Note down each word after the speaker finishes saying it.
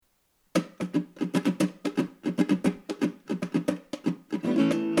We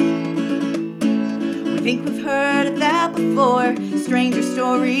think we've heard of that before. Stranger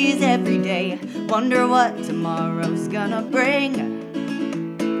stories every day. Wonder what tomorrow's gonna bring.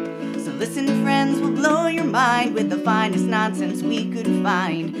 So listen, friends, we'll blow your mind with the finest nonsense we could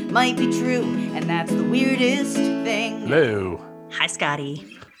find. Might be true, and that's the weirdest thing. Hello. Hi,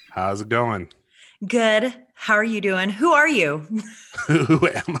 Scotty. How's it going? Good. How are you doing? Who are you? Who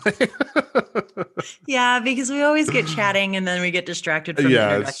am I? Yeah, because we always get chatting and then we get distracted from the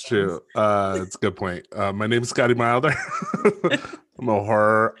Yeah, introductions. it's true. It's a good point. My name is Scotty Milder. I'm a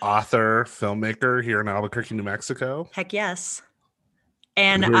horror author, filmmaker here in Albuquerque, New Mexico. Heck yes.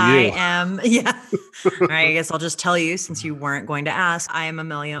 And Who are I you? am, yeah. All right, I guess I'll just tell you since you weren't going to ask. I am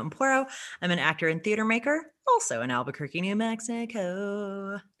Amelia Emporo. I'm an actor and theater maker, also in Albuquerque, New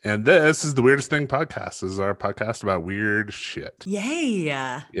Mexico. And this is the Weirdest Thing podcast. This is our podcast about weird shit. Yay.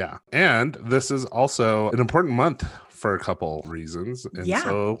 Yeah. And this is also an important month for a couple reasons. And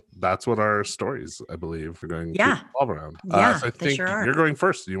so that's what our stories, I believe, are going to revolve around. Yeah, so I think you're going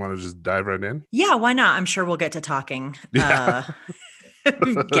first. Do you want to just dive right in? Yeah, why not? I'm sure we'll get to talking.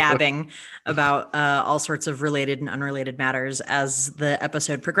 Gabbing about all sorts of related and unrelated matters as the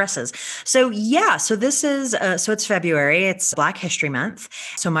episode progresses. So this is so it's February, it's Black History Month.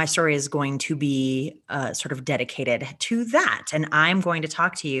 So my story is going to be sort of dedicated to that, and I'm going to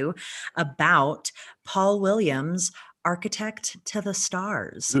talk to you about Paul Williams' Architect to the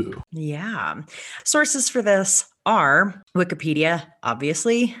Stars. Ooh. Yeah. Sources for this are Wikipedia,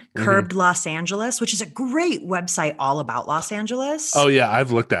 obviously, Curbed Los Angeles, which is a great website all about Los Angeles. Oh, yeah.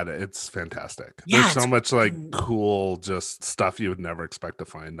 I've looked at it. It's fantastic. Yeah, There's so much like cool, just stuff you would never expect to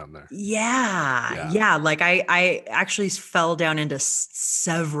find on there. Yeah. Like I actually fell down into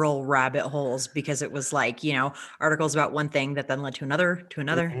several rabbit holes because it was like, articles about one thing that then led to another, to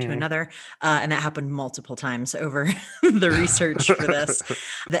another. And that happened multiple times over the research for this.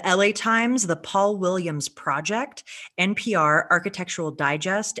 The LA Times, the Paul Williams Project, NPR, Architectural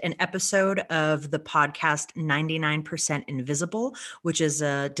Digest, an episode of the podcast 99% Invisible, which is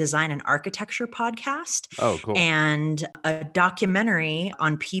a design and architecture podcast. Oh, cool. And a documentary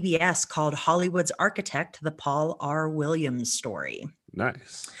on PBS called Hollywood's Architect, the Paul R. Williams Story.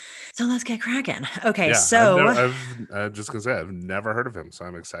 Nice. So let's get cracking. Okay, yeah, so I'm just gonna say I've never heard of him, so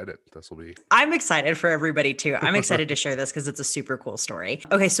I'm excited. I'm excited for everybody too. I'm excited to share this because it's a super cool story.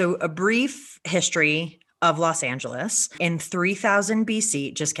 Okay, so a brief history of Los Angeles in 3000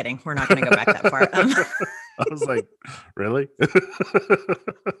 BC. Just kidding. We're not going to go back that far. I was like, really?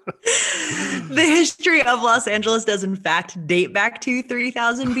 The history of Los Angeles does in fact date back to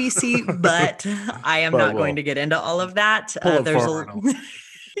 3000 BC, but I am not going to get into all of that.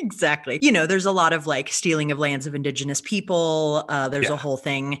 Exactly. There's a lot of like stealing of lands of indigenous people. There's a whole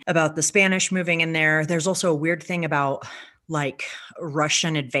thing about the Spanish moving in there. There's also a weird thing about like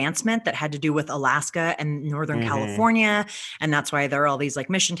Russian advancement that had to do with Alaska and Northern California. And that's why there are all these like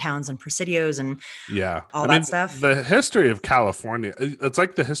mission towns and presidios and all that stuff. The history of California, it's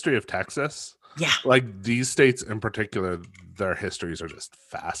like the history of Texas. Yeah. Like these states in particular, their histories are just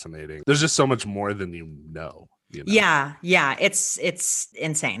fascinating. There's just so much more than you know. Yeah, it's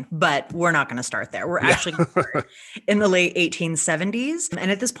insane, but we're not going to start there. We're actually going to start in the late 1870s.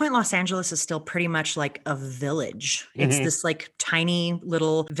 And at this point, Los Angeles is still pretty much like a village. It's this like tiny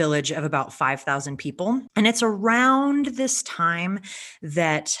little village of about 5,000 people. And it's around this time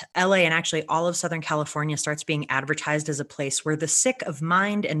that LA and actually all of Southern California starts being advertised as a place where the sick of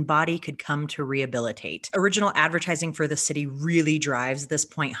mind and body could come to rehabilitate. Original advertising for the city really drives this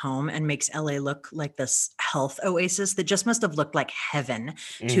point home and makes LA look like this health oasis that just must have looked like heaven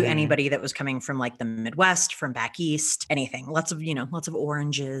to anybody that was coming from like the Midwest, from back east, anything. Lots of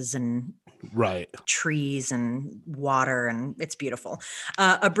oranges and trees and water, and it's beautiful.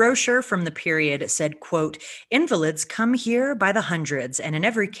 A brochure from the period said, quote, "Invalids come here by the hundreds, and in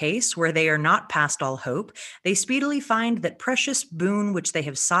every case where they are not past all hope, they speedily find that precious boon which they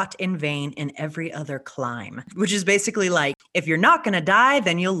have sought in vain in every other clime," which is basically like, if you're not going to die,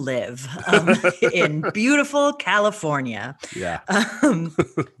 then you'll live in beautiful California. Yeah.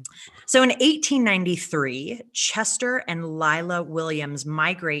 So in 1893, Chester and Lila Williams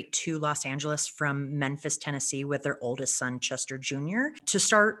migrate to Los Angeles from Memphis, Tennessee with their oldest son, Chester Jr., to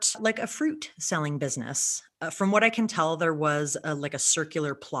start like a fruit selling business. From what I can tell, there was like a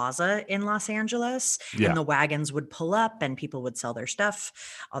circular plaza in Los Angeles, and the wagons would pull up and people would sell their stuff,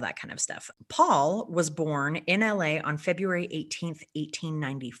 all that kind of stuff. Paul was born in LA on February 18th,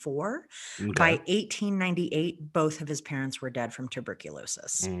 1894. Okay. By 1898, both of his parents were dead from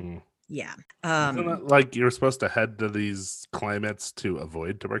tuberculosis. Yeah. Isn't it like you're supposed to head to these climates to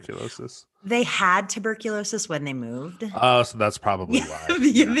avoid tuberculosis? They had tuberculosis when they moved. Oh, so that's probably Yeah, why.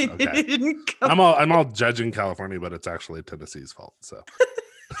 Yeah, they okay. didn't come. I'm all judging California, but it's actually Tennessee's fault. So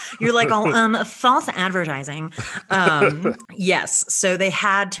You're like, false advertising. Yes. So they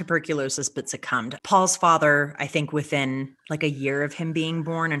had tuberculosis, but succumbed. Paul's father, I think within like a year of him being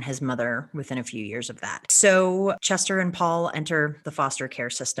born, and his mother within a few years of that. So Chester and Paul enter the foster care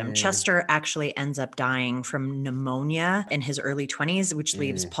system. Chester actually ends up dying from pneumonia in his early 20s, which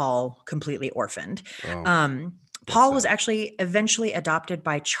leaves Paul completely orphaned. Paul was actually eventually adopted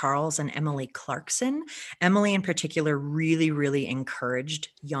by Charles and Emily Clarkson. Emily, in particular, really, really encouraged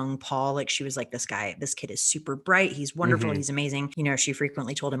young Paul. Like, she was like, this kid is super bright. He's wonderful. He's amazing. You know, she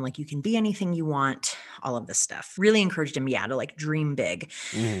frequently told him, like, you can be anything you want, all of this stuff. Really encouraged him, to like dream big.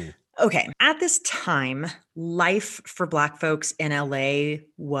 Okay. At this time, life for Black folks in LA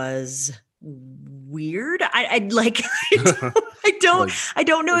was weird. I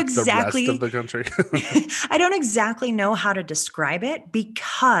don't know exactly the rest of the country. I don't exactly know how to describe it,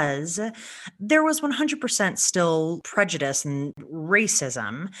 because there was 100% still prejudice and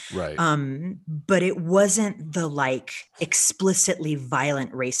racism. Right. But it wasn't the like explicitly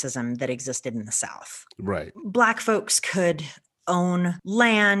violent racism that existed in the South. Right. Black folks could own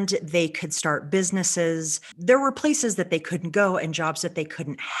land, they could start businesses. There were places that they couldn't go and jobs that they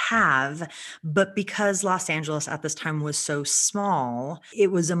couldn't have. But because Los Angeles at this time was so small,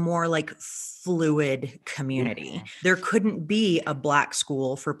 it was a more like fluid community. There couldn't be a Black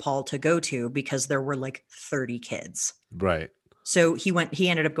school for Paul to go to because there were like 30 kids. Right. So he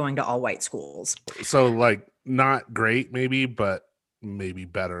ended up going to all white schools. So like not great maybe, but maybe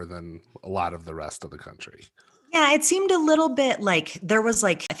better than a lot of the rest of the country. Yeah, it seemed a little bit like there was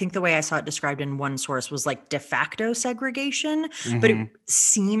like, I think the way I saw it described in one source was like de facto segregation, but it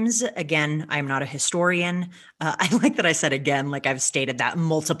seems, again, I'm not a historian. I like that I said again, like I've stated that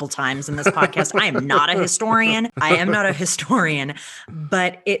multiple times in this podcast. I am not a historian.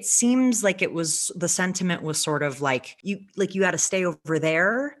 But it seems like the sentiment was sort of like, you got to stay over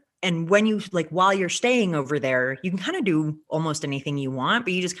there. And when you while you're staying over there, you can kind of do almost anything you want,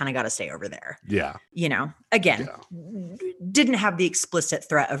 but you just kind of got to stay over there. Yeah. You know, again, didn't have the explicit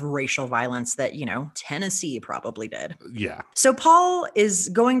threat of racial violence that, Tennessee probably did. Yeah. So Paul is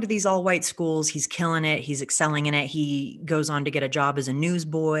going to these all white schools. He's killing it. He's excelling in it. He goes on to get a job as a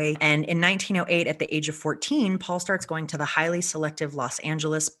newsboy. And in 1908, at the age of 14, Paul starts going to the highly selective Los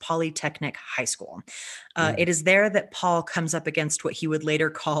Angeles Polytechnic High School. It is there that Paul comes up against what he would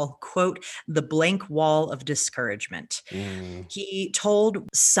later call, quote, the blank wall of discouragement. He told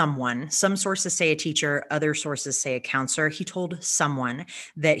someone, some sources say a teacher, other sources say a counselor. He told someone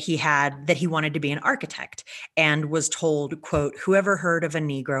that he wanted to be an architect, and was told, quote, whoever heard of a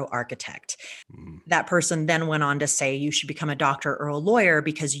Negro architect? That person then went on to say, you should become a doctor or a lawyer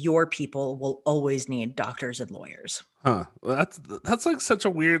because your people will always need doctors and lawyers. Huh. Well, that's like such a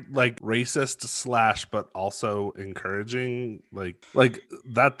weird, like racist / but also encouraging, like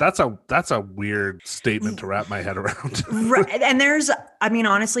that's a weird statement to wrap my head around. Right. And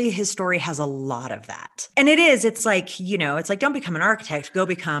honestly, his story has a lot of that. And it's like, don't become an architect, go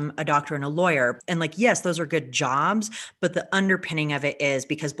become a doctor and a lawyer. And like, yes, those are good jobs, but the underpinning of it is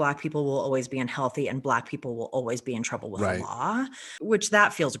because Black people will always be unhealthy and Black people will always be in trouble with the law, which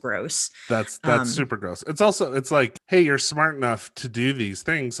that feels gross. That's super gross. It's like, hey, you're smart enough to do these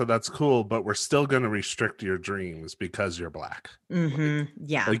things, so that's cool, but we're still going to restrict your dreams because you're Black.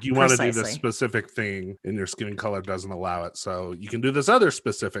 Yeah. Like you want to do this specific thing and your skin color doesn't allow it. So you can do this other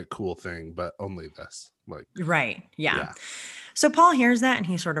specific cool thing, but only this. Like, right. Yeah. So Paul hears that and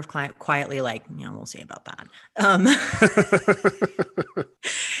he's sort of quietly like, we'll see about that.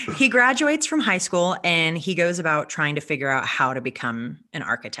 He graduates from high school and he goes about trying to figure out how to become an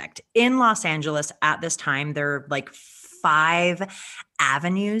architect. In Los Angeles at this time, there are like 5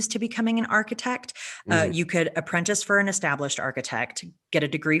 avenues to becoming an architect. You could apprentice for an established architect, get a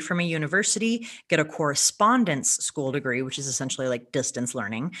degree from a university, get a correspondence school degree, which is essentially like distance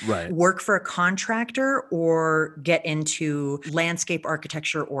learning, work for a contractor, or get into landscape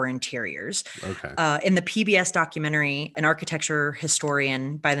architecture or interiors. In the PBS documentary, an architecture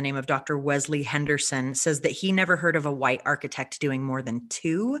historian by the name of Dr. Wesley Henderson says that he never heard of a white architect doing more than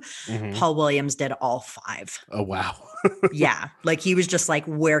 2. Paul Williams did all 5. Oh, wow. Yeah. Like he was just like,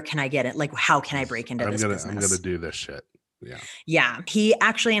 where can I get it? Like, how can I break into this business? I'm going to do this shit. Yeah. Yeah. He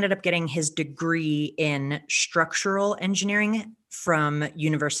actually ended up getting his degree in structural engineering from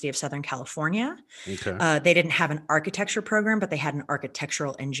University of Southern California. Okay. They didn't have an architecture program, but they had an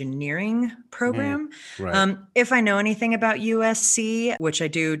architectural engineering program. Right. If I know anything about USC, which I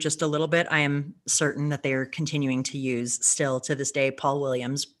do just a little bit, I am certain that they are continuing to use still to this day Paul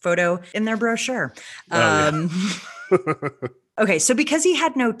Williams' photo in their brochure. Okay, so because he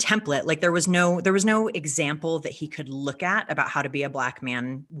had no template, like there was no example that he could look at about how to be a Black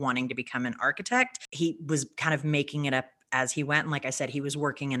man wanting to become an architect. He was kind of making it up as he went. And like I said, he was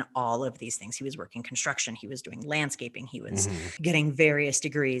working in all of these things. He was working construction, he was doing landscaping, he was getting various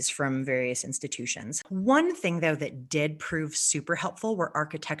degrees from various institutions. One thing though that did prove super helpful were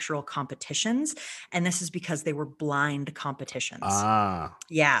architectural competitions. And this is because they were blind competitions.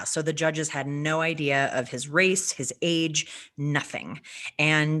 Yeah. So the judges had no idea of his race, his age, nothing.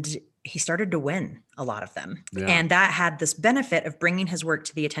 And he started to win a lot of them. Yeah. And that had this benefit of bringing his work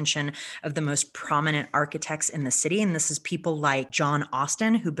to the attention of the most prominent architects in the city. And this is people like John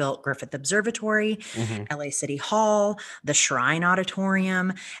Austin, who built Griffith Observatory, LA City Hall, the Shrine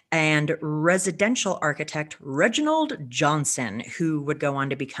Auditorium, and residential architect Reginald Johnson, who would go on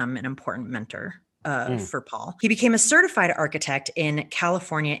to become an important mentor for Paul. He became a certified architect in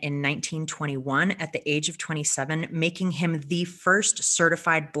California in 1921 at the age of 27, making him the first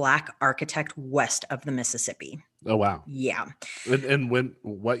certified Black architect west of the Mississippi. Oh, wow. Yeah. And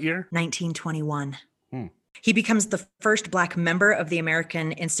what year? 1921. He becomes the first Black member of the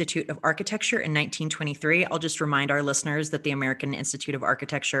American Institute of Architecture in 1923. I'll just remind our listeners that the American Institute of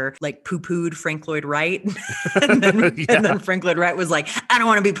Architecture like poo-pooed Frank Lloyd Wright. and then Frank Lloyd Wright was like, I don't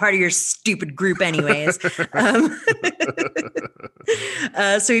want to be part of your stupid group anyways.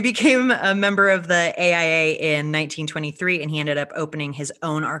 So he became a member of the AIA in 1923, and he ended up opening his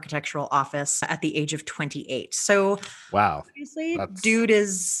own architectural office at the age of 28. So wow, obviously, dude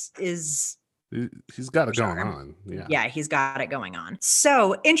is he's got it going on. Yeah, he's got it going on.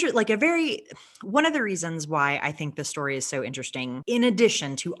 So one of the reasons why I think this story is so interesting, in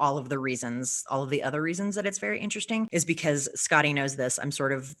addition to all of the other reasons that it's very interesting, is because Scotty knows this. I'm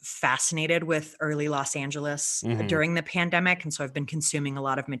sort of fascinated with early Los Angeles during the pandemic. And so I've been consuming a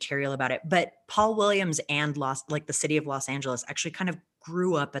lot of material about it. But Paul Williams and the city of Los Angeles actually kind of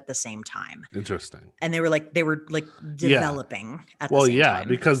grew up at the same time. Interesting. And they were developing at the same time.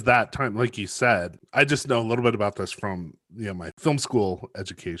 Because that time, like you said, I just know a little bit about this from my film school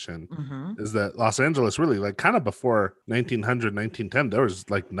education, is that Los Angeles really, like, kind of before 1900, 1910, there was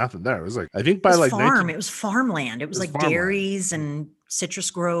like nothing there. It was like, I think by like it was farmland. It was like dairies and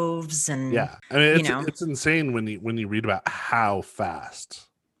citrus groves and I mean, it's insane when you read about how fast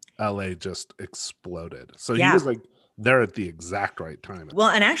LA just exploded. So he was like there at the exact right time. Well,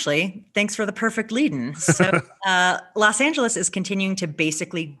 and actually, thanks for the perfect lead-in. So Los Angeles is continuing to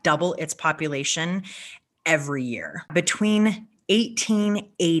basically double its population every year. Between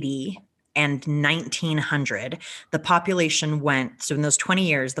 1880 and 1900, the population so in those 20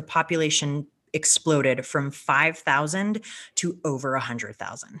 years, the population exploded from 5,000 to over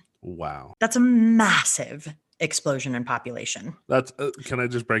 100,000. Wow. That's a massive explosion in population. That's can I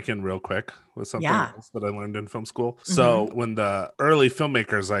just break in real quick with something else that I learned in film school? So when the early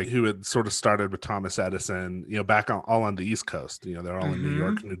filmmakers, like who had sort of started with Thomas Edison, back all on the East Coast, they're all in New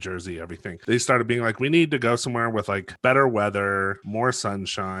York, New Jersey, everything. They started being like, we need to go somewhere with like better weather, more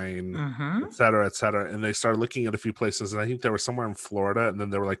sunshine, et cetera, et cetera. And they started looking at a few places, and I think they were somewhere in Florida, and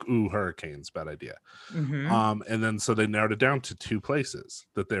then they were like, ooh, hurricanes, bad idea. And then so they narrowed it down to two places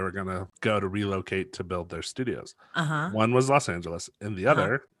that they were gonna go to relocate to build their studios. One was Los Angeles, and the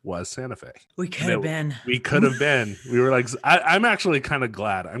other was Santa Fe. We could have been. We were like, I'm actually kind of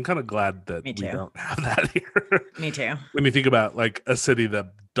glad. I'm kind of glad that we don't have that here. Me too. When you think about like a city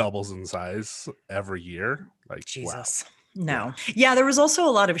that doubles in size every year, like Jesus. Wow. No. Yeah, there was also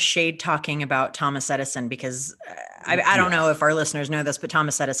a lot of shade talking about Thomas Edison because I don't know if our listeners know this, but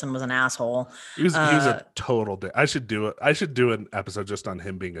Thomas Edison was an asshole. He was a total dick. I should do an episode just on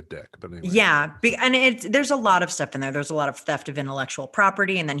him being a dick. But anyway. Yeah, and there's a lot of stuff in there. There's a lot of theft of intellectual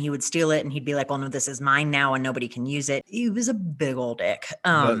property, and then he would steal it, and he'd be like, "Well, no, this is mine now, and nobody can use it." He was a big old dick.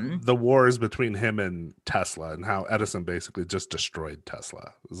 The wars between him and Tesla, and how Edison basically just destroyed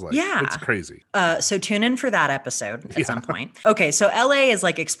Tesla. It was like, it's crazy. So tune in for that episode at some point. Okay, so LA is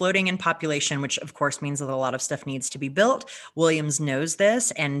like exploding in population, which of course means that a lot of stuff needs to be built. Williams knows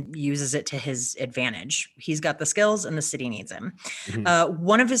this and uses it to his advantage. He's got the skills and the city needs him.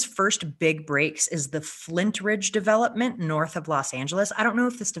 One of his first big breaks is the Flint Ridge development north of Los Angeles. I don't know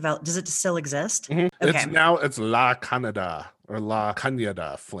if this does it still exist? Okay. It's La Canada. or La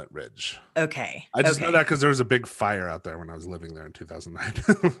Cañada Flint Ridge. Okay. I just know that because there was a big fire out there when I was living there in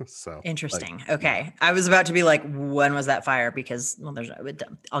 2009. So interesting. Like, okay. yeah. I was about to be like, when was that fire? Because, well,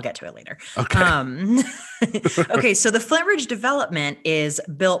 I'll get to it later. Okay. Okay. So the Flint Ridge development is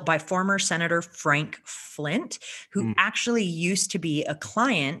built by former Senator Frank Flint, who actually used to be a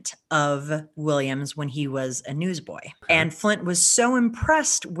client of Williams when he was a newsboy. Okay. And Flint was so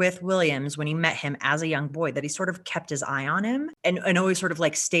impressed with Williams when he met him as a young boy that he sort of kept his eye on him and always sort of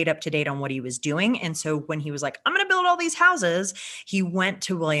like stayed up to date on what he was doing. And so when he was like, I'm going to build all these houses, he went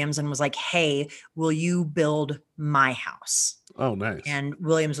to Williams and was like, hey, will you build my house? Oh, nice. And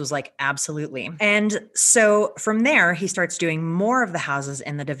Williams was like, absolutely. And so from there, he starts doing more of the houses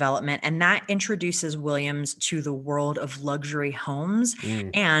in the development. And that introduces Williams to the world of luxury homes.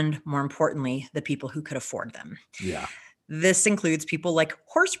 And more importantly, the people who could afford them. Yeah. This includes people like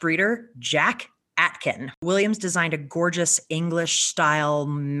horse breeder Jack Atkin. Williams designed a gorgeous English-style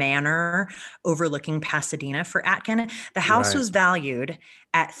manor overlooking Pasadena for Atkin. The house was valued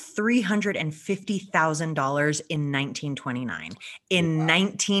at $350,000 in 1929. In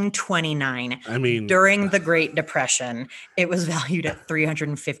 1929, I mean, during the Great Depression, it was valued at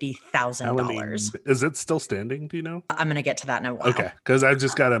 $350,000. Is it still standing? Do you know? I'm going to get to that in a while. Okay, because I've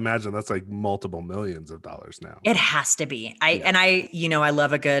just got to imagine that's like multiple millions of dollars now. It has to be. I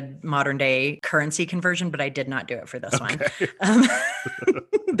love a good modern day currency conversion, but I did not do it for this one.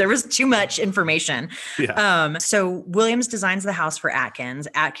 There was too much information. Yeah. So Williams designs the house for Atkins.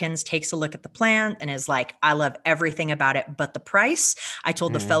 Atkins takes a look at the plan and is like, I love everything about it but the price. I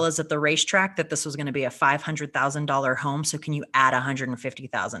told the fellas at the racetrack that this was going to be a $500,000 home. So can you add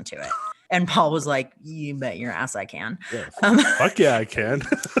 $150,000 to it? And Paul was like, you bet your ass I can. Yeah. Fuck yeah, I can.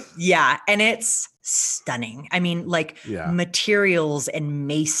 Yeah. And it's stunning. I mean, like materials and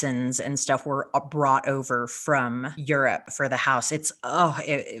masons and stuff were brought over from Europe for the house. It's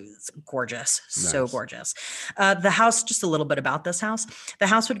gorgeous. Nice. So gorgeous. The house, just a little bit about this house. The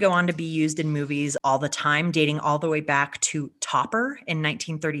house would go on to be used in movies all the time, dating all the way back to Topper in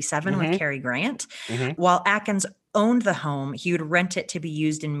 1937 with Cary Grant. While Atkins owned the home, he would rent it to be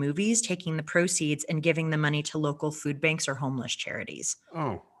used in movies, taking the proceeds and giving the money to local food banks or homeless charities.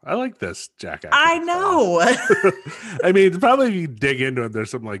 Oh, I like this, Jack. I know. I mean, probably if you dig into it,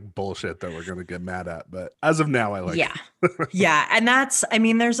 there's some like bullshit that we're going to get mad at. But as of now, I like it. Yeah. And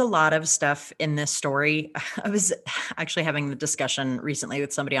there's a lot of stuff in this story. I was actually having the discussion recently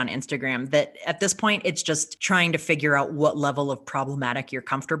with somebody on Instagram that at this point, it's just trying to figure out what level of problematic you're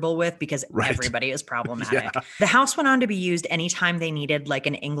comfortable with because everybody is problematic. The house went on to be used anytime they needed like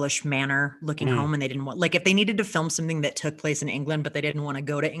an English manor looking home and they didn't want, like if they needed to film something that took place in England, but they didn't want to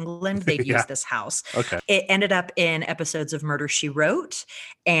go to England, they'd use this house. Okay. It ended up in episodes of Murder, She Wrote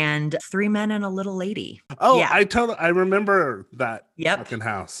and Three Men and a Little Lady. Oh, yeah. I remember that fucking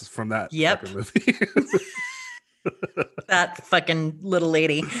house from that fucking movie. That fucking little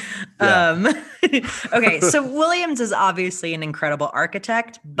lady. Okay, so Williams is obviously an incredible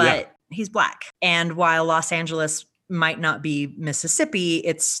architect, but he's Black. And while Los Angeles might not be Mississippi,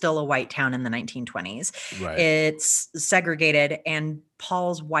 it's still a white town in the 1920s. Right. It's segregated, and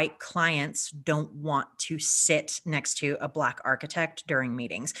Paul's white clients don't want to sit next to a Black architect during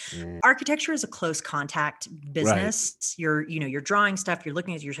meetings. Architecture is a close contact business. Right. You're drawing stuff, you're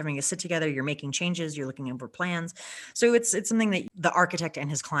having to sit together, you're making changes, you're looking over plans. So it's something that the architect and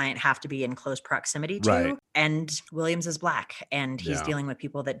his client have to be in close proximity to. Right. And Williams is Black, and he's dealing with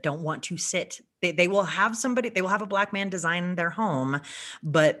people that don't want to sit. They will have a Black man design their home,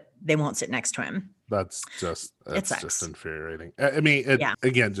 but they won't sit next to him. That's just infuriating. I mean,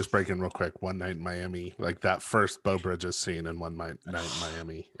 again, just breaking real quick. One Night in Miami, like that first Beau Bridges scene in One Night in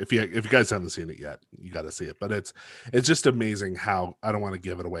Miami. If you guys haven't seen it yet, you got to see it. But it's just amazing how, I don't want to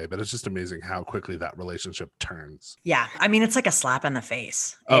give it away, but it's just amazing how quickly that relationship turns. Yeah, I mean, it's like a slap in the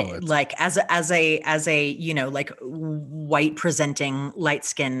face. Like as a like white presenting, light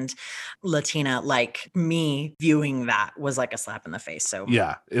skinned Latina, like me viewing that was like a slap in the face. So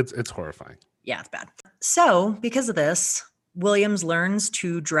yeah, it's horrifying. Yeah, it's bad. So because of this, Williams learns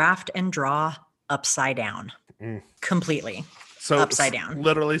to draft and draw upside down completely. So upside down,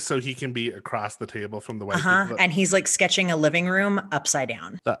 literally, so he can be across the table from the white people. And he's like sketching a living room upside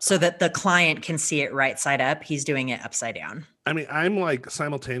down so that the client can see it right side up. He's doing it upside down. I mean, I'm like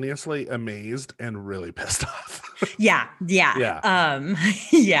simultaneously amazed and really pissed off. Yeah. I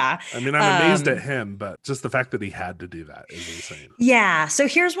mean, I'm amazed at him, but just the fact that he had to do that is insane. Yeah. So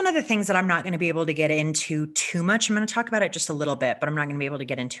here's one of the things that I'm not going to be able to get into too much. I'm going to talk about it just a little bit, but I'm not going to be able to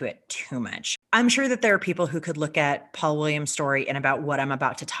get into it too much. I'm sure that there are people who could look at Paul Williams' story and about what I'm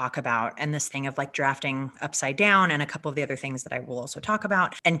about to talk about and this thing of like drafting upside down and a couple of the other things that I will also talk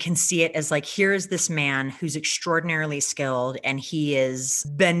about, and can see it as like, here is this man who's extraordinarily skilled and he is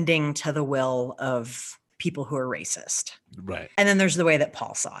bending to the will of people who are racist. Right. And then there's the way that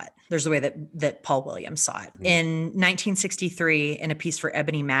Paul saw it. There's the way that Paul Williams saw it. In 1963, in a piece for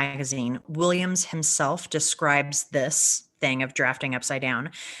Ebony magazine, Williams himself describes this thing of drafting upside down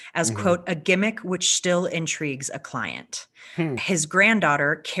as, quote, a gimmick which still intrigues a client. His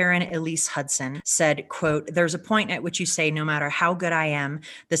granddaughter, Karen Elise Hudson, said, quote, there's a point at which you say, no matter how good I am,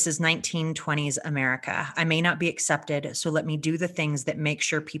 this is 1920s America. I may not be accepted, so let me do the things that make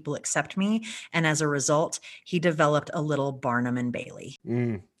sure people accept me. And as a result, he developed a little Barnum and Bailey.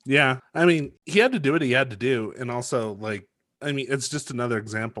 Yeah. I mean, he had to do what he had to do. And also, like, I mean, it's just another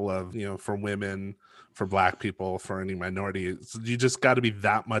example of, for women, for Black people, for any minority, you just got to be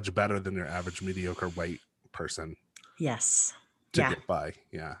that much better than your average mediocre white person. Yes. To get by.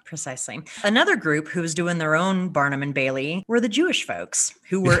 Yeah. Precisely. Another group who was doing their own Barnum and Bailey were the Jewish folks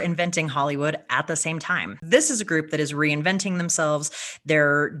who were inventing Hollywood at the same time. This is a group that is reinventing themselves.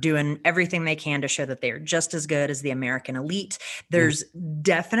 They're doing everything they can to show that they're just as good as the American elite. There's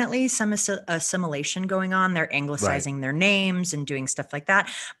definitely some assimilation going on. They're anglicizing their names and doing stuff like that.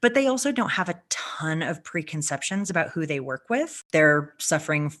 But they also don't have a ton of preconceptions about who they work with. They're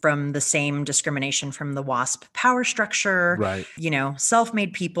suffering from the same discrimination from the WASP power structure. Right.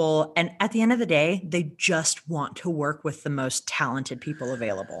 Self-made people. And at the end of the day, they just want to work with the most talented people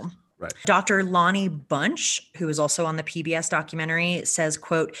available. Right. Dr. Lonnie Bunch, who is also on the PBS documentary, says,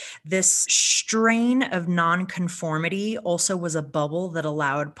 quote, this strain of nonconformity also was a bubble that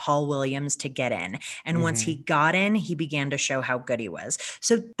allowed Paul Williams to get in. And once he got in, he began to show how good he was.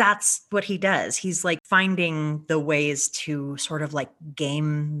 So that's what he does. He's like finding the ways to sort of like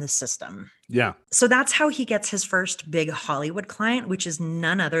game the system. Yeah. So that's how he gets his first big Hollywood client, which is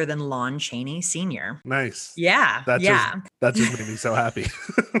none other than Lon Chaney Sr. Nice. Yeah. That just made me so happy.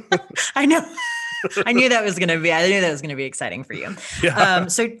 I know. I knew that was going to be exciting for you. Yeah.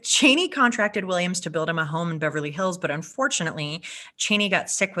 So Chaney contracted Williams to build him a home in Beverly Hills, but unfortunately, Chaney got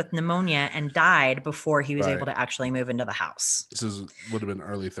sick with pneumonia and died before he was able to actually move into the house. This would have been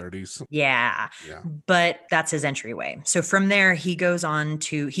early 30s. Yeah. But that's his entryway. So from there, he goes on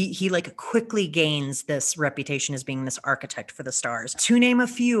to, he like quickly gains this reputation as being this architect for the stars. To name a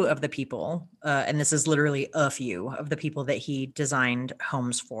few of the people, and this is literally a few of the people that he designed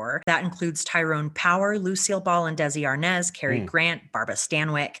homes for, that includes Tyrone Power, Lucille Ball and Desi Arnaz, Cary Grant, Barbara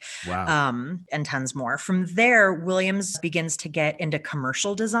Stanwyck, and tons more. From there, Williams begins to get into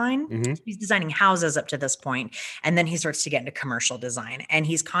commercial design. He's designing houses up to this point, and then he starts to get into commercial design. And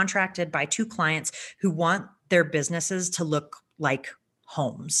he's contracted by two clients who want their businesses to look like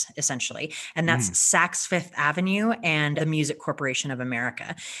homes, essentially. And that's Saks Fifth Avenue and the Music Corporation of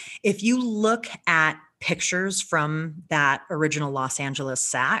America. If you look at pictures from that original Los Angeles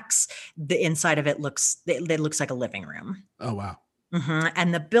Saks, the inside of it looks like a living room. Oh, wow.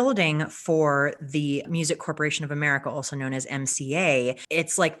 And the building for the Music Corporation of America, also known as MCA,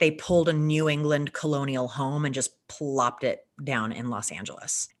 it's like they pulled a New England colonial home and just plopped it down in Los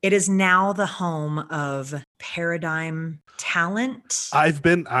Angeles. It is now the home of Paradigm Talent. I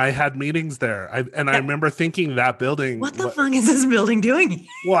had meetings there. I remember thinking that building. What the fuck is this building doing?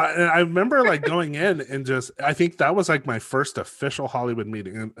 Well, and I remember like going in and I think that was like my first official Hollywood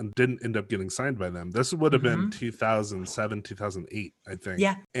meeting and didn't end up getting signed by them. This would have been 2007, 2008, I think.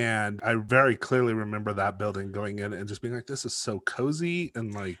 Yeah. And I very clearly remember that building going in and just being like, this is so cozy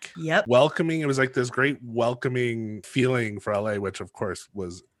and like welcoming. It was like this great welcoming feeling for LA, which of course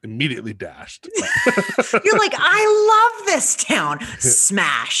was immediately dashed. You're like, I love this town.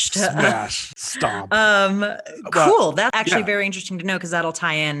 Smashed. Smash. Stomp. Cool. That's actually very interesting to know because that'll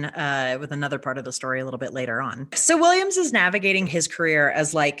tie in with another part of the story a little bit later on. So Williams is navigating his career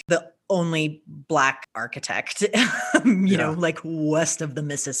as like the only Black architect, like west of the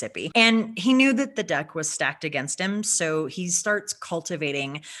Mississippi. And he knew that the deck was stacked against him. So he starts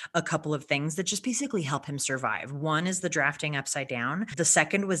cultivating a couple of things that just basically help him survive. One is the drafting upside down. The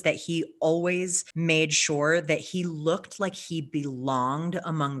second was that he always made sure that he looked like he belonged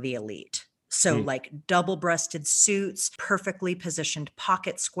among the elite. So like double-breasted suits, perfectly positioned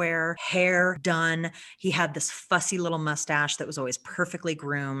pocket square, hair done. He had this fussy little mustache that was always perfectly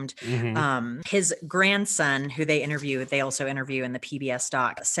groomed. His grandson, who they also interview in the PBS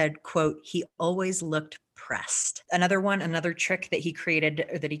doc, said, quote, he always looked pressed. Another trick that he created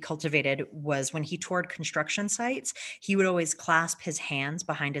or that he cultivated was when he toured construction sites, he would always clasp his hands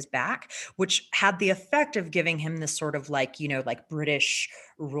behind his back, which had the effect of giving him this sort of like, like British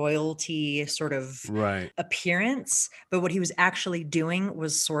royalty sort of Right. appearance. But what he was actually doing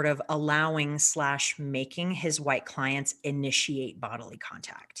was sort of allowing / making his white clients initiate bodily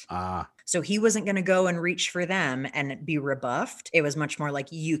contact. So he wasn't going to go and reach for them and be rebuffed. It was much more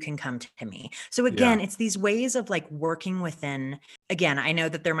like, you can come to me. So again, it's these ways of like working within. Again, I know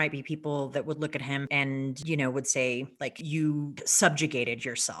that there might be people that would look at him and, would say like, you subjugated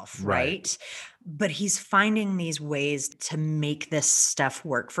yourself, right? But he's finding these ways to make this stuff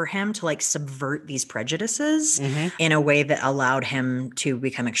work for him, to like subvert these prejudices in a way that allowed him to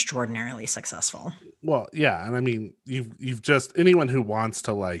become extraordinarily successful. Well, yeah, and I mean, you've just, anyone who wants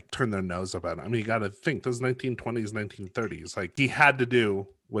to like turn their nose up at it, I mean, you got to think those 1920s, 1930s, like he had to do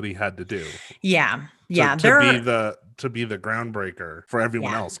what he had to do. Yeah. To be the groundbreaker for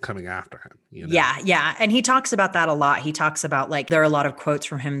everyone else coming after him. Yeah. And he talks about that a lot. He talks about like, there are a lot of quotes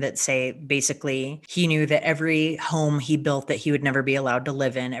from him that say basically he knew that every home he built that he would never be allowed to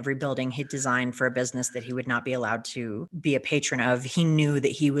live in, every building he designed for a business that he would not be allowed to be a patron of, he knew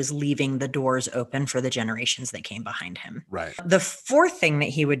that he was leaving the doors open for the generations that came behind him. Right. The fourth thing that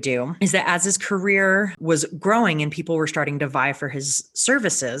he would do is that as his career was growing and people were starting to vie for his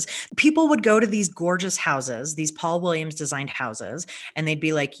services, people would go to these gorgeous houses, these Paul Williams designed houses, and they'd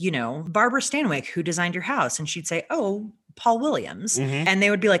be like, Barbara Stanwyck, who designed your house? And she'd say, oh, Paul Williams. And they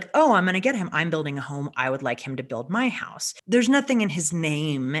would be like, oh, I'm going to get him. I'm building a home. I would like him to build my house. There's nothing in his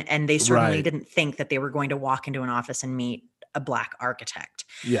name. And they certainly didn't think that they were going to walk into an office and meet a Black architect.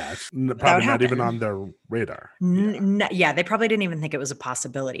 Yeah, it's probably not even on their radar. They probably didn't even think it was a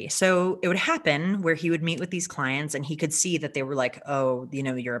possibility. So it would happen where he would meet with these clients and he could see that they were like, oh,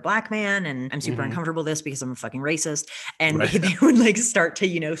 you're a Black man and I'm super uncomfortable with this because I'm a fucking racist. And they would like start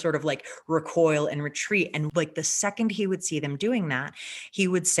to, sort of like recoil and retreat. And like the second he would see them doing that, he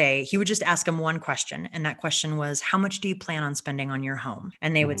would just ask them one question. And that question was, how much do you plan on spending on your home?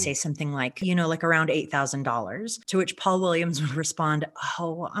 And they would say something like, like around $8,000, to which Paul Williams would respond,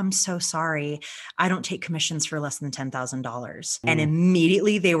 oh, I'm so sorry. I don't take commissions for less than $10,000. And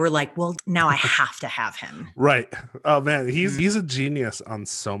immediately they were like, well, now I have to have him. Right. Oh man, he's a genius on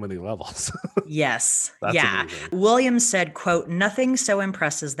so many levels. Yes. That's amazing. Williams said, quote, nothing so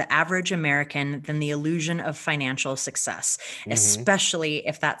impresses the average American than the illusion of financial success, especially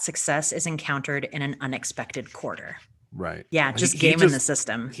if that success is encountered in an unexpected quarter. Right. Yeah, just gaming the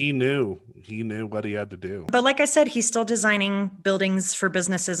system. He knew what he had to do. But like I said, he's still designing buildings for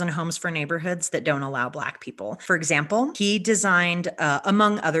businesses and homes for neighborhoods that don't allow Black people. For example, he designed,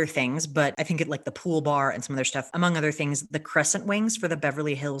 among other things, but I think it like the pool bar and some other stuff, among other things, the crescent wings for the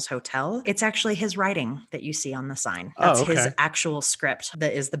Beverly Hills Hotel. It's actually his writing that you see on the sign. That's his actual script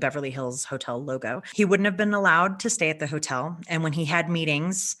that is the Beverly Hills Hotel logo. He wouldn't have been allowed to stay at the hotel. And when he had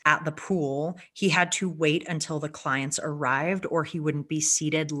meetings at the pool, he had to wait until the clients arrived or he wouldn't be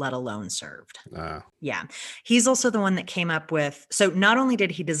seated, let alone served. Yeah. He's also the one that came up with, so not only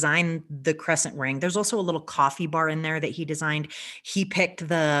did he design the crescent ring, there's also a little coffee bar in there that he designed. He picked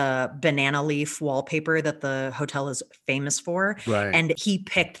the banana leaf wallpaper that the hotel is famous for. Right. And he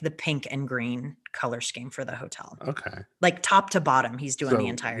picked the pink and green color scheme for the hotel. Okay. Like top to bottom, he's doing the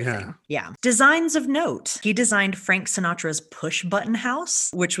entire thing. Yeah. Designs of note. He designed Frank Sinatra's push button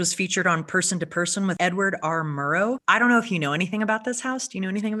house, which was featured on Person to Person with Edward R. Murrow. I don't know if you know anything about this house. Do you know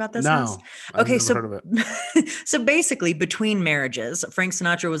anything about this house? Okay, I've never heard of it. So basically between marriages, Frank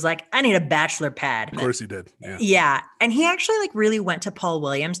Sinatra was like, I need a bachelor pad. Of course he did. Yeah. And he actually like really went to Paul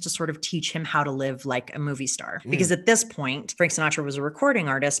Williams to sort of teach him how to live like a movie star. Because at this point, Frank Sinatra was a recording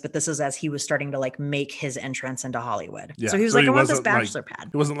artist, but this is as he was starting to like make his entrance into Hollywood. Yeah. So he was like, I want this bachelor pad.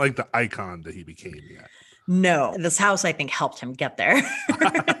 It wasn't like the icon that he became yet. No, this house, I think, helped him get there.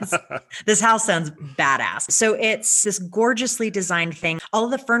 This house sounds badass. So it's this gorgeously designed thing. All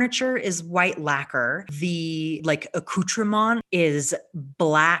of the furniture is white lacquer. The like accoutrement is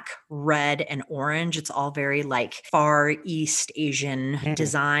black, red, and orange. It's all very like Far East Asian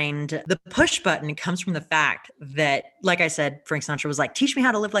designed. The push button comes from the fact that, like I said, Frank Sinatra was like, teach me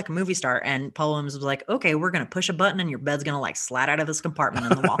how to live like a movie star. And Paul Williams was like, okay, we're going to push a button and your bed's going to like slide out of this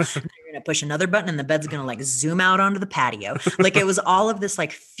compartment in the wall. And you're going to push another button and the bed's going to like zoom out onto the patio. Like it was all of this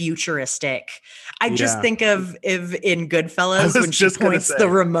like futuristic. I just think of if in Goodfellas when she points the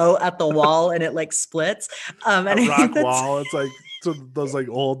remote at the wall and it like splits. And a rock wall. It's like to those like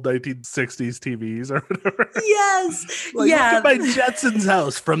old 1960s TVs or whatever. Yes. Like, look at my Jetsons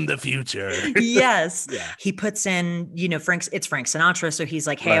house from the future. Yes. Yeah. He puts in, it's Frank Sinatra. So he's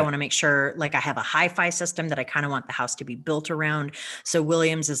like, hey, I want to make sure like I have a hi-fi system that I kind of want the house to be built around. So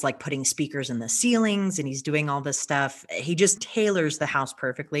Williams is like putting speakers in the ceilings and he's doing all this stuff. He just tailors the house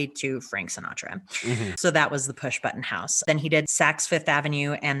perfectly to Frank Sinatra. Mm-hmm. So that was the push button house. Then he did Saks Fifth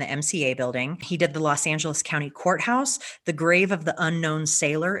Avenue and the MCA building. He did the Los Angeles County Courthouse, the grave of the unknown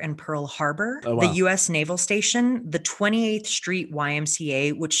sailor in Pearl Harbor, the U.S. Naval Station, the 28th Street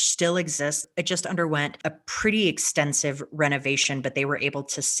YMCA, which still exists. It just underwent a pretty extensive renovation, but they were able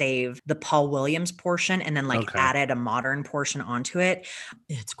to save the Paul Williams portion and then added a modern portion onto it.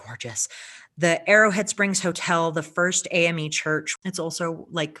 It's gorgeous. The Arrowhead Springs Hotel, the first AME church. It's also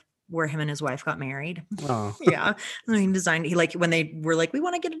like where him and his wife got married. Oh. Yeah. When they were like, we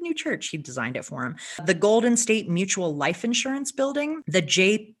want to get a new church, he designed it for him. The Golden State Mutual Life Insurance building,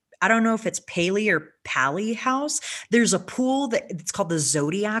 I don't know if it's Paley or Pally House. There's a pool it's called the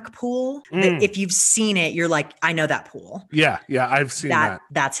Zodiac Pool. That if you've seen it, you're like, I know that pool. Yeah, I've seen that.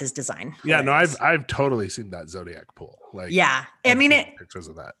 That's his design. Yeah, hilarious. No, I've totally seen that Zodiac Pool. Like, yeah, I mean pictures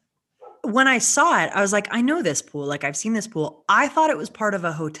of that. When I saw it, I was like, I know this pool. Like, I've seen this pool. I thought it was part of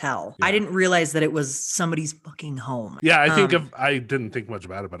a hotel. Yeah. I didn't realize that it was somebody's fucking home. Yeah, I didn't think much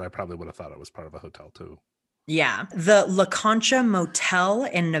about it, but I probably would have thought it was part of a hotel too. Yeah. The La Concha Motel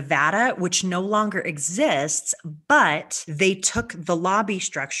in Nevada, which no longer exists, but they took the lobby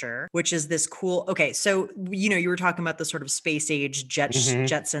structure, which is this cool. Okay. So, you were talking about the sort of space age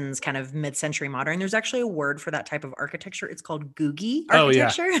Jetsons kind of mid-century modern. There's actually a word for that type of architecture. It's called Googie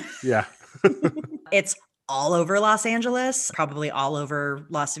architecture. Oh, yeah. It's all over Los Angeles, probably all over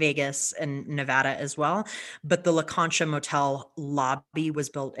Las Vegas and Nevada as well. But the La Concha Motel lobby was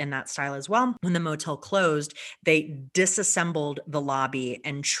built in that style as well. When the motel closed, they disassembled the lobby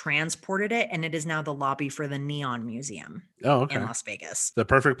and transported it. And it is now the lobby for the Neon Museum in Las Vegas. The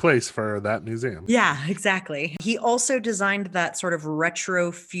perfect place for that museum. Yeah, exactly. He also designed that sort of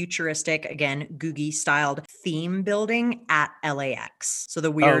retro futuristic, again, Googie styled theme building at LAX. So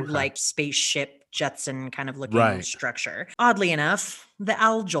the weird like spaceship Jetson kind of looking structure. Oddly enough, the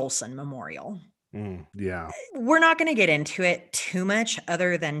Al Jolson Memorial. Yeah. We're not going to get into it too much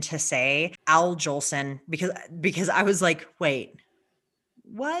other than to say Al Jolson, because I was like, wait,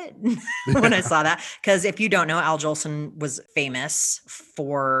 what? When I saw that. Because if you don't know, Al Jolson was famous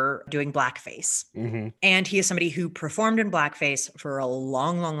for doing blackface. Mm-hmm. And he is somebody who performed in blackface for a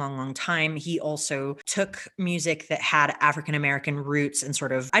long time. He also took music that had African-American roots and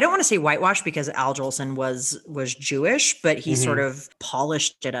sort of, I don't want to say whitewash because Al Jolson was Jewish, but he sort of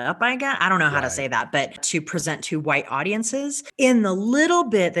polished it up, I guess. I don't know how to say that, but to present to white audiences. In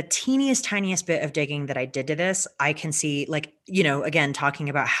the teeniest, tiniest bit of digging that I did to this, I can see again, talking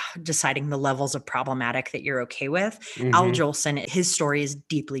about deciding the levels of problematic that you're okay with. Al Jolson, his story is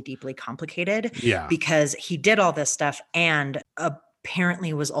deeply, deeply complicated because he did all this stuff and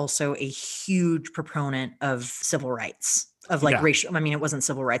apparently was also a huge proponent of civil rights. Of racial, I mean, it wasn't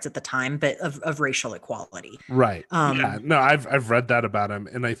civil rights at the time, but of racial equality. Right. No, I've read that about him.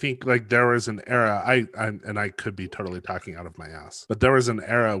 And I think like there was an era, I could be totally talking out of my ass, but there was an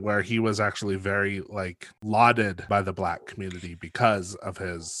era where he was actually very like lauded by the Black community because of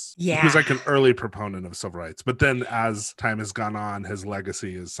his, he was like an early proponent of civil rights. But then as time has gone on, his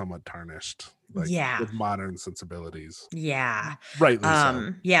legacy is somewhat tarnished. With modern sensibilities. Yeah. Rightly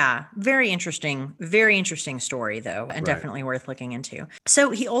so. Yeah. Very interesting story though, and definitely worth looking into.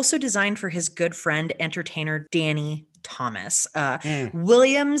 So he also designed for his good friend, entertainer Danny Thomas.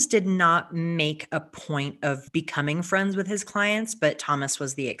 Williams did not make a point of becoming friends with his clients, but Thomas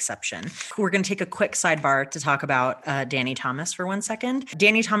was the exception. We're going to take a quick sidebar to talk about Danny Thomas for 1 second.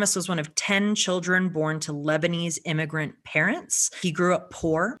 Danny Thomas was one of 10 children born to Lebanese immigrant parents. He grew up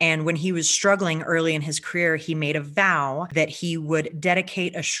poor, and when he was struggling early in his career, he made a vow that he would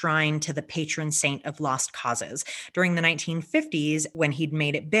dedicate a shrine to the patron saint of lost causes. During the 1950s, when he'd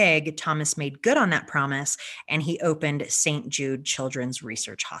made it big, Thomas made good on that promise, and he opened St. Jude Children's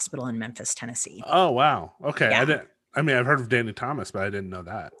Research Hospital in Memphis, Tennessee. Oh, wow. Okay. Yeah. I've heard of Danny Thomas, but I didn't know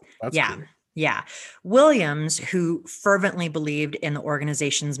that. That's cool. Yeah. Williams, who fervently believed in the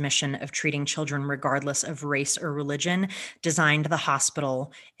organization's mission of treating children regardless of race or religion, designed the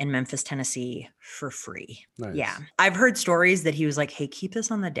hospital in Memphis, Tennessee for free. Nice. Yeah. I've heard stories that he was like, hey, keep this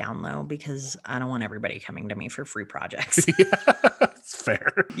on the down low because I don't want everybody coming to me for free projects. That's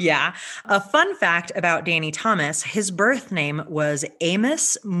fair. Yeah. A fun fact about Danny Thomas, his birth name was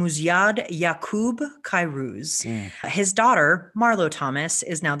Amos Muzyad Yakub Kairuz. His daughter, Marlo Thomas,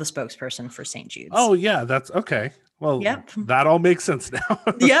 is now the spokesperson for St. Jude's. Oh, yeah. That's okay. Well, Yep. that all makes sense now.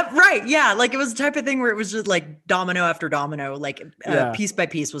 Yep. Right. Yeah. Like it was the type of thing where it was just like domino after domino, like Yeah. piece by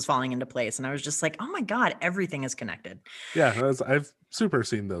piece was falling into place. And I was just like, oh my God, everything is connected. Yeah, I've super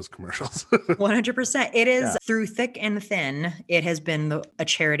seen those commercials. 100%. It is Yeah. through thick and thin. It has been a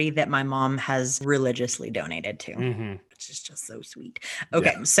charity that my mom has religiously donated to. Mm-hmm. Which is just so sweet.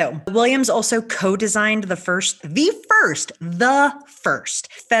 Okay, Yeah. so Williams also co-designed the first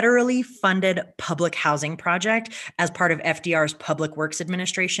federally funded public housing project as part of FDR's Public Works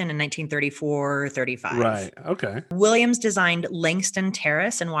Administration in 1934-35. Right. Okay. Williams designed Langston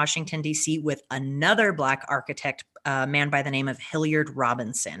Terrace in Washington, D.C. with another Black architect, a man by the name of Hilliard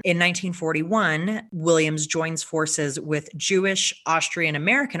Robinson. In 1941, Williams joins forces with Jewish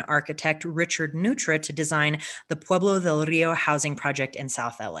Austrian-American architect Richard Neutra to design the Pueblo del Rio housing project in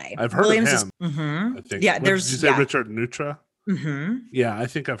South LA. I've heard Williams of him. I think. Yeah, Did you say Richard Neutra? Mm-hmm. Yeah, I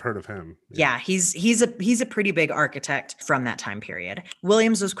think I've heard of him. Yeah, he's a pretty big architect from that time period.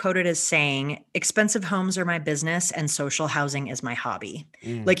 Williams was quoted as saying, "Expensive homes are my business and social housing is my hobby."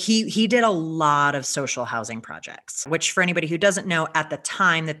 Like he did a lot of social housing projects, which for anybody who doesn't know, at the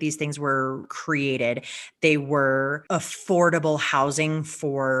time that these things were created, they were affordable housing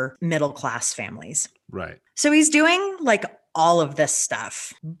for middle class families. Right. So he's doing like all of this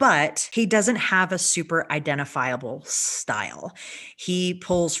stuff, but he doesn't have a super identifiable style. He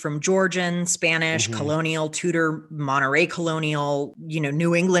pulls from Georgian, Spanish, colonial, Tudor, Monterey colonial,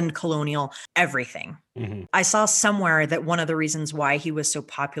 New England colonial, everything. I saw somewhere that one of the reasons why he was so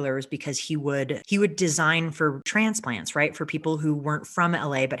popular is because he would design for transplants, right? For people who weren't from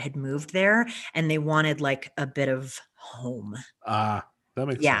LA but had moved there and they wanted like a bit of home. That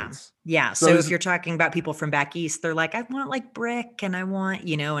makes sense. Yeah. So if you're talking about people from back east, they're like, I want like brick and I want,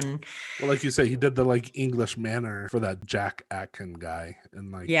 and well, like you say, he did the like English manor for that Jack Atkin guy.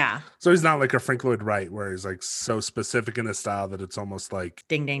 And like, yeah. So he's not like a Frank Lloyd Wright where he's like so specific in his style that it's almost like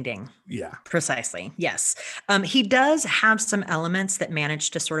ding, ding, ding. Yeah. Precisely. Yes. He does have some elements that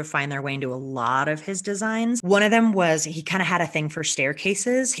managed to sort of find their way into a lot of his designs. One of them was he kind of had a thing for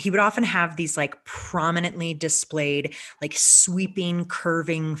staircases. He would often have these like prominently displayed, like sweeping,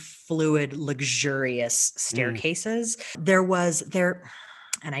 curving, fluid, luxurious staircases.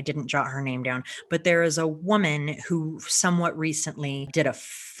 And I didn't jot her name down, but there is a woman who somewhat recently did a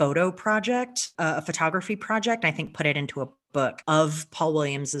photo project, a photography project, I think put it into a book of Paul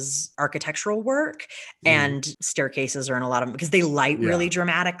Williams's architectural work, and staircases are in a lot of them because they light really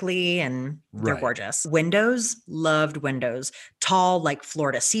dramatically and they're gorgeous. Windows, loved windows, tall, like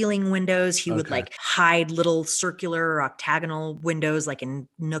floor to ceiling windows. He would like hide little circular or octagonal windows, like in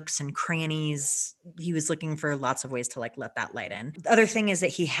nooks and crannies. He was looking for lots of ways to like let that light in. The other thing is that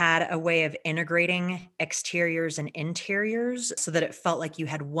he had a way of integrating exteriors and interiors so that it felt like you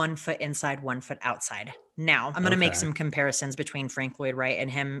had 1 foot inside, 1 foot outside. Now, I'm going to make some comparisons between Frank Lloyd Wright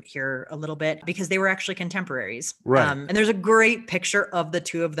and him here a little bit because they were actually contemporaries. Right. And there's a great picture of the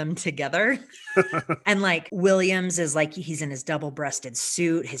two of them together. And like Williams is like, he's in his double-breasted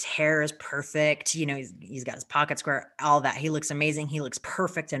suit. His hair is perfect. He's got his pocket square, all that. He looks amazing. He looks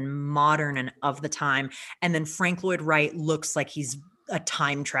perfect and modern and of the time. And then Frank Lloyd Wright looks like he's a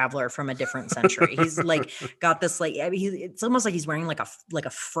time traveler from a different century. He's like got this like it's almost like he's wearing like a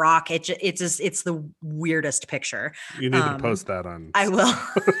frock. It's the weirdest picture. You need to post that on. I will.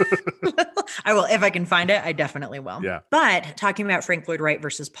 I will if I can find it. I definitely will. Yeah. But talking about Frank Lloyd Wright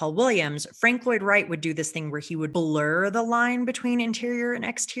versus Paul Williams, Frank Lloyd Wright would do this thing where he would blur the line between interior and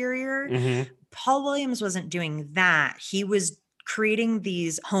exterior. Paul Williams wasn't doing that. He was creating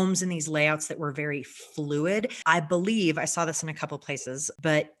these homes and these layouts that were very fluid. I believe, I saw this in a couple places,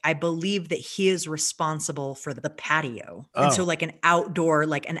 but I believe that he is responsible for the patio. And so like an outdoor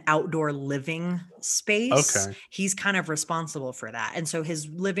living space, he's kind of responsible for that. And so his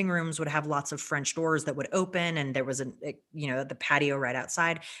living rooms would have lots of French doors that would open and there was the patio right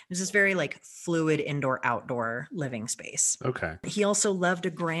outside. It was this very like fluid indoor-outdoor living space. Okay. He also loved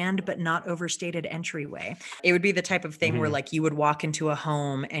a grand but not overstated entryway. It would be the type of thing where like you would walk into a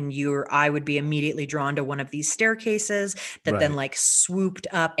home and your eye would be immediately drawn to one of these staircases that then like swooped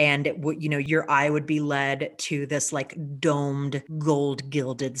up and it would, your eye would be led to this like domed gold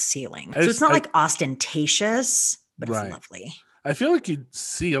gilded ceiling. So it's not like ostentatious, but it's lovely. I feel like you'd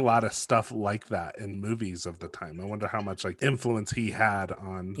see a lot of stuff like that in movies of the time. I wonder how much like influence he had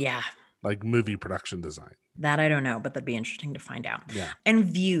on like movie production design. That I don't know, but that'd be interesting to find out. Yeah. And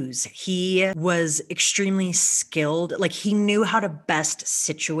views. He was extremely skilled. Like he knew how to best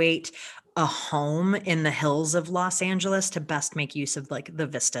situate a home in the hills of Los Angeles to best make use of like the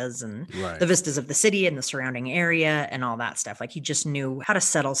vistas and the vistas of the city and the surrounding area and all that stuff. Like he just knew how to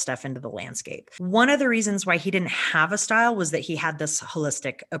settle stuff into the landscape. One of the reasons why he didn't have a style was that he had this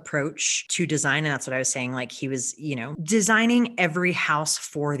holistic approach to design. And that's what I was saying. Like he was, you know, designing every house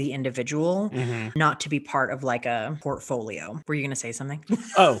for the individual, not to be part of like a portfolio. Were you going to say something?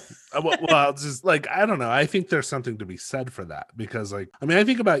 Well, just like, I don't know. I think there's something to be said for that because, like, I mean, I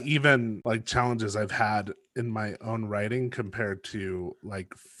think about even like challenges I've had in my own writing compared to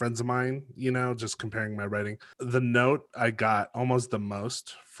like friends of mine, you know, just comparing my writing. The note I got almost the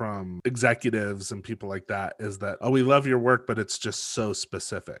most from executives and people like that is that, oh, we love your work, but it's just so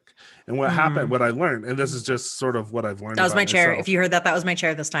specific. And what happened, what I learned, and this is just sort of what I've learned. That was about my chair. myself. If you heard that, that was my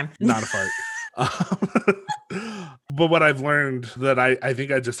chair this time. Not a fart. But what I've learned that I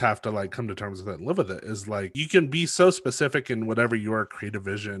think I just have to like come to terms with it and live with it is like you can be so specific in whatever your creative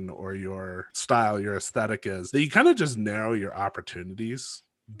vision or your style, your aesthetic is, that you kind of just narrow your opportunities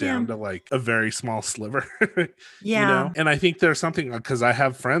down to like a very small sliver. You know? And I think there's something, because I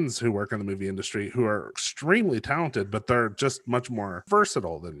have friends who work in the movie industry who are extremely talented, but they're just much more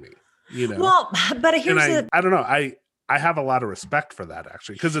versatile than me, you know? Well, but here's I don't know. I have a lot of respect for that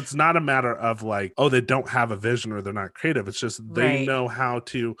actually, because it's not a matter of like, oh, they don't have a vision or they're not creative. It's just they know how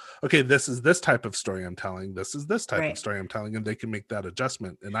to, okay, this is this type of story I'm telling. This is this type of story I'm telling, and they can make that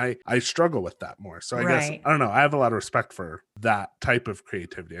adjustment. And I struggle with that more. So I guess, I don't know. I have a lot of respect for that type of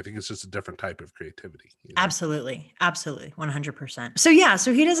creativity. I think it's just a different type of creativity. You know? Absolutely. 100%. So yeah,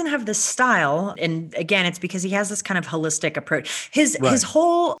 so he doesn't have this style. And again, it's because he has this kind of holistic approach. His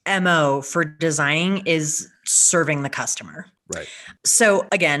whole MO for designing is serving the customer. Right. So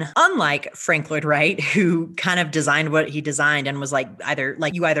again, unlike Frank Lloyd Wright, who kind of designed what he designed and was like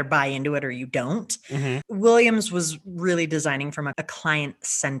you either buy into it or you don't. Williams was really designing from a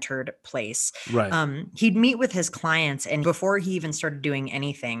client-centered place. Right. He'd meet with his clients, and before he even started doing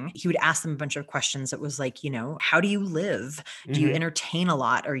anything, he would ask them a bunch of questions. It was like, you know, how do you live? Do you entertain a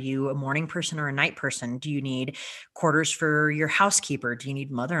lot? Are you a morning person or a night person? Do you need quarters for your housekeeper? Do you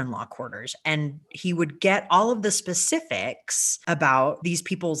need mother-in-law quarters? And he would get all of the specifics about these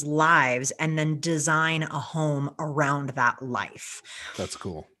people's lives and then design a home around that life. That's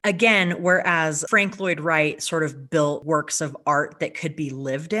cool. Again, whereas Frank Lloyd Wright sort of built works of art that could be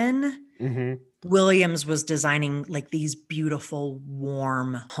lived in, Williams was designing like these beautiful,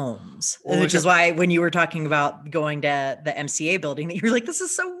 warm homes, which is why when you were talking about going to the MCA building, that you were like, this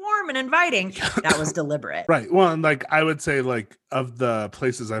is so warm and inviting. That was deliberate. Right. Well, and like I would say, like of the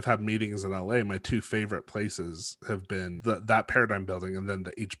places I've had meetings in LA, my two favorite places have been that Paradigm building and then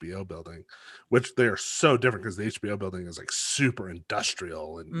the HBO building, which they are so different because the HBO building is like super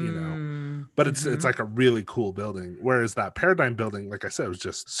industrial and you know, but it's like a really cool building. Whereas that Paradigm building, like I said, was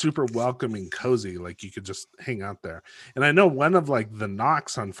just super welcoming, cozy, like you could just hang out there. And I know one of like the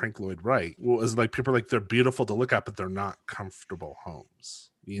knocks on Frank Lloyd Wright was like people are like, they're beautiful to look at, but they're not comfortable homes.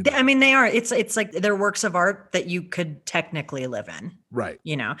 You know? I mean, they are. It's like they're works of art that you could technically live in. Right.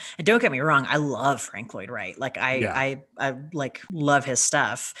 You know, and don't get me wrong, I love Frank Lloyd Wright. Like I like love his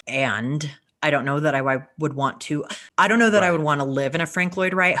stuff. And I don't know that I would want to. I don't know that I would want to live in a Frank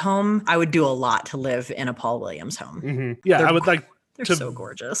Lloyd Wright home. I would do a lot to live in a Paul Williams home. Yeah, I would like they're so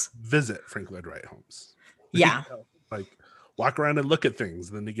gorgeous. Visit Frank Lloyd Wright homes. Yeah. Like walk around and look at things.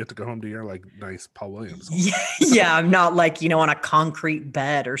 Then you get to go home to your like nice Paul Williams home. Yeah, I'm not like, you know, on a concrete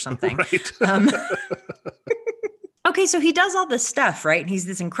bed or something. Right. Okay, so he does all this stuff, right? And he's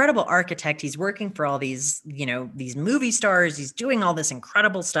this incredible architect. He's working for all these, you know, these movie stars. He's doing all this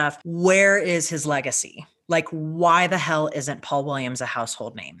incredible stuff. Where is his legacy? Like, why the hell isn't Paul Williams a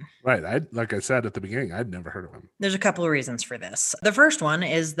household name? Right. Like I said at the beginning, I'd never heard of him. There's a couple of reasons for this. The first one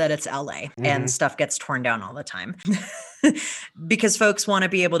is that it's LA and stuff gets torn down all the time because folks want to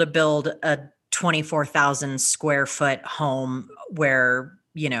be able to build a 24,000 square foot home where,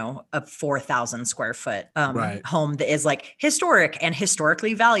 you know, a 4,000 square foot home that is like historic and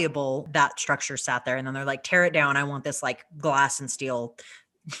historically valuable. That structure sat there and then they're like, tear it down. I want this like glass and steel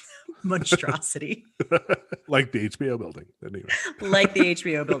monstrosity. Like the HBO building. Anyway. Like the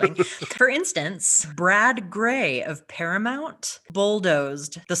HBO building. For instance, Brad Gray of Paramount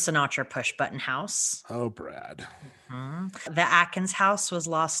bulldozed the Sinatra push button house. Oh, Brad. The Atkins house was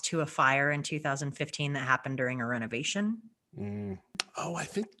lost to a fire in 2015 that happened during a renovation. Oh, I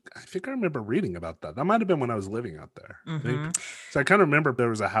think I remember reading about that. That might have been when I was living out there. I think Mm-hmm. so. I kind of remember there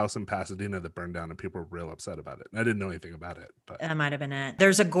was a house in Pasadena that burned down, and people were real upset about it. And I didn't know anything about it, but That might have been it.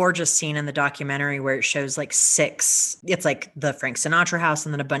 There's a gorgeous scene in the documentary where it shows like it's like the Frank Sinatra house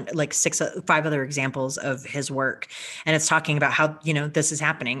and then a bunch, like five other examples of his work. And it's talking about how, this is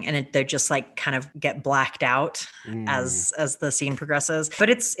happening and they just like kind of get blacked out as the scene progresses. But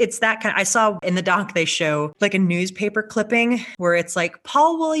it's that kind of, I saw in the doc, they show like a newspaper clipping where it's like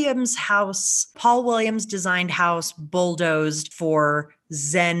Paul Williams designed house bulldozed for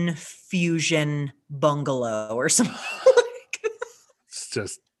Zen Fusion bungalow or something. it's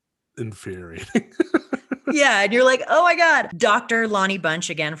just infuriating. Yeah, and you're like, oh my God. Dr. Lonnie Bunch,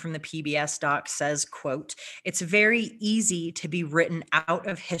 again from the PBS doc, says, quote, "It's very easy to be written out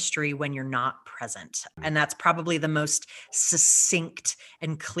of history when you're not present." And that's probably the most succinct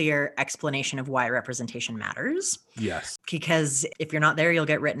and clear explanation of why representation matters. Yes. Because if you're not there, you'll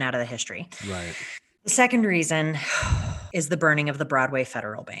get written out of the history. Right. The second reason is the burning of the Broadway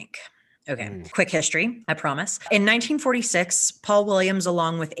Federal Bank. Okay, quick history, I promise. In 1946, Paul Williams,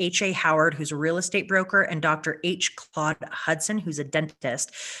 along with H.A. Howard, who's a real estate broker, and Dr. H. Claude Hudson, who's a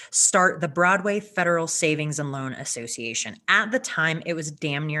dentist, start the Broadway Federal Savings and Loan Association. At the time, it was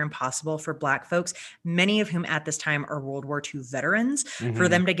damn near impossible for Black folks, many of whom at this time are World War II veterans, for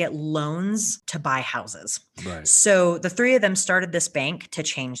them to get loans to buy houses. Right. So the three of them started this bank to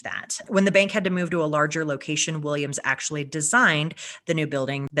change that. When the bank had to move to a larger location, Williams actually designed the new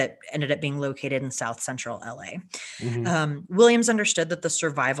building that ended up being located in South Central LA. Williams understood that the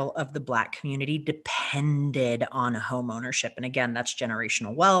survival of the Black community depended on home ownership. And again, that's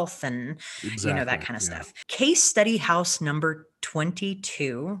generational wealth and that kind of stuff. Case study house number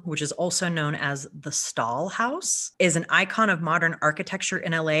 22, which is also known as the Stahl House, is an icon of modern architecture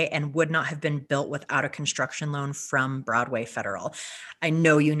in LA and would not have been built without a construction loan from Broadway Federal. I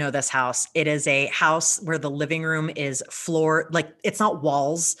know you know this house. It is a house where the living room is floor, like it's not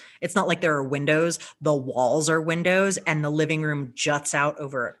walls. It's not like there are windows. The walls are windows and the living room juts out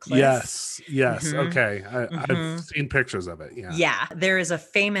over a cliff. Yes. Okay. I've seen pictures of it. Yeah. There is a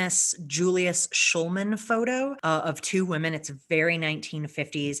famous Julius Schulman photo of two women. It's very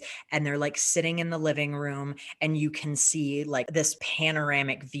 1950s. And they're like sitting in the living room and you can see like this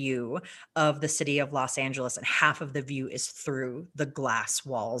panoramic view of the city of Los Angeles. And half of the view is through the glass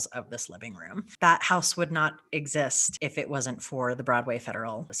walls of this living room. That house would not exist if it wasn't for the Broadway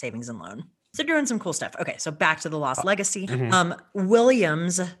Federal Savings and Loan. So doing some cool stuff. Okay, so back to the Lost Legacy.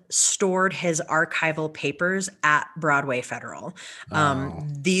 Williams stored his archival papers at Broadway Federal.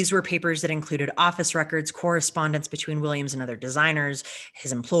 These were papers that included office records, correspondence between Williams and other designers,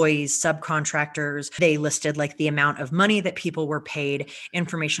 his employees, subcontractors. They listed like the amount of money that people were paid,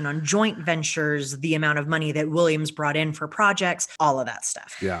 information on joint ventures, the amount of money that Williams brought in for projects, all of that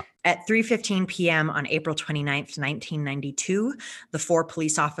stuff. Yeah. At 3:15 p.m. on April 29th, 1992, the 4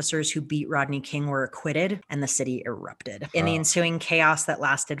 police officers who beat Rodney King were acquitted and the city erupted. In the ensuing chaos that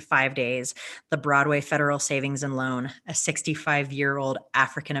lasted 5 days, the Broadway Federal Savings and Loan, a 65-year-old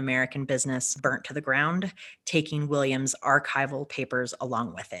African-American business, burnt to the ground, taking Williams' archival papers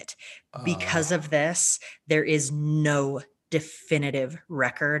along with it. Because of this, there is no definitive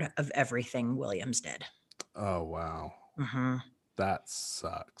record of everything Williams did. Oh, wow. That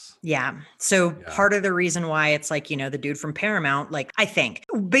sucks. Yeah. So part of the reason why it's like, the dude from Paramount, like I think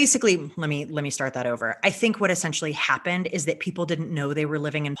basically, let me start that over. I think what essentially happened is that people didn't know they were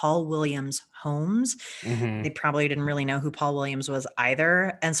living in Paul Williams' homes. They probably didn't really know who Paul Williams was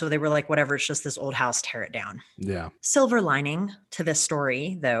either. And so they were like, whatever, it's just this old house, tear it down. Yeah. Silver lining to this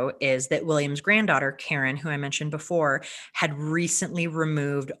story, though, is that Williams' granddaughter, Karen, who I mentioned before, had recently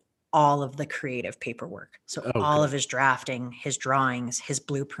removed all of the creative paperwork. So all of his drafting, his drawings, his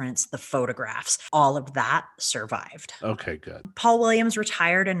blueprints, the photographs, all of that survived. Okay, good. Paul Williams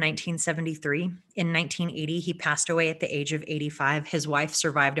retired in 1973. In 1980, he passed away at the age of 85. His wife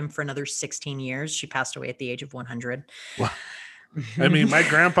survived him for another 16 years. She passed away at the age of 100. Wow. I mean, my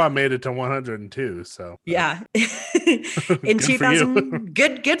grandpa made it to 102, so yeah. In 2000,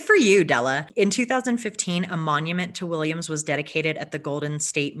 good for you, Della. In 2015, a monument to Williams was dedicated at the Golden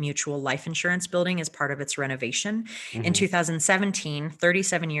State Mutual Life Insurance Building as part of its renovation. In 2017,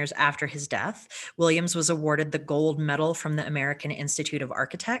 37 years after his death, Williams was awarded the gold medal from the American Institute of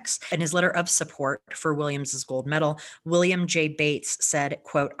Architects. In his letter of support for Williams's gold medal, William J. Bates said,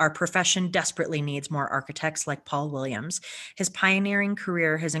 quote, "Our profession desperately needs more architects like Paul Williams. His pioneering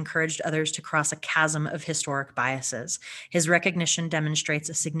career has encouraged others to cross a chasm of historic biases. His recognition demonstrates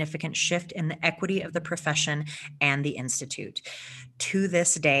a significant shift in the equity of the profession and the Institute. To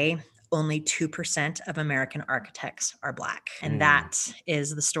this day, only 2% of American architects are Black. And that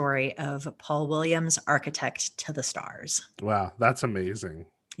is the story of Paul Williams, Architect to the Stars. Wow, that's amazing.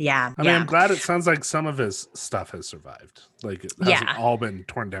 Yeah. I mean, I'm glad it sounds like some of his stuff has survived. Like it hasn't all been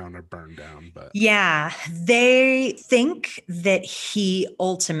torn down or burned down, but yeah, they think that he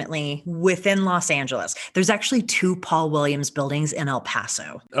ultimately, within Los Angeles, there's actually 2 Paul Williams buildings in El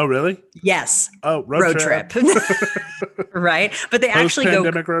Paso. Oh, really? Yes. Oh, road trip. Right? But they actually go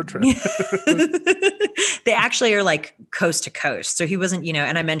road trip. They actually are like coast to coast. So he wasn't,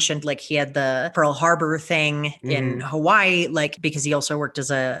 and I mentioned like he had the Pearl Harbor thing in Hawaii, like because he also worked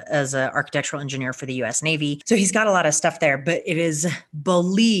as a architectural engineer for the US Navy. So he's got a lot of stuff there, but it is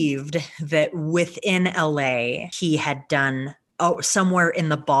believed that within LA, he had done somewhere in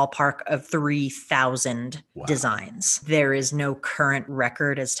the ballpark of 3,000 designs. There is no current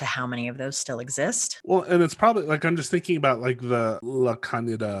record as to how many of those still exist. Well, and it's probably like, I'm just thinking about like the La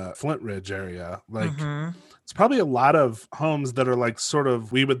Cañada Flint Ridge area. Like it's probably a lot of homes that are like sort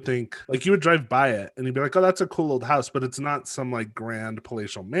of, we would think like you would drive by it and you'd be like, oh, that's a cool old house, but it's not some like grand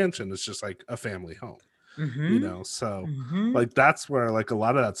palatial mansion. It's just like a family home. So like that's where like a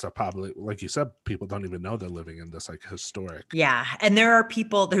lot of that stuff probably, like you said, people don't even know they're living in this like historic. Yeah. And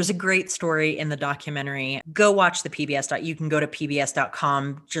there's a great story in the documentary. Go watch the PBS. You can go to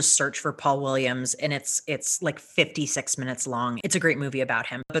pbs.com, just search for Paul Williams, and it's like 56 minutes long. It's a great movie about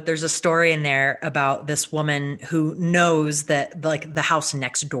him. But there's a story in there about this woman who knows that like the house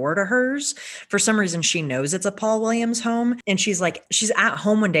next door to hers, for some reason she knows it's a Paul Williams home. And she's at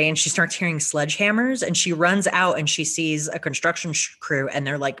home one day and she starts hearing sledgehammers, and she runs out and she sees a construction crew and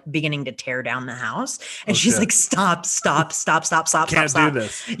they're like beginning to tear down the house. And she's like, stop. Can't do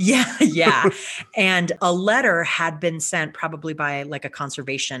this. Yeah. And a letter had been sent, probably by like a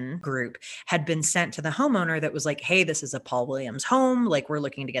conservation group, had been sent to the homeowner that was like, hey, this is a Paul Williams home. Like, we're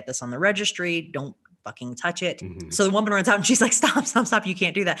looking to get this on the registry. Don't fucking touch it. So the woman runs out and she's like, stop. You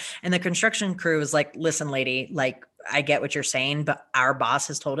can't do that. And the construction crew is like, listen, lady, like, I get what you're saying, but our boss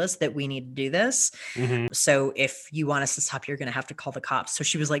has told us that we need to do this. So if you want us to stop, you're going to have to call the cops. So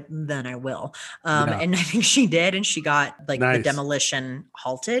she was like, then I will. And I think she did. And she got like the demolition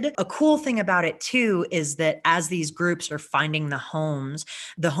halted. A cool thing about it too, is that as these groups are finding the homes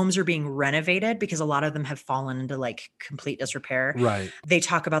are being renovated because a lot of them have fallen into like complete disrepair. Right. They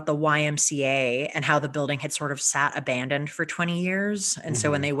talk about the YMCA and how the building had sort of sat abandoned for 20 years. And so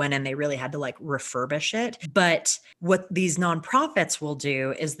when they went in, they really had to like refurbish it. But what these nonprofits will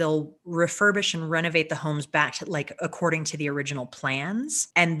do is they'll refurbish and renovate the homes back to like according to the original plans.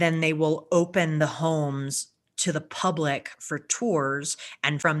 And then they will open the homes to the public for tours.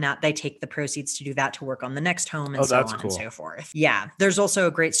 And from that, they take the proceeds to do that, to work on the next home and so on and so forth. Yeah. There's also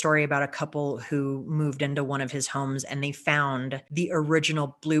a great story about a couple who moved into one of his homes and they found the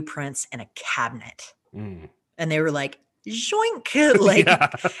original blueprints in a cabinet. And they were like, zoink, like,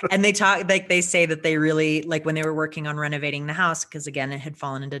 and they talk, like they say that they really, like when they were working on renovating the house, because again, it had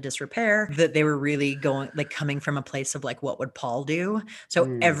fallen into disrepair, that they were really coming from a place of like, what would Paul do?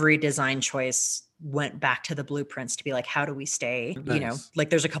 So every design choice went back to the blueprints to be like, how do we stay, like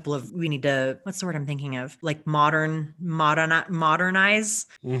there's a couple of, we need to, what's the word I'm thinking of? Like modernize.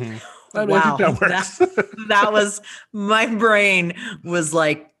 I mean, I think that works. That was, my brain was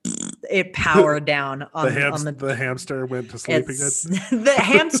like, it powered down on the hamster went to sleep again. The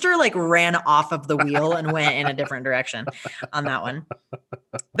hamster like ran off of the wheel and went in a different direction on that one.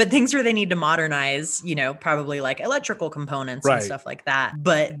 But things where they need to modernize, probably like electrical components and stuff like that.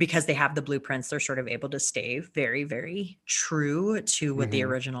 But because they have the blueprints, they're sort of able to stay very, very true to what the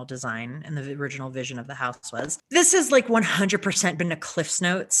original design and the original vision of the house was. This has like 100% been a Cliff's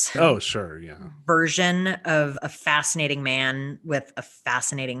Notes. Oh, sure. Yeah. Version of a fascinating man with a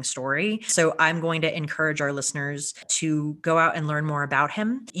fascinating story. So I'm going to encourage our listeners to go out and learn more about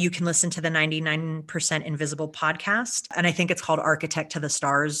him. You can listen to the 99% Invisible podcast. And I think it's called Architect to the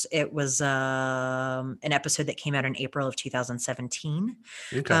Stars. It was an episode that came out in April of 2017.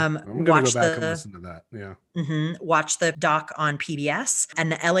 Okay. I'm going to go back and listen to that. Yeah. Watch the doc on PBS.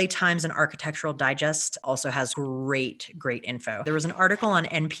 And the LA Times and Architectural Digest also has great info. There was an article on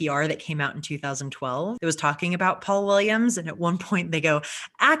NPR that came out in 2012. It was talking about Paul Williams. And at one point they go,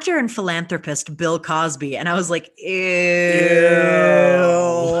 actor and philanthropist Bill Cosby. And I was like, ew.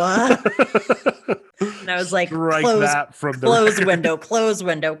 And I was like, close window.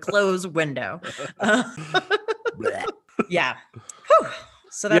 Yeah. Whew.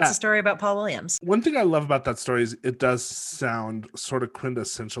 So that's a story about Paul Williams. One thing I love about that story is it does sound sort of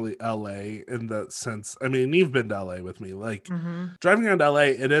quintessentially LA in the sense, I mean, you've been to LA with me, like driving around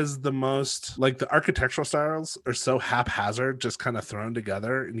LA, it is the most, like the architectural styles are so haphazard, just kind of thrown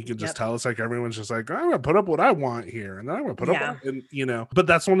together. And you can just tell it's like everyone's just like, I'm gonna put up what I want here. And then I'm gonna put up and you know, but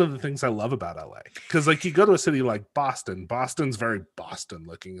that's one of the things I love about LA. Cause like you go to a city like Boston's very Boston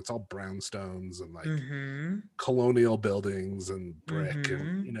looking. It's all brownstones and like colonial buildings and brick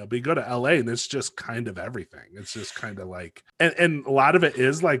and you know, but you go to LA and it's just kind of everything. It's just kind of like and a lot of it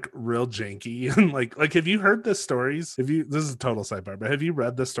is like real janky and like have you heard the stories? This is a total sidebar, but have you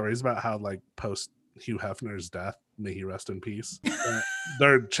read the stories about how like post Hugh Hefner's death, may he rest in peace,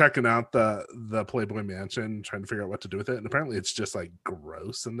 they're checking out the Playboy Mansion, trying to figure out what to do with it, and apparently it's just like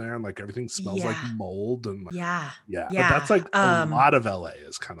gross in there and like everything smells like mold and like, but that's like a lot of LA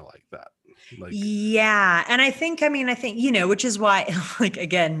is kind of like that. Like, and I think, you know, which is why, like,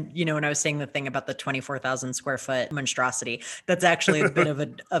 again, you know, when I was saying the thing about the 24,000 square foot monstrosity, that's actually a bit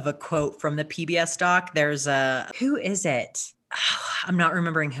of a quote from the PBS doc. There's who is it? I'm not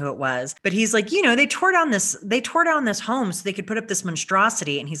remembering who it was, but he's like, you know, they tore down this home so they could put up this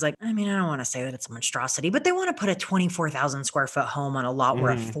monstrosity. And he's like, I mean, I don't want to say that it's a monstrosity, but they want to put a 24,000 square foot home on a lot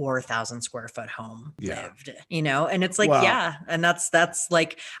where a 4,000 square foot home lived, you know? And it's like, and that's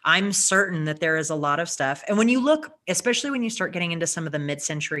like, I'm certain that there is a lot of stuff. And when you look, especially when you start getting into some of the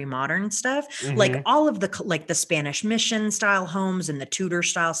mid-century modern stuff, like all of the Spanish Mission style homes and the Tudor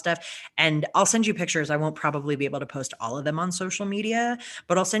style stuff. And I'll send you pictures. I won't probably be able to post all of them on social media,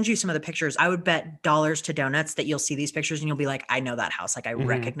 but I'll send you some of the pictures. I would bet dollars to donuts that you'll see these pictures and you'll be like, I know that house. Like I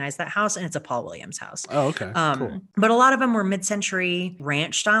recognize that house, and it's a Paul Williams house. Oh, okay. Cool. But a lot of them were mid-century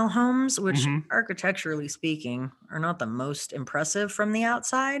ranch style homes, which architecturally speaking are not the most impressive from the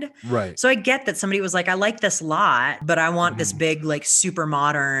outside. Right. So I get that somebody was like, I like this lot, but I want this big, like super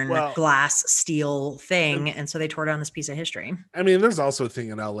modern glass steel thing. And so they tore down this piece of history. I mean, there's also a thing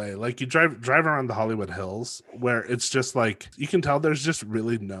in LA, like you drive around the Hollywood Hills where it's just like, you can tell there's just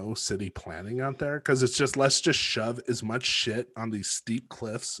really no city planning out there, because it's just, let's just shove as much shit on these steep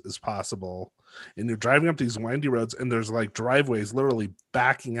cliffs as possible. And you're driving up these windy roads and there's like driveways literally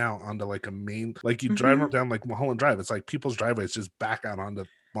backing out onto like a main, like you drive down like Mulholland Drive. It's like people's driveways just back out onto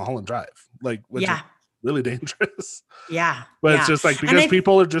Mulholland Drive, like, which is really dangerous. But it's just like, because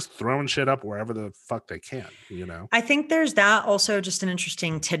people are just throwing shit up wherever the fuck they can, you know? I think there's that also, just an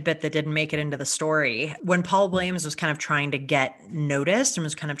interesting tidbit that didn't make it into the story. When Paul Williams was kind of trying to get noticed and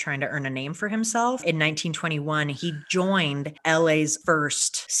was kind of trying to earn a name for himself, in 1921, he joined LA's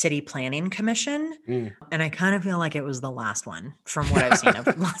first city planning commission. And I kind of feel like it was the last one from what I've seen of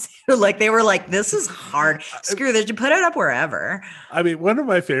like, they were like, this is hard. Screw this, you put it up wherever. I mean, one of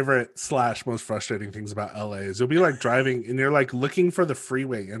my favorite / most frustrating things about LA is you'll be like driving and you're like looking for the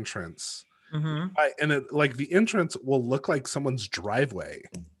freeway entrance, and it, like the entrance will look like someone's driveway,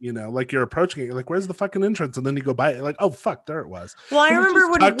 you know, like you're approaching it, you're like, where's the fucking entrance? And then you go by it, like, oh fuck, there it was. Well, I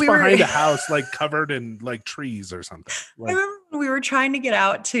remember when we were behind a house like covered in like trees or something. Like, I remember we were trying to get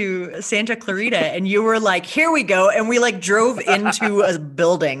out to Santa Clarita and you were like, here we go, and we like drove into a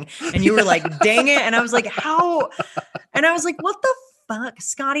building and you were like, dang it. And I was like, how? And I was like, what the fuck,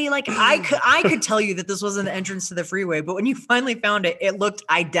 Scotty? Like I could tell you that this wasn't the entrance to the freeway, but when you finally found it, it looked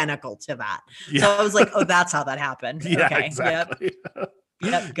identical to that. So I was like, oh, that's how that happened. Okay. Exactly.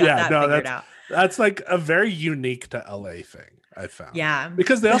 Got that figured out. That's like a very unique to LA thing, I found. Yeah.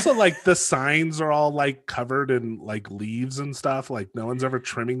 Because they also like the signs are all like covered in like leaves and stuff. Like no one's ever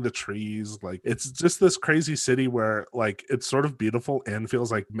trimming the trees. Like it's just this crazy city where like it's sort of beautiful and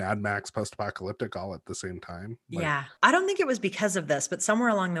feels like Mad Max post-apocalyptic all at the same time. Like, yeah. I don't think it was because of this, but somewhere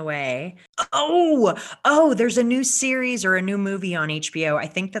along the way. Oh, there's a new series or a new movie on HBO. I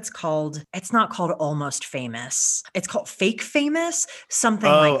think it's not called Almost Famous. It's called Fake Famous, something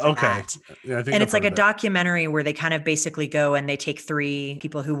like that. Yeah, I think and it's like a documentary where they kind of basically go and they take 3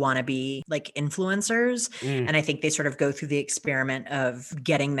 people who want to be like influencers. And I think they sort of go through the experiment of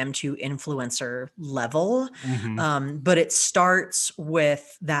getting them to influencer level. But it starts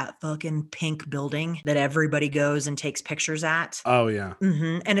with that fucking pink building that everybody goes and takes pictures at. Oh yeah.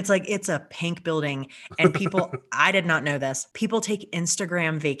 And it's like, it's a pink building and people, I did not know this. People take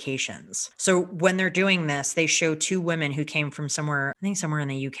Instagram vacations. So when they're doing this, they show 2 women who came from somewhere in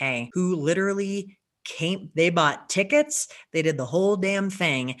the UK, who literally they bought tickets, they did the whole damn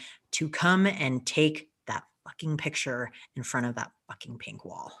thing to come and take that fucking picture in front of that fucking pink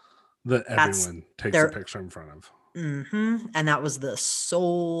wall that everyone takes a picture in front of. And that was the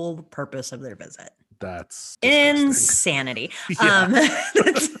sole purpose of their visit. That's insanity.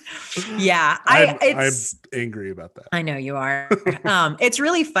 Yeah, I'm it's angry about that. I know you are. It's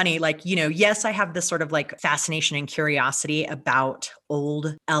really funny. Like, yes, I have this sort of like fascination and curiosity about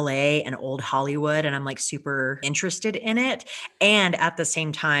old LA and old Hollywood, and I'm like super interested in it. And at the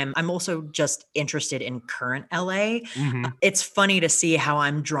same time, I'm also just interested in current LA. Mm-hmm. It's funny to see how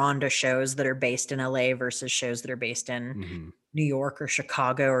I'm drawn to shows that are based in LA versus shows that are based in Mm-hmm. New York or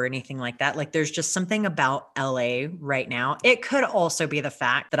Chicago or anything like that. Like there's just something about LA right now. It could also be the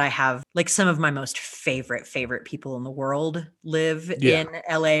fact that I have like some of my most favorite people in the world live in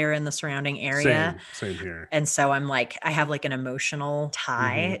LA or in the surrounding area. Same here. And so I'm like, I have like an emotional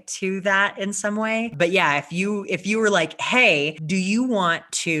tie to that in some way. But yeah, if you were like, hey, do you want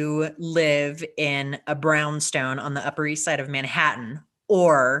to live in a brownstone on the Upper East Side of Manhattan?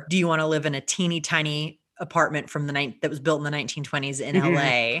 Or do you want to live in a teeny tiny apartment from that was built in the 1920s in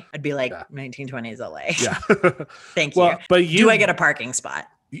LA? I'd be like, 1920s LA. Yeah. Thank you. But do I get a parking spot?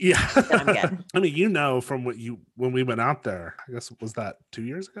 Yeah. Then I'm good. I mean, from when we went out there, I guess, was that 2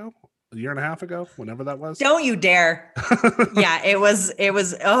 years ago? A year and a half ago, whenever that was. Don't you dare. Yeah, it was,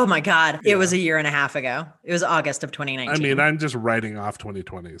 oh my God. It was a year and a half ago. It was August of 2019. I mean, I'm just writing off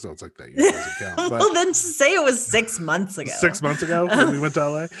 2020. So it's like that year doesn't count. But well, then say it was 6 months ago. 6 months ago when we went to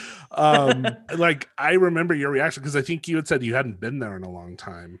LA. Like I remember your reaction because I think you had said you hadn't been there in a long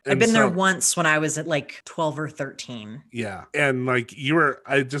time. I'd been there once when I was at like 12 or 13. Yeah. And like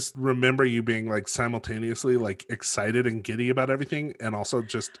I just remember you being like simultaneously like excited and giddy about everything and also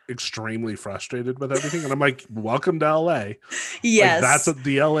just extremely frustrated with everything. And I'm like, welcome to LA. Yes. Like, that's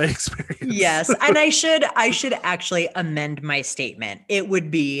the LA experience. Yes. And I should actually amend my statement. It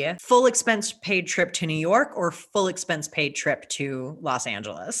would be full expense paid trip to New York or full expense paid trip to Los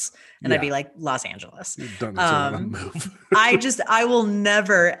Angeles. And I'd be like, Los Angeles. You've done this on a move. I will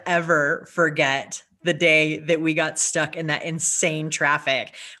never, ever forget the day that we got stuck in that insane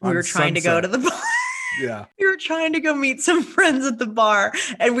traffic. We were trying to go to the bar. Yeah. We were trying to go meet some friends at the bar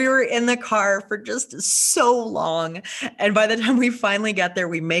and we were in the car for just so long. And by the time we finally got there,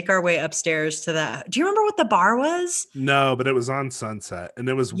 we make our way upstairs to that. Do you remember what the bar was? No, but it was on Sunset and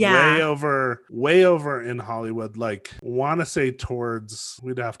it was way over in Hollywood. Like want to say towards,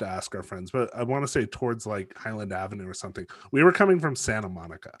 we'd have to ask our friends, but I want to say towards like Highland Avenue or something. We were coming from Santa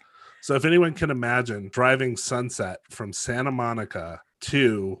Monica. So if anyone can imagine driving Sunset from Santa Monica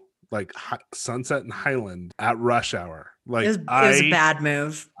to like Sunset and Highland at rush hour. Like it was a bad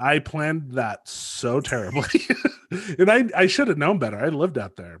move. I planned that so terribly. And I should have known better. I lived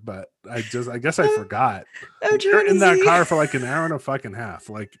out there, but I guess I forgot. You're in that car for like an hour and a fucking half.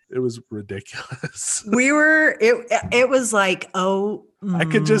 Like it was ridiculous. It was like, oh I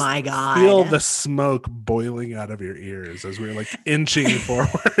could just my God. Feel the smoke boiling out of your ears as we were like inching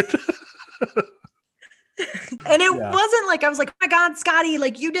forward. And it wasn't like I was like, oh my God, Scotty,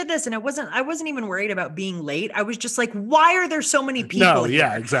 like you did this. And I wasn't even worried about being late. I was just like, why are there so many people? No,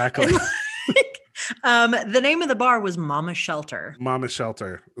 yeah, exactly. The name of the bar was Mama Shelter. Mama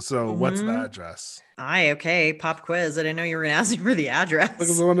Shelter. So what's the address? Okay, pop quiz. I didn't know you were going to ask me for the address.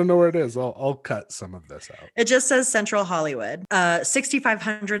 Because I want to know where it is. I'll cut some of this out. It just says Central Hollywood,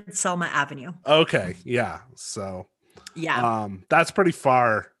 6500 Selma Avenue. Okay, yeah. So yeah, that's pretty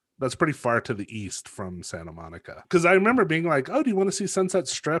far. That's pretty far to the east from Santa Monica. Because I remember being like, oh, do you want to see Sunset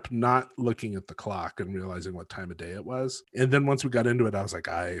Strip? Not looking at the clock and realizing what time of day it was. And then once we got into it, I was like,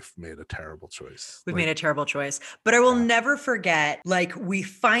 I've made a terrible choice. We've made a terrible choice. But I will never forget, like, we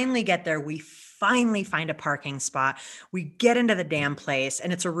finally get there. We finally find a parking spot. We get into the damn place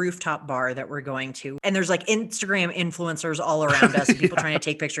and it's a rooftop bar that we're going to. And there's like Instagram influencers all around us and people trying to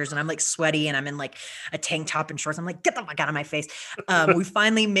take pictures. And I'm like sweaty and I'm in like a tank top and shorts. I'm like, get the fuck out of my face. We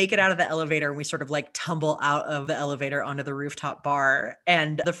finally make it out of the elevator and we sort of like tumble out of the elevator onto the rooftop bar.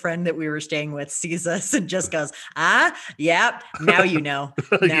 And the friend that we were staying with sees us and just goes, yep, now you know.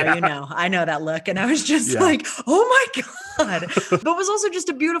 Now you know. I know that look. And I was just like, oh my God. But it was also just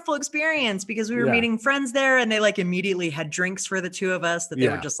a beautiful experience because we were meeting friends there and they like immediately had drinks for the two of us that they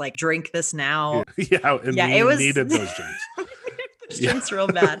were just like, drink this now. We needed those drinks. Drinks real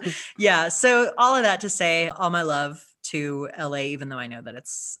bad. Yeah. So all of that to say, all my love to LA, even though I know that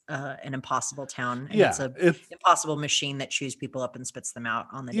it's an impossible town. And it's an impossible machine that chews people up and spits them out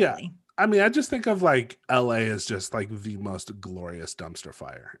on the daily. I mean, I just think of like LA as just like the most glorious dumpster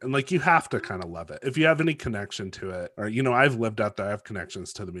fire. And like, you have to kind of love it. If you have any connection to it, or, you know, I've lived out there, I have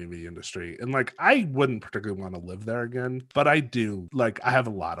connections to the movie industry. And like, I wouldn't particularly want to live there again, but I do. Like, I have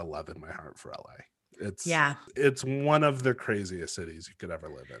a lot of love in my heart for LA. It's one of the craziest cities you could ever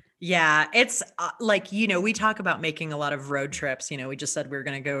live in. Yeah, it's like, we talk about making a lot of road trips. We just said we were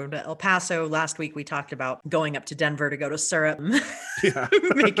going to go to El Paso. Last week, we talked about going up to Denver to go to Syrup,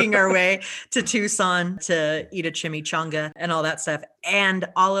 making our way to Tucson to eat a chimichanga and all that stuff. And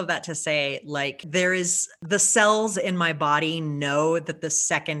all of that to say, like, there is the cells in my body know that the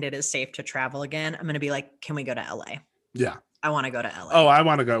second it is safe to travel again, I'm going to be like, can we go to LA? Yeah. I want to go to LA. Oh, I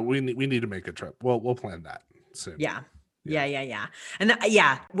want to go. We need to make a trip. We'll plan that soon. Yeah. And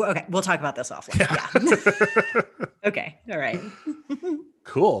okay, we'll talk about this offline. Yeah. Okay. All right.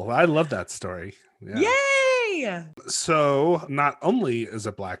 Cool. I love that story. Yeah. Yay! So not only is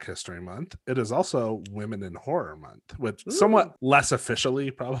it Black History Month, it is also Women in Horror Month, which somewhat less officially,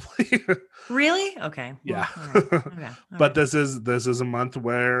 probably. Really? Okay. Yeah. Well, okay. But this is a month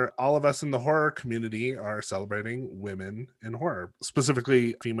where all of us in the horror community are celebrating women in horror,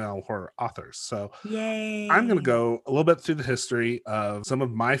 specifically female horror authors. So yay! I'm going to go a little bit through the history of some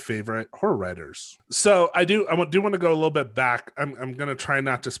of my favorite horror writers. So I do want to go a little bit back. I'm going to try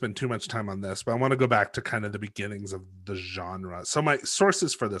not to spend too much time on this, but I want to go back to kind of the beginnings of the genre. So my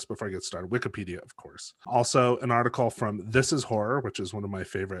sources for this before I get started, Wikipedia, of course. Also an article from This Is Horror, which is one of my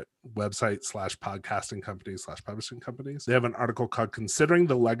favorite websites / podcasting companies / publishing companies. They have an article called Considering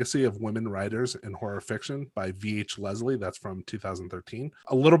the Legacy of Women Writers in Horror Fiction by V.H. Leslie. That's from 2013.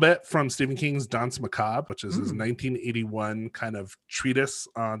 A little bit from Stephen King's Danse Macabre, which is his 1981 kind of treatise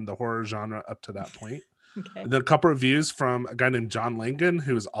on the horror genre up to that point. Okay. And then a couple reviews from a guy named John Langan,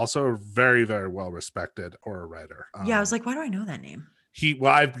 who is also a very, very well-respected horror writer. I was like, why do I know that name?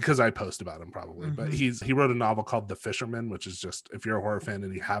 Because I post about him probably, but he wrote a novel called The Fisherman, which is just, if you're a horror fan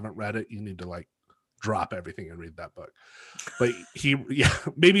and you haven't read it, you need to like drop everything and read that book. But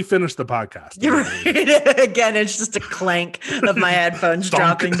maybe finish the podcast. You're right. Again, it's just a clank of my headphones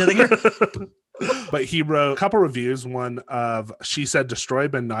dropping to the ground. But he wrote a couple reviews, one of She Said Destroy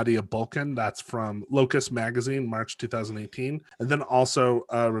by Nadia Bulkin. That's from Locust Magazine, March 2018. And then also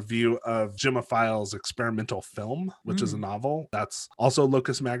a review of Gemophile's Experimental Film, which is a novel. That's also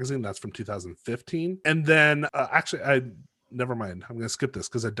Locust Magazine. That's from 2015. And then never mind. I'm going to skip this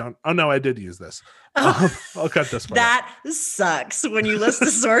because I don't. Oh, no, I did use this. I'll cut this part. That sucks when you list the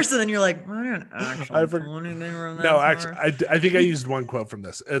source and then you're like, I didn't actually pull anything from that. No, actually, I think I used one quote from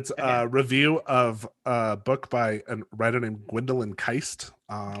this. It's a review of a book by a writer named Gwendolyn Keist.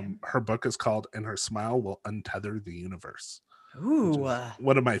 Her book is called And Her Smile Will Untether the Universe. Ooh,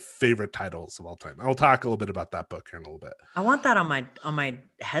 one of my favorite titles of all time. I'll talk a little bit about that book here in a little bit. I want that on my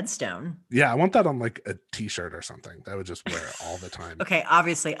headstone. Yeah, I want that on like a t-shirt or something. I would just wear it all the time. Okay,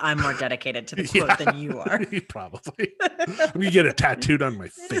 obviously I'm more dedicated to the quote than you are. Probably. I'm gonna get it tattooed on my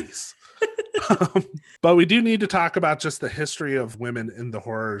face. But we do need to talk about just the history of women in the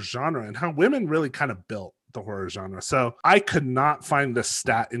horror genre and how women really kind of built the horror genre. So I could not find this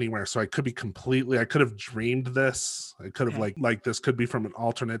stat anywhere. So I could have dreamed this. I could have like this could be from an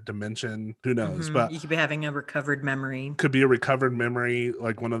alternate dimension. Who knows? But you could be having a recovered memory. Could be a recovered memory,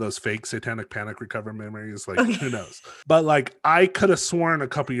 like one of those fake satanic panic recovered memories. Like who knows? But like I could have sworn a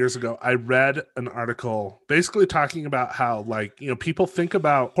couple years ago, I read an article basically talking about how people think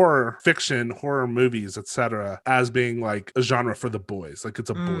about horror fiction, horror movies, etc., as being like a genre for the boys. Like it's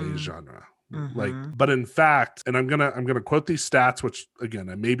a boys genre. But in fact, and I'm gonna quote these stats, which again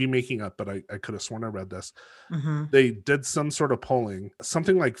I may be making up, but I could have sworn I read this. They did some sort of polling.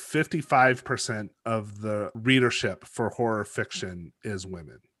 Something like 55% of the readership for horror fiction is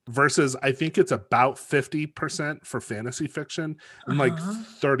women, versus I think it's about 50% for fantasy fiction and like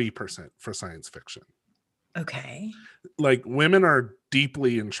 30% for science fiction. Okay. Like women are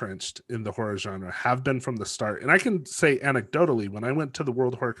deeply entrenched in the horror genre, have been from the start. And I can say anecdotally, when I went to the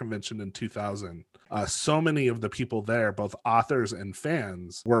World Horror Convention in 2000, so many of the people there, both authors and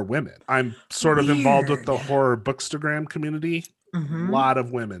fans, were women. I'm sort of involved with the horror bookstagram community. A lot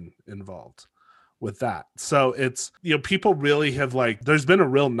of women involved with that. So it's, people really have there's been a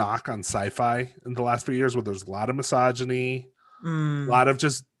real knock on sci-fi in the last few years where there's a lot of misogyny. A lot of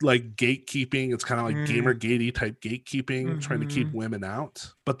just like gatekeeping. It's kind of like Gamergate-y type gatekeeping, trying to keep women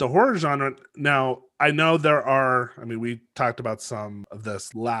out. But the horror genre, now I know we talked about some of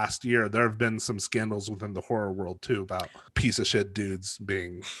this last year. There have been some scandals within the horror world too about piece of shit dudes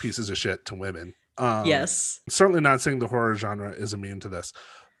being pieces of shit to women. Yes. Certainly not saying the horror genre is immune to this,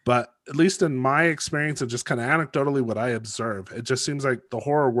 but at least in my experience and just kind of anecdotally what I observe, it just seems like the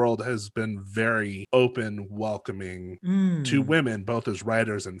horror world has been very open, welcoming to women, both as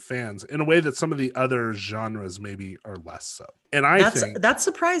writers and fans, in a way that some of the other genres maybe are less so. And I think that's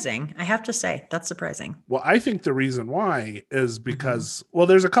surprising. I have to say, that's surprising. Well, I think the reason why is because, well,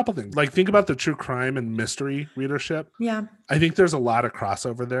 there's a couple things. Like, think about the true crime and mystery readership. Yeah. I think there's a lot of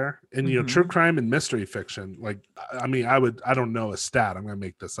crossover there. And, you know, true crime and mystery fiction, like, I mean, I don't know a stat, I'm going to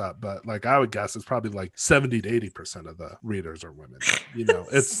make this up, but like, I would guess it's probably like 70 to 80% of the readers are women. You know,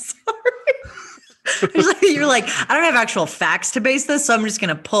 it's. You're like, I don't have actual facts to base this, so I'm just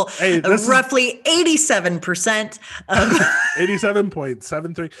going to pull roughly 87% of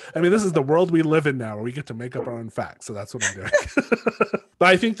 87.73. I mean, this is the world we live in now, where we get to make up our own facts. So that's what I'm doing. But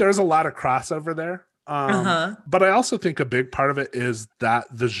I think there's a lot of crossover there. But I also think a big part of it is that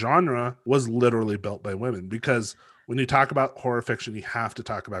the genre was literally built by women, because when you talk about horror fiction, you have to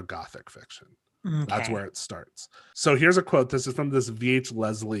talk about Gothic fiction. Okay. That's where it starts. So here's a quote. This is from this V.H.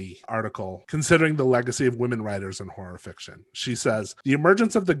 Leslie article, considering the legacy of women writers in horror fiction. She says, the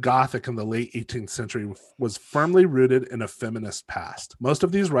emergence of the Gothic in the late 18th century was firmly rooted in a feminist past. Most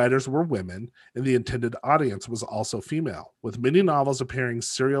of these writers were women, and the intended audience was also female, with many novels appearing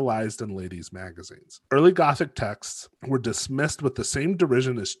serialized in ladies' magazines. Early Gothic texts were dismissed with the same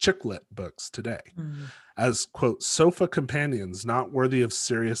derision as chick lit books today, as, quote, sofa companions not worthy of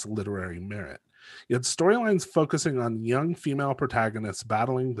serious literary merit. Yet storylines focusing on young female protagonists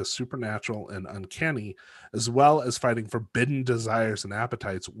battling the supernatural and uncanny, as well as fighting forbidden desires and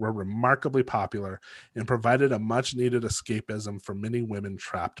appetites, were remarkably popular and provided a much-needed escapism for many women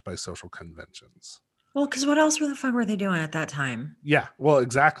trapped by social conventions. Well, because what else the fuck were they doing at that time? Yeah, well,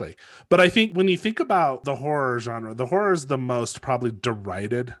 exactly. But I think when you think about the horror genre, the horror is the most probably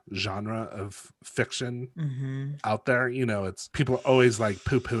derided genre of fiction out there. You know, it's people are always like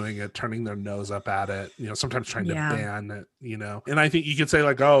poo-pooing it, turning their nose up at it, you know, sometimes trying to ban it, you know. And I think you could say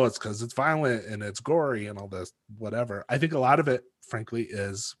like, oh, it's because it's violent and it's gory and all this, whatever. I think a lot of it, frankly,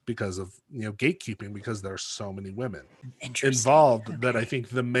 is because of, you know, gatekeeping, because there are so many women involved that I think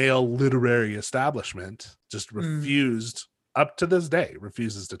the male literary establishment just refused, up to this day,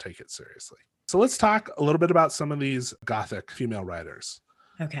 refuses to take it seriously. So let's talk a little bit about some of these Gothic female writers.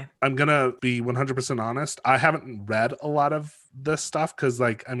 Okay. I'm going to be 100% honest. I haven't read a lot of this stuff because,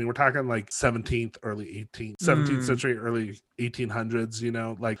 like, I mean, we're talking like 17th century, early 1800s, you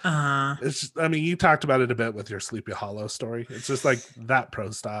know, like, it's just, I mean, you talked about it a bit with your Sleepy Hollow story. It's just like that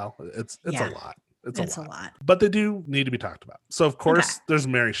prose style. It's a lot. It's a lot. But they do need to be talked about. So, of course, there's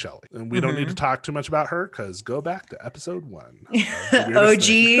Mary Shelley. And we don't need to talk too much about her because go back to episode 1. OG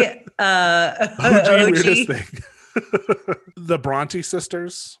weirdest thing. The Bronte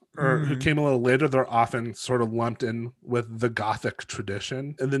sisters, who came a little later, they're often sort of lumped in with the Gothic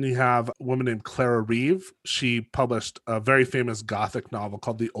tradition. And then you have a woman named Clara Reeve. She published a very famous Gothic novel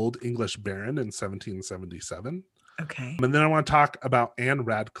called The Old English Baron in 1777. Okay. And then I want to talk about Anne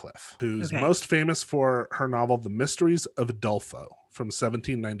Radcliffe, who's most famous for her novel The Mysteries of Udolpho from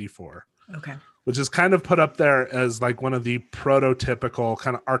 1794. Okay. Which is kind of put up there as like one of the prototypical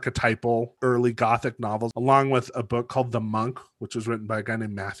kind of archetypal early Gothic novels, along with a book called The Monk, which was written by a guy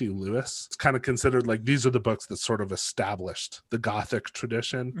named Matthew Lewis. It's kind of considered like these are the books that sort of established the Gothic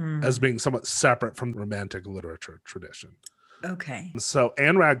tradition as being somewhat separate from the Romantic literature tradition. Okay. So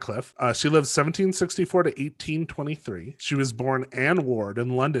Anne Radcliffe, she lived 1764 to 1823. She was born Anne Ward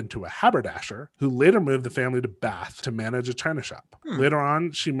in London to a haberdasher who later moved the family to Bath to manage a china shop. Later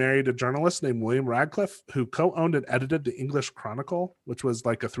on, she married a journalist named William Radcliffe, who co-owned and edited the English Chronicle, which was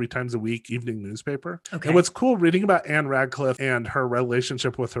like a 3 times a week evening newspaper. Okay. And what's cool reading about Anne Radcliffe and her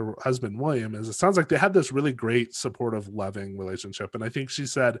relationship with her husband, William, is it sounds like they had this really great, supportive, loving relationship. And I think she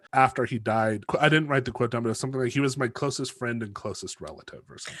said after he died, I didn't write the quote down, but it was something like he was my closest friend and closest relative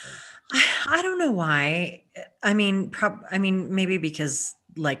or something. I don't know why. I mean, maybe because,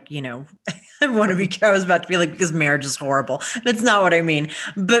 like, you know, I was about to be like, because marriage is horrible. That's not what I mean.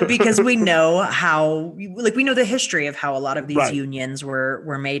 But because we know how, like, we know the history of how a lot of these unions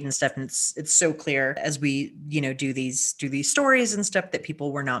were made and stuff. And it's so clear as we, you know, do these stories and stuff that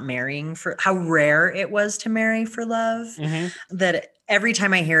people were not marrying for, how rare it was to marry for love, that every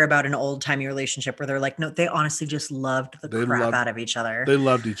time I hear about an old timey relationship where they're like, no, they honestly just loved the crap out of each other. They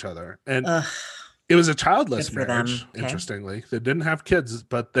loved each other. And it was a childless marriage, interestingly. They didn't have kids,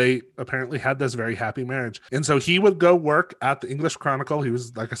 but they apparently had this very happy marriage. And so he would go work at the English Chronicle. He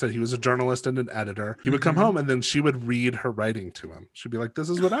was, like I said, he was a journalist and an editor. He would come home and then she would read her writing to him. She'd be like, this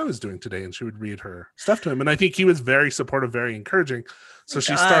is what I was doing today. And she would read her stuff to him. And I think he was very supportive, very encouraging. So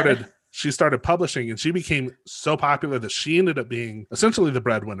she started she started publishing, and she became so popular that she ended up being essentially the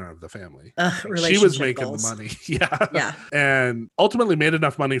breadwinner of the family. She was making goals. the money. Yeah. Yeah. And ultimately made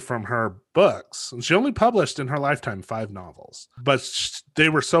enough money from her books. And she only published in her lifetime 5 novels. But they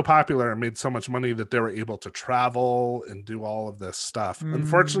were so popular and made so much money that they were able to travel and do all of this stuff.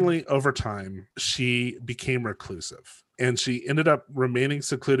 Unfortunately, over time, she became reclusive. And she ended up remaining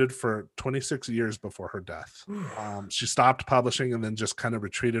secluded for 26 years before her death. She stopped publishing and then just kind of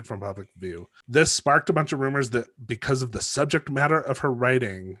retreated from public view. This sparked a bunch of rumors that because of the subject matter of her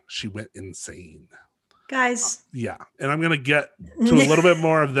writing, she went insane. Guys. Yeah. And I'm going to get to a little bit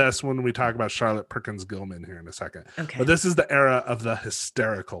more of this when we talk about Charlotte Perkins Gilman here in a second. Okay. But this is the era of the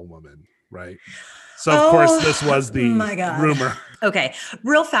hysterical woman, right? So, of course, this was the rumor. Okay.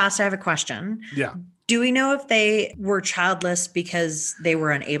 Real fast, I have a question. Yeah. Do we know if they were childless because they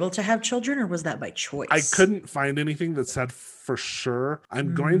were unable to have children, or was that by choice? I couldn't find anything that said for sure.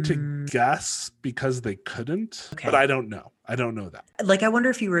 I'm going to guess because they couldn't, but I don't know. I don't know that. Like, I wonder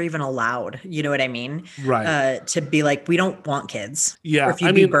if you were even allowed, you know what I mean? Right. To be like, we don't want kids. Yeah. Or if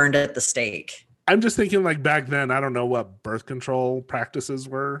you'd be burned at the stake. I'm just thinking like back then, I don't know what birth control practices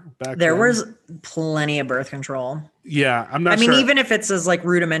were back then. There was plenty of birth control. Yeah, I'm not sure. I mean, even if it's as like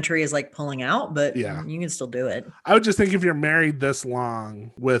rudimentary as like pulling out, but yeah, you can still do it. I would just think if you're married this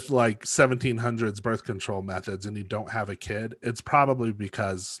long with like 1700s birth control methods and you don't have a kid, it's probably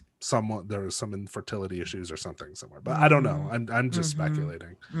because there was some infertility issues or something somewhere, but I don't know. I'm just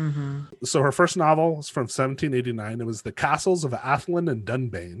speculating. So her first novel was from 1789. It was The Castles of Athlone and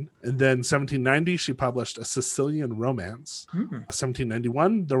Dunbayne. And then 1790, she published A Sicilian Romance.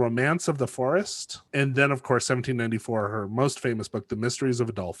 1791, The Romance of the Forest. And then, of course, 1794, her most famous book, The Mysteries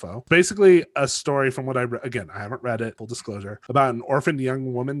of Udolpho. Basically a story from what I read. Again, I haven't read it, full disclosure, about an orphaned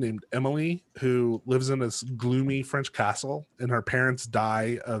young woman named Emily who lives in this gloomy French castle, and her parents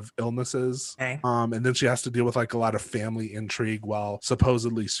die of illnesses. And then she has to deal with like a lot of family intrigue while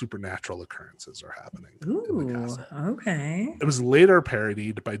supposedly supernatural occurrences are happening in the castle. Okay. It was later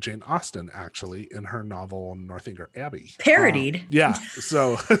parodied by Jane Austen, actually, in her novel Northanger Abbey. Parodied? Yeah.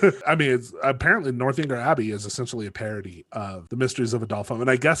 So, I mean, it's apparently Northanger Abbey is essentially a parody of The Mysteries of Udolpho.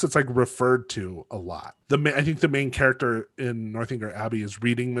 And I guess it's like referred to a lot. I think the main character in Northanger Abbey is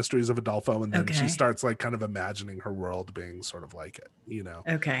reading Mysteries of Udolpho, and then she starts like kind of imagining her world being sort of like it, you know?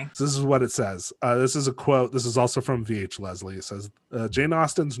 Okay. So this is what it says. This is a quote. This is also from V.H. Leslie. It says, Jane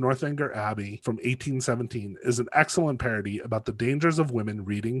Austen's Northanger Abbey from 1817 is an excellent parody about the dangers of women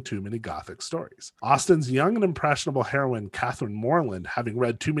reading too many Gothic stories. Austen's young and impressionable heroine, Catherine Morland, having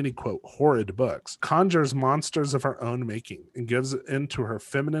read too many, quote, horrid books, conjures monsters of her own making and gives in to her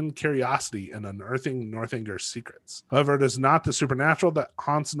feminine curiosity in unearthing Northanger's secrets. However, it is not the supernatural that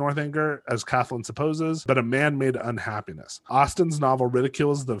haunts Northanger, as Catherine supposes, but a man-made unhappiness. Austen's novel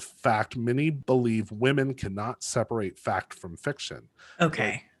ridicules the fact many believe women cannot separate fact from fiction.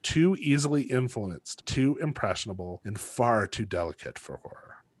 Okay. Too easily influenced, too impressionable, and far too delicate for horror.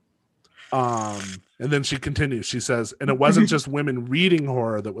 And then she continues. She says, and it wasn't just women reading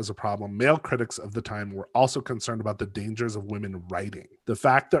horror that was a problem. Male critics of the time were also concerned about the dangers of women writing. The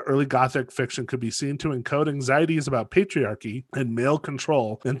fact that early Gothic fiction could be seen to encode anxieties about patriarchy and male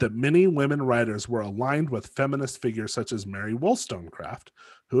control meant that many women writers were aligned with feminist figures such as Mary Wollstonecraft,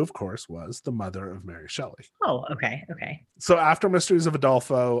 who, of course, was the mother of Mary Shelley. Oh, okay. Okay. So after Mysteries of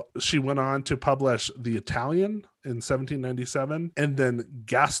Udolpho, she went on to publish The Italian in 1797, and then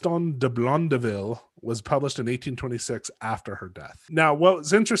Gaston de Blondeville was published in 1826 after her death. Now, what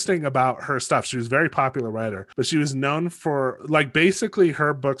was interesting about her stuff, she was a very popular writer, but she was known for, like, basically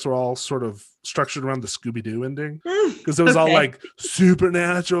her books were all sort of structured around the Scooby-Doo ending, because it was all like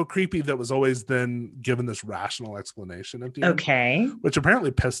supernatural, creepy, that was always then given this rational explanation at the end, which apparently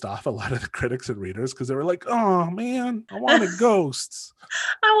pissed off a lot of the critics and readers, because they were like, oh man, I wanted ghosts.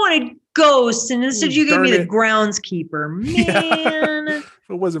 I wanted ghosts, and instead you gave me the groundskeeper, man. Yeah.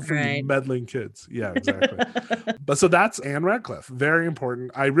 It wasn't for you meddling kids. Yeah, exactly. But so that's Anne Radcliffe. Very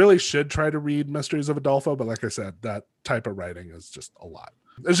important. I really should try to read Mysteries of Udolpho, but like I said, that type of writing is just a lot.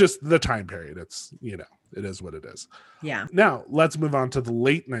 It's just the time period. It's, you know, it is what it is. Yeah. Now let's move on to the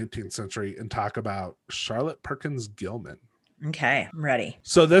late 19th century and talk about Charlotte Perkins Gilman. Okay, I'm ready.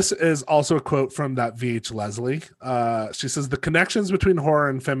 So this is also a quote from that V.H. Leslie. She says, the connections between horror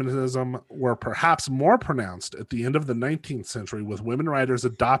and feminism were perhaps more pronounced at the end of the 19th century, with women writers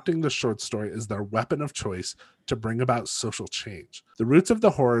adopting the short story as their weapon of choice to bring about social change. The roots of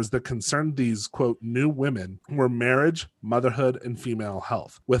the horrors that concerned these, quote, new women were marriage, motherhood, and female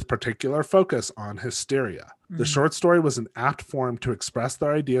health, with particular focus on hysteria. The short story was an apt form to express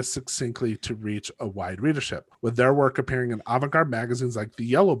their ideas succinctly to reach a wide readership, with their work appearing in avant-garde magazines like The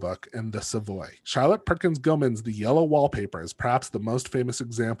Yellow Book and The Savoy. Charlotte Perkins Gilman's The Yellow Wallpaper is perhaps the most famous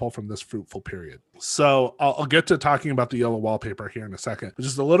example from this fruitful period. So I'll get to talking about The Yellow Wallpaper here in a second, but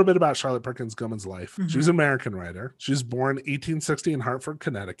just a little bit about Charlotte Perkins Gilman's life. She was an American writer. She was born 1860 in Hartford,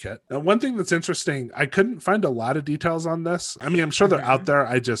 Connecticut. Now, one thing that's interesting, I couldn't find a lot of details on this. I mean, I'm sure they're out there.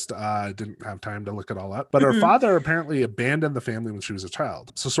 I just didn't have time to look it all up. But her father apparently abandoned the family when she was a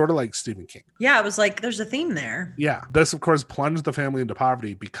child. So sort of like Stephen King. Yeah, it was like, there's a theme there. Yeah. This, of course, plunged the family into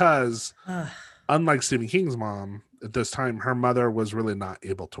poverty because unlike Stephen King's mom, at this time, her mother was really not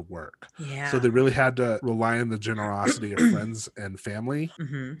able to work. Yeah. So they really had to rely on the generosity of friends and family,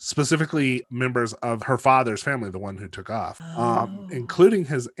 specifically members of her father's family, the one who took off, including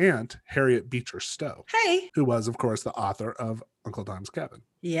his aunt, Harriet Beecher Stowe. Hey. Who was, of course, the author of Uncle Tom's Cabin.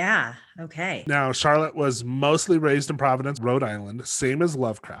 Yeah. Okay. Now, Charlotte was mostly raised in Providence, Rhode Island, same as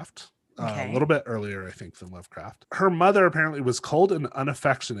Lovecraft. A little bit earlier, I think, than Lovecraft. Her mother apparently was cold and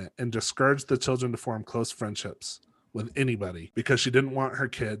unaffectionate and discouraged the children to form close friendships with anybody because she didn't want her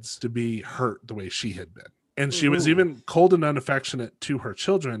kids to be hurt the way she had been. And she was even cold and unaffectionate to her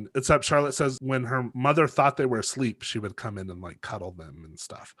children, except Charlotte says when her mother thought they were asleep, she would come in and like cuddle them and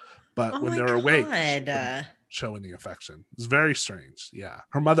stuff. But when they were awake, she wouldn't show any affection. It's very strange. Yeah.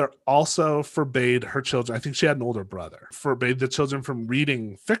 Her mother also forbade her children, I think she had an older brother, forbade the children from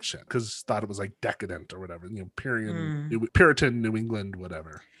reading fiction because thought it was like decadent or whatever, Puritan New England,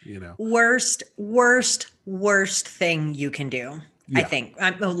 whatever, Worst thing you can do, I think.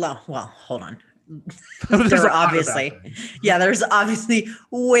 Well, hold on. There's there's obviously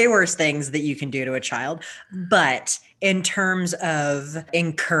way worse things that you can do to a child. But in terms of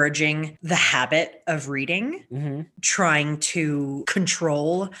encouraging the habit of reading, trying to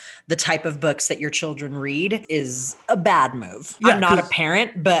control the type of books that your children read is a bad move. Yeah, I'm not a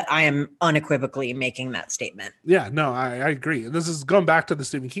parent, but I am unequivocally making that statement. Yeah, no, I agree. And this is going back to the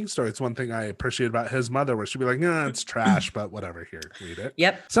Stephen King story. It's one thing I appreciate about his mother where she'd be like, nah, it's trash, but whatever, here, read it.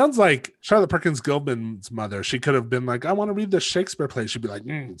 Yep. Sounds like Charlotte Perkins Gilman's mother. She could have been like, I want to read this Shakespeare play. She'd be like,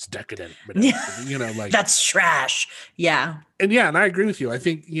 it's decadent. Like that's trash. Yeah. And I agree with you. I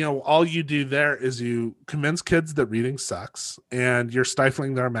think, all you do there is you convince kids that reading sucks and you're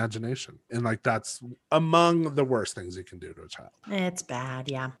stifling their imagination. And like, that's among the worst things you can do to a child. It's bad.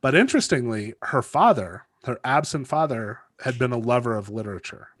 Yeah. But interestingly, her absent father had been a lover of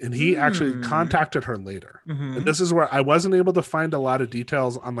literature, and he actually contacted her later. And this is where I wasn't able to find a lot of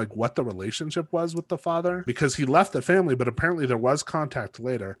details on like what the relationship was with the father because he left the family, but apparently there was contact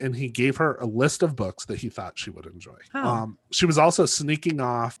later, and he gave her a list of books that he thought she would enjoy. She was also sneaking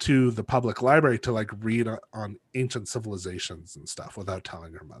off to the public library to like read on ancient civilizations and stuff without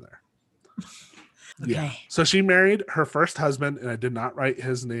telling her mother. Okay. Yeah. So she married her first husband, and I did not write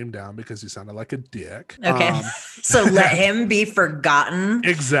his name down because he sounded like a dick. Okay. So let him be forgotten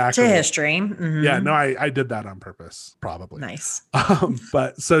exactly to history. Mm-hmm. Yeah, no, I did that on purpose, probably. Nice.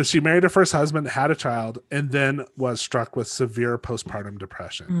 But so she married her first husband, had a child, and then was struck with severe postpartum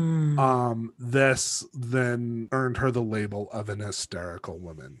depression. This then earned her the label of an hysterical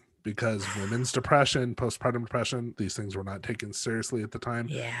woman. Because women's depression, postpartum depression, these things were not taken seriously at the time.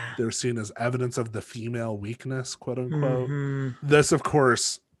 Yeah. They were seen as evidence of the female weakness, quote unquote. This, of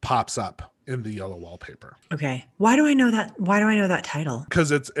course, pops up in The Yellow Wallpaper. Okay. Why do I know that? Why do I know that title?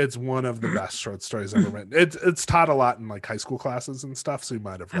 Because it's one of the best short stories ever written. It's taught a lot in like high school classes and stuff, so you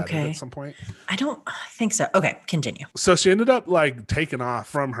might have read it at some point. I don't think so. Okay, continue. So she ended up like taking off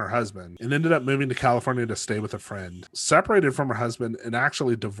from her husband and ended up moving to California to stay with a friend, separated from her husband, and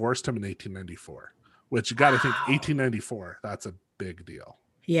actually divorced him in 1894, which you got to think 1894, that's a big deal.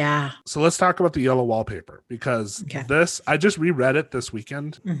 Yeah. So let's talk about The Yellow Wallpaper because I just reread it this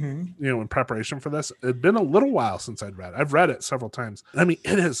weekend, in preparation for this. It'd been a little while since I'd read it. I've read it several times. I mean,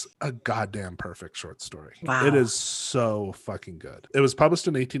 it is a goddamn perfect short story. Wow. It is so fucking good. It was published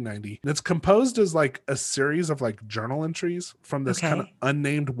in 1890 and it's composed as like a series of like journal entries from this kind of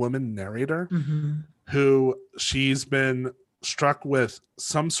unnamed woman narrator who she's been struck with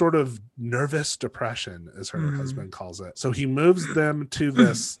some sort of nervous depression, as her husband calls it. So he moves them to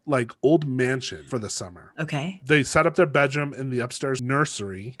this like old mansion for the summer. Okay. They set up their bedroom in the upstairs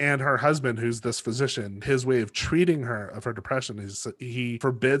nursery, and her husband, who's this physician, his way of treating her of her depression is he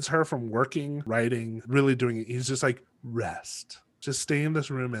forbids her from working, writing, really doing it. He's just like, rest. Just stay in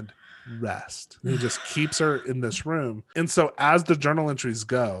this room and rest. And he just keeps her in this room. And so as the journal entries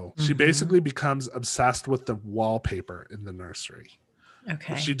go, she basically becomes obsessed with the wallpaper in the nursery.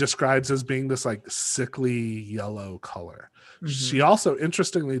 Okay. She describes as being this like sickly yellow color. She Mm-hmm. also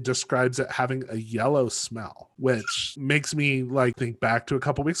interestingly describes it having a yellow smell, which makes me like think back to a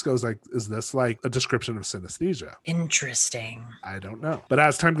couple weeks ago. Like, is this like a description of synesthesia? Interesting. I don't know. But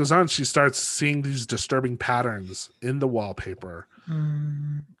as time goes on, she starts seeing these disturbing patterns in the wallpaper.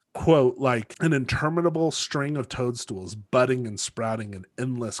 Quote, like an interminable string of toadstools budding and sprouting in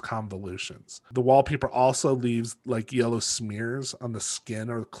endless convolutions. The wallpaper also leaves like yellow smears on the skin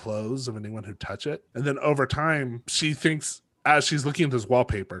or clothes of anyone who touch it. And then over time, she thinks, as she's looking at this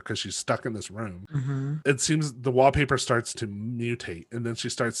wallpaper, because she's stuck in this room, it seems the wallpaper starts to mutate. And then she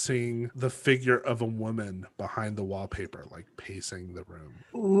starts seeing the figure of a woman behind the wallpaper, like pacing the room.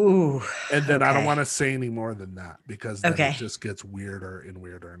 Ooh. And then I don't want to say any more than that, because then Okay. it just gets weirder and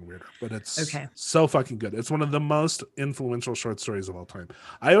weirder and weirder. But it's Okay. so fucking good. It's one of the most influential short stories of all time.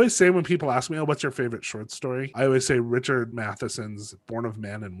 I always say when people ask me, oh, what's your favorite short story? I always say Richard Matheson's Born of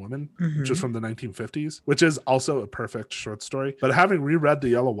Man and Woman, which is from the 1950s, which is also a perfect short story. But having reread The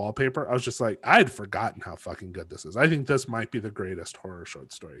Yellow Wallpaper, I was just like, I had forgotten how fucking good this is. I think this might be the greatest horror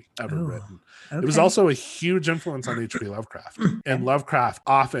short story ever written. It was also a huge influence on H.P. Lovecraft. And Lovecraft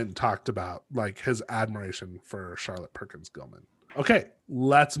often talked about like his admiration for Charlotte Perkins Gilman. Okay,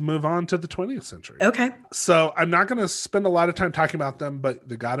 let's move on to the 20th century. Okay. So I'm not going to spend a lot of time talking about them, but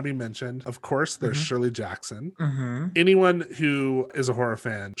they got to be mentioned. Of course, there's Shirley Jackson. Anyone who is a horror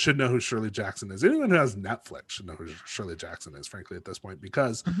fan should know who Shirley Jackson is. Anyone who has Netflix should know who Shirley Jackson is, frankly, at this point,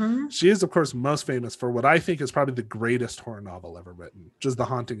 because she is, of course, most famous for what I think is probably the greatest horror novel ever written, which is The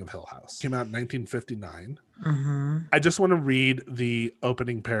Haunting of Hill House. Came out in 1959. I just want to read the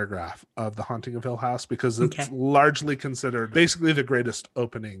opening paragraph of The Haunting of Hill House because it's largely considered basically the greatest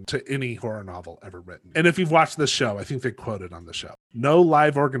opening to any horror novel ever written. And if you've watched this show, I think they quote it on the show. No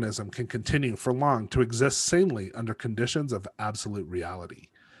live organism can continue for long to exist sanely under conditions of absolute reality.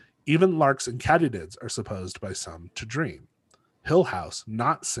 Even larks and katydids are supposed by some to dream. Hill House,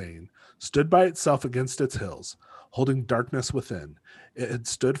 not sane, stood by itself against its hills, holding darkness within. It had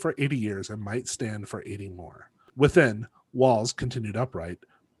stood for 80 years and might stand for 80 more. Within, walls continued upright,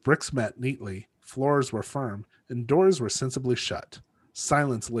 bricks met neatly, floors were firm, and doors were sensibly shut.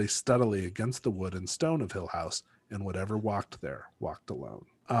 Silence lay steadily against the wood and stone of Hill House, and whatever walked there walked alone.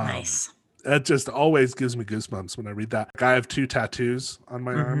 Nice. It just always gives me goosebumps when I read that. I have 2 tattoos on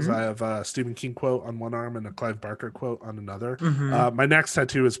my arms. I have a Stephen King quote on one arm and a Clive Barker quote on another. My next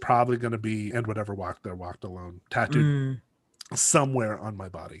tattoo is probably going to be "And whatever walked there walked alone" tattooed somewhere on my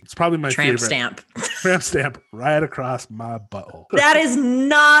body. It's probably my tramp favorite stamp. Tramp stamp right across my butthole. That is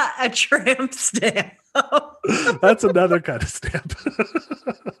not a tramp stamp. That's another kind of stamp.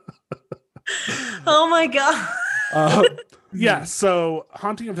 Oh my god. Yeah, so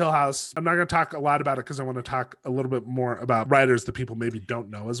Haunting of Hill House, I'm not going to talk a lot about it because I want to talk a little bit more about writers that people maybe don't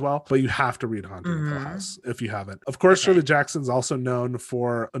know as well, but you have to read Haunting of Hill House if you haven't. Of course, Shirley Jackson's also known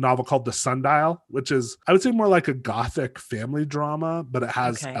for a novel called The Sundial, which is, I would say, more like a gothic family drama, but it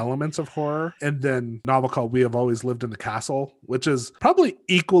has elements of horror. And then a novel called We Have Always Lived in the Castle, which is probably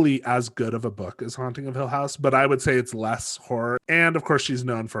equally as good of a book as Haunting of Hill House, but I would say it's less horror. And of course, she's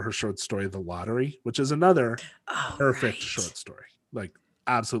known for her short story, The Lottery, which is another perfect short story. Like,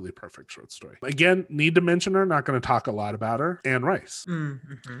 absolutely perfect short story. Again, need to mention her, not going to talk a lot about her. Anne Rice.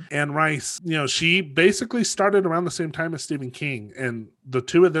 Anne Rice, you know, she basically started around the same time as Stephen King, and the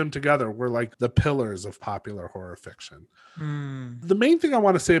two of them together were like the pillars of popular horror fiction. The main thing I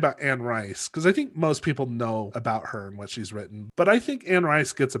want to say about Anne Rice, because I think most people know about her and what she's written, but I think Anne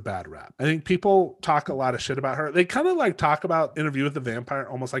Rice gets a bad rap. I think people talk a lot of shit about her. They kind of like talk about Interview with the Vampire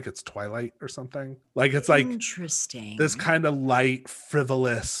almost like it's Twilight or something. Like it's like interesting, this kind of light,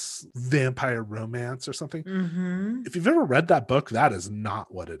 frivolous vampire romance or something. If you've ever read that book, that is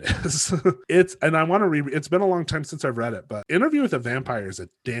not what it is. And I want to read, it's been a long time since I've read it, but Interview with a Vampire is a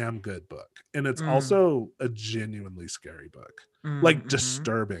damn good book. And it's also a genuinely scary book. Like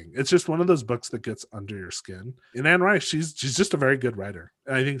disturbing. It's just one of those books that gets under your skin. And Anne Rice, she's just a very good writer.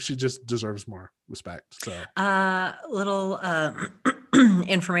 And I think she just deserves more respect. So little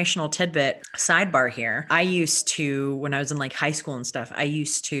informational tidbit sidebar here. I used to, when I was in like high school and stuff, I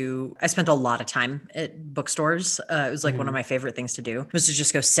spent a lot of time at bookstores. It was like one of my favorite things to do was to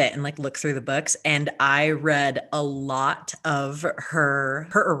just go sit and like look through the books. And I read a lot of her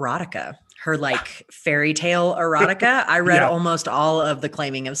erotica. her like fairy tale erotica. I read almost all of The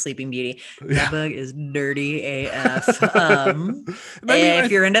Claiming of Sleeping Beauty. That book is dirty AF.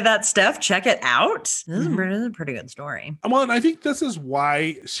 If you're into that stuff, check it out. This is a pretty good story. Well, and I think this is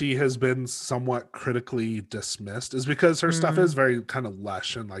why she has been somewhat critically dismissed, is because her stuff is very kind of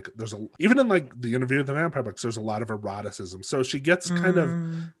lush, and like even in like the Interview with the Vampire books, there's a lot of eroticism. So she gets kind of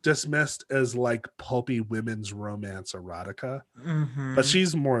dismissed as like pulpy women's romance erotica. But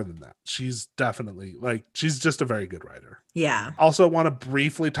she's more than that. She's definitely she's just a very good writer. Yeah. Also want to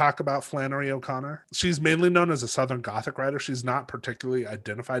briefly talk about Flannery O'Connor. She's mainly known as a Southern Gothic writer. She's not particularly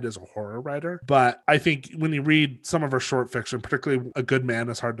identified as a horror writer, but I think when you read some of her short fiction, particularly A Good Man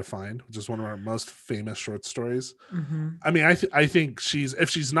Is Hard to Find, which is one of our most famous short stories. I mean, I think if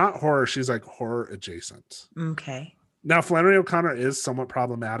she's not horror, she's like horror adjacent. Okay. Now, Flannery O'Connor is somewhat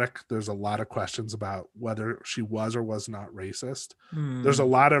problematic. There's a lot of questions about whether she was or was not racist. There's a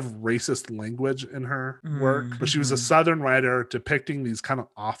lot of racist language in her work, but she was a Southern writer depicting these kind of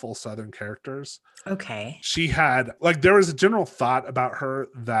awful Southern characters. Okay. She had, there was a general thought about her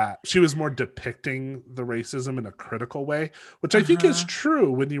that she was more depicting the racism in a critical way, which I think is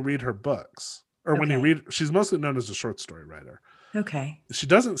true when you read her books. Or when you read, she's mostly known as a short story writer. Okay. She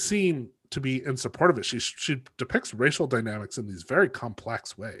doesn't seem to be in support of it. She depicts racial dynamics in these very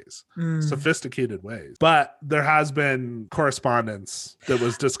complex ways, sophisticated ways. But there has been correspondence that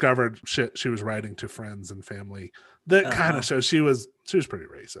was discovered she was writing to friends and family that kind of shows she was pretty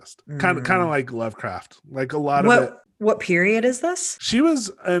racist. Kind of like Lovecraft. Like a lot of it. What period is this? She was,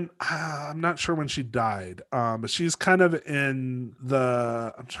 I'm not sure when she died, but she's kind of in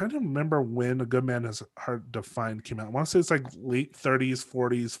I'm trying to remember when A Good Man Is Hard to Find came out. I want to say it's like late 30s,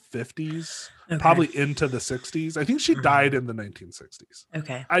 40s, 50s, probably into the 60s. I think she died in the 1960s.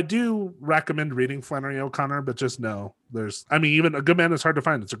 Okay. I do recommend reading Flannery O'Connor, but just know even A Good Man Is Hard to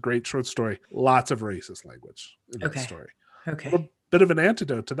Find. It's a great short story. Lots of racist language in that story. Okay. A bit of an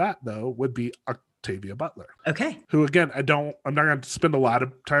antidote to that, though, would be Octavia Butler. Okay. Who, again, I'm not going to spend a lot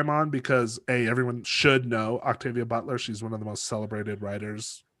of time on because everyone should know Octavia Butler. She's one of the most celebrated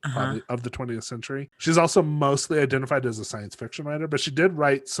writers probably of the 20th century. She's also mostly identified as a science fiction writer, but she did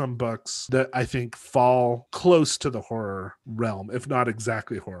write some books that I think fall close to the horror realm, if not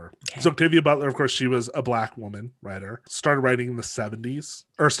exactly horror. Okay. So Octavia Butler, of course, she was a Black woman writer, started writing in the 70s,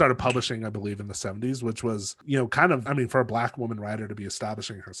 or started publishing, I believe, in the 70s, which was, for a Black woman writer to be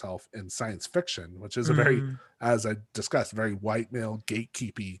establishing herself in science fiction, which is a very, as I discussed, very white male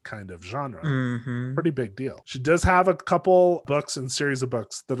gatekeepy kind of genre. Pretty big deal. She does have a couple books and series of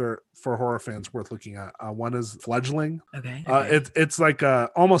books that are for horror fans worth looking at. One is Fledgling. Okay. It's like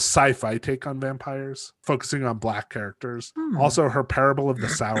a almost sci-fi take on vampires, focusing on Black characters. Also, her Parable of the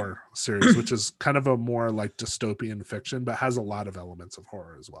Sour series, which is kind of a more like dystopian fiction, but has a lot of elements of horror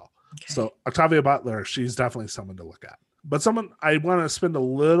as well. Okay. So Octavia Butler, she's definitely someone to look at. But someone I want to spend a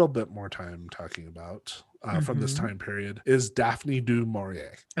little bit more time talking about from this time period is Daphne du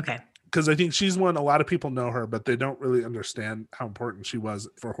Maurier. Okay. Because I think she's one, a lot of people know her, but they don't really understand how important she was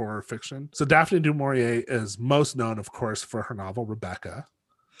for horror fiction. So Daphne du Maurier is most known, of course, for her novel Rebecca,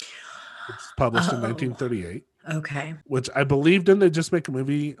 which was published in 1938. Okay. Which I believe, didn't they just make a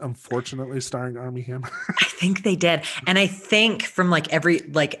movie, unfortunately, starring Armie Hammer? I think they did. And I think from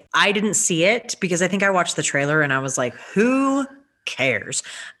I didn't see it because I think I watched the trailer and I was like, who cares?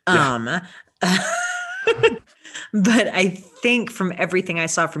 Yeah. But I think from everything I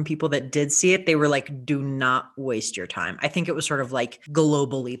saw from people that did see it, they were like, do not waste your time. I think it was sort of like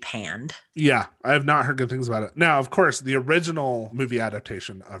globally panned. Yeah, I have not heard good things about it. Now, of course, the original movie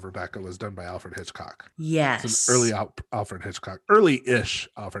adaptation of Rebecca was done by Alfred Hitchcock. Yes. It's an early-ish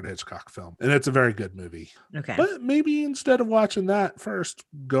Alfred Hitchcock film. And it's a very good movie. Okay. But maybe instead of watching that first,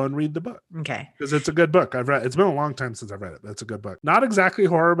 go and read the book. Okay. Because it's a good book. It's been a long time since I've read it, but it's a good book. Not exactly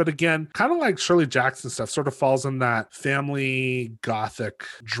horror, but again, kind of like Shirley Jackson stuff, sort of falls in that family gothic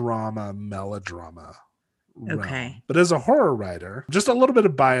drama, melodrama realm. Okay. But as a horror writer, just a little bit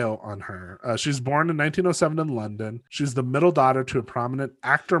of bio on her. She's born in 1907 in London. She's the middle daughter to a prominent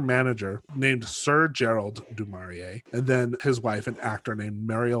actor-manager named Sir Gerald du Maurier, and then his wife, an actor named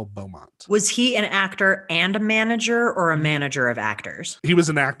Mariel Beaumont. Was he an actor and a manager or a manager of actors? He was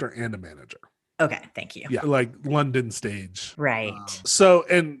an actor and a manager. Okay, thank you. Yeah, like London stage. Right.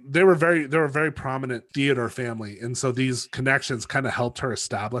 And they were a very prominent theater family. And so these connections kind of helped her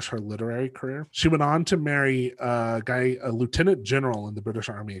establish her literary career. She went on to marry a lieutenant general in the British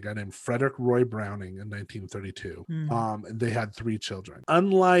Army, a guy named Frederick Roy Browning in 1932. And they had 3 children.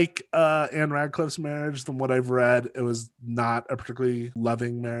 Unlike Anne Radcliffe's marriage, from what I've read, it was not a particularly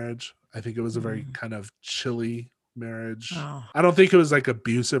loving marriage. I think it was a very kind of chilly marriage. Oh. I don't think it was like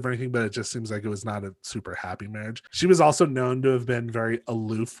abusive or anything, but it just seems like it was not a super happy marriage. She was also known to have been very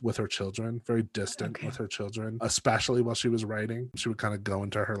aloof with her children, very distant with her children, especially while she was writing. She would kind of go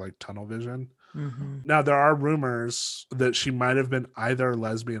into her like tunnel vision. Mm-hmm. Now, there are rumors that she might have been either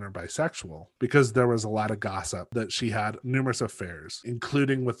lesbian or bisexual because there was a lot of gossip that she had numerous affairs,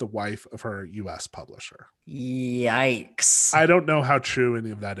 including with the wife of her US publisher. Yikes. I don't know how true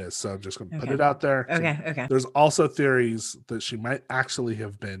any of that is, so I'm just going to put it out there. Okay. There's also theories that she might actually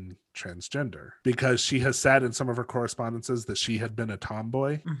have been transgender because she has said in some of her correspondences that she had been a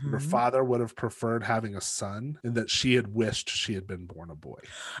tomboy. Her father would have preferred having a son and that she had wished she had been born a boy.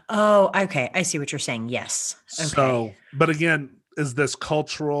 Oh, okay. I see what you're saying. Yes. Okay. So, but again, is this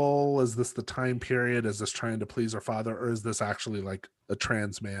cultural? Is this the time period? Is this trying to please her father? Or is this actually like a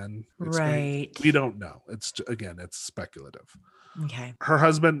trans man? Right. We don't know. It's speculative. Okay. Her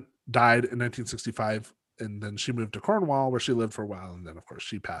husband died in 1965. And then she moved to Cornwall where she lived for a while. And then, of course,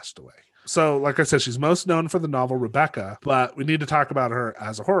 she passed away. So, like I said, she's most known for the novel Rebecca, but we need to talk about her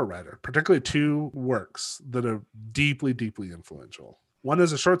as a horror writer, particularly two works that are deeply, deeply influential. One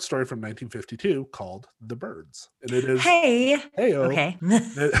is a short story from 1952 called The Birds. And it is... Okay.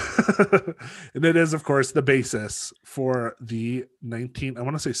 And it is, of course, the basis for the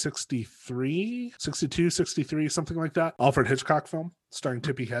 63, 62, 63, something like that, Alfred Hitchcock film starring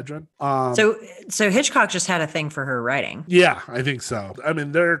Tippi Hedren. So Hitchcock just had a thing for her writing. Yeah, I think so. I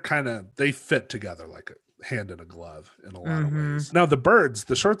mean, they fit together like a hand in a glove in a lot of ways. Now, The Birds,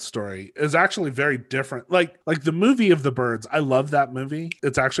 the short story, is actually very different. Like the movie of The Birds, I love that movie.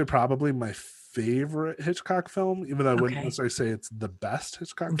 It's actually probably my favorite Hitchcock film, even though I wouldn't necessarily say it's the best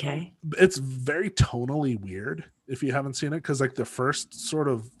Hitchcock film. It's very tonally weird if you haven't seen it, because like the first sort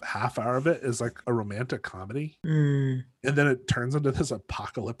of half hour of it is like a romantic comedy. And then it turns into this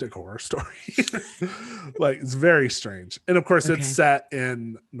apocalyptic horror story. Like, it's very strange. And of course, it's set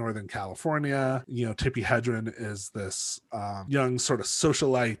in Northern California. You know, Tippi Hedren is this young sort of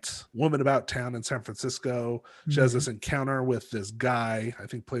socialite woman about town in San Francisco. She has this encounter with this guy, I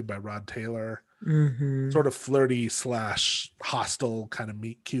think played by Rod Taylor. Sort of flirty / hostile, kind of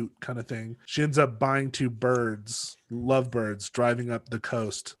meet cute kind of thing. She ends up buying 2 birds, lovebirds, driving up the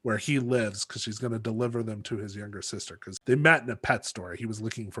coast where he lives because she's going to deliver them to his younger sister, because they met in a pet store. He was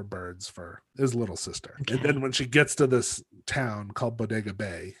looking for birds for his little sister. And then when she gets to this town called Bodega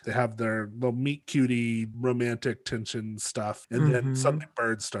Bay, they have their little meet cutie romantic tension stuff, and then suddenly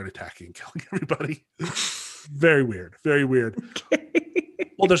birds start attacking and killing everybody. Very weird.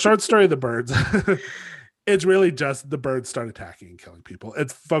 Well, the short story of The Birds, it's really just the birds start attacking and killing people.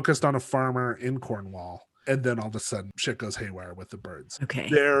 It's focused on a farmer in Cornwall. And then all of a sudden, shit goes haywire with the birds.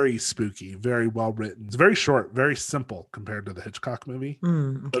 Very spooky, very well written. It's very short, very simple compared to the Hitchcock movie,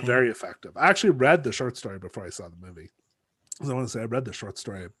 but very effective. I actually read the short story before I saw the movie. I want to say I read the short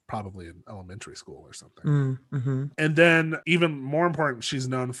story probably in elementary school or something. And then, even more important, she's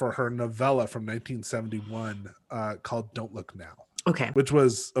known for her novella from 1971 called Don't Look Now. Which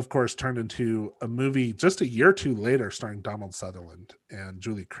was, of course, turned into a movie just a year or two later starring Donald Sutherland and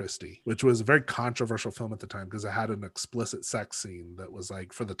Julie Christie, which was a very controversial film at the time because it had an explicit sex scene that was,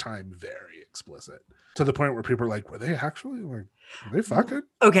 like, for the time, very explicit. To the point where people were like, were they actually, like, were they fucking?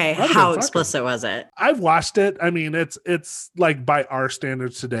 How explicit was it? I've watched it. I mean, it's like, by our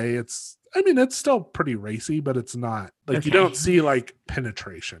standards today, it's still pretty racy, but it's not like you don't see like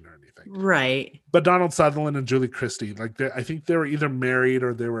penetration or anything. Right. But Donald Sutherland and Julie Christie, like, I think they were either married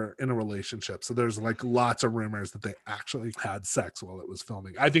or they were in a relationship. So there's like lots of rumors that they actually had sex while it was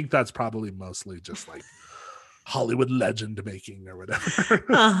filming. I think that's probably mostly just like Hollywood legend making or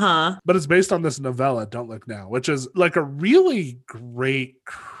whatever. But it's based on this novella, Don't Look Now, which is like a really great,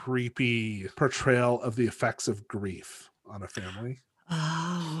 creepy portrayal of the effects of grief on a family.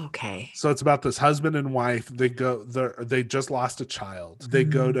 Oh, okay. So it's about this husband and wife. They just lost a child. They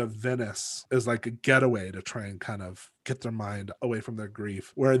go to Venice as like a getaway to try and kind of get their mind away from their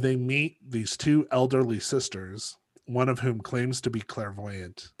grief, where they meet these 2 elderly sisters, one of whom claims to be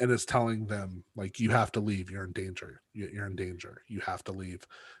clairvoyant and is telling them, like, you have to leave. You're in danger. You're in danger. You have to leave.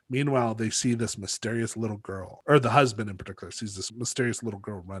 Meanwhile, they see this mysterious little girl, or the husband in particular sees this mysterious little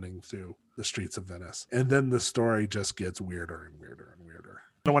girl running through the streets of Venice. And then the story just gets weirder and weirder and weirder.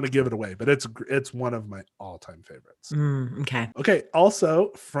 I don't want to give it away, but it's one of my all-time favorites. Okay.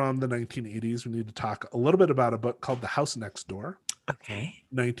 Also, from the 1980s, we need to talk a little bit about a book called The House Next Door.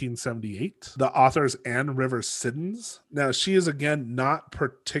 1978. The author's Anne Rivers Siddons. Now, she is, again, not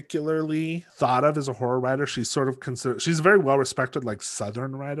particularly thought of as a horror writer. She's sort of considered, she's a very well-respected, like,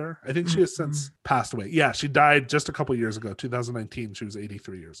 Southern writer. I think she has since passed away. Yeah, she died just a couple years ago, 2019. She was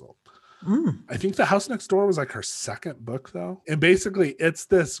 83 years old. I think The House Next Door was like her second book though. And basically it's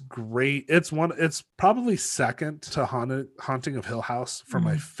this great, it's probably second to Haunting of Hill House for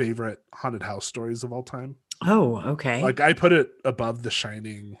my favorite haunted house stories of all time. Oh, okay. Like I put it above The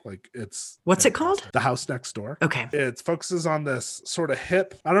Shining. Like it's what's it called? The House Next Door. Okay. It focuses on this sort of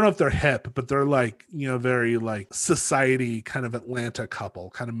hip, I don't know if they're hip, but they're like, very like society kind of Atlanta couple,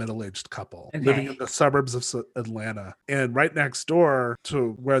 kind of middle-aged couple living in the suburbs of Atlanta. And right next door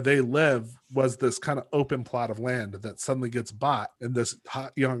to where they live was this kind of open plot of land that suddenly gets bought, and this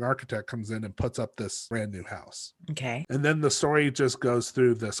hot young architect comes in and puts up this brand new house. Okay. And then the story just goes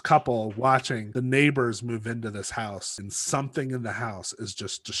through this couple watching the neighbors move into this house, and something in the house is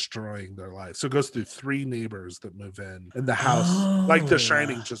just destroying their life. So it goes through 3 neighbors that move in, and the house, like The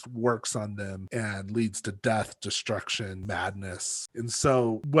Shining, just works on them and leads to death, destruction, madness. And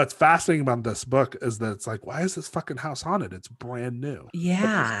so what's fascinating about this book is that it's like, why is this fucking house haunted? It's brand new. Yeah. But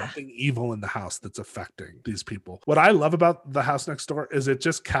there's nothing evil in the house that's affecting these people. What I love about The House Next Door is it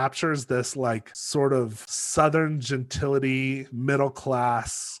just captures this like sort of Southern gentility, middle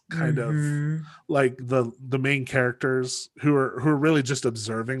class kind of like the main characters who are really just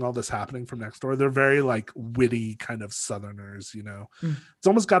observing all this happening from next door. They're very like witty kind of Southerners, It's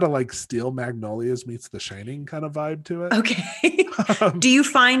almost got a like Steel Magnolias meets The Shining kind of vibe to it. Okay. Do you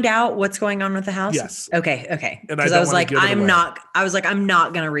find out what's going on with the house? Yes. Okay. And I was like, I'm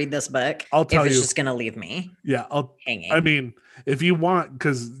not going to read this book. I'll tell if it's you, just going to leave me. Yeah. Hanging. I mean, if you want,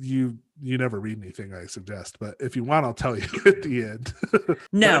 because you never read anything I suggest, but if you want, I'll tell you at the end.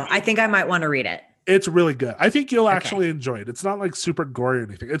 No, I think I might want to read it. It's really good. I think you'll actually enjoy it. It's not like super gory or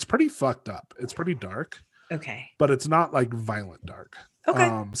anything. It's pretty fucked up. It's pretty dark. Okay. But it's not like violent dark.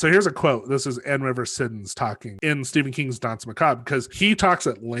 Okay. So here's a quote. This is Anne Rivers Siddons talking in Stephen King's Danse Macabre, because he talks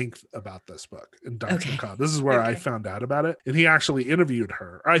at length about this book in Danse Macabre. This is where I found out about it. And he actually interviewed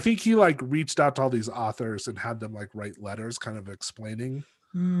her. I think he like reached out to all these authors and had them like write letters kind of explaining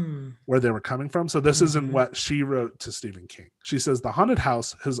where they were coming from. So this isn't what she wrote to Stephen King. She says, "The haunted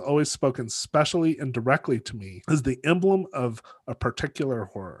house has always spoken specially and directly to me as the emblem of a particular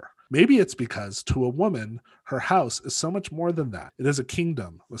horror. Maybe it's because to a woman, her house is so much more than that. It is a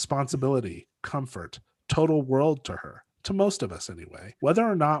kingdom, responsibility, comfort, total world to her, to most of us anyway, whether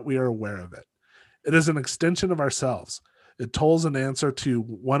or not we are aware of it. It is an extension of ourselves. It tolls an answer to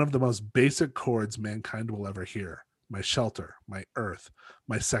one of the most basic chords mankind will ever hear. My shelter, my earth,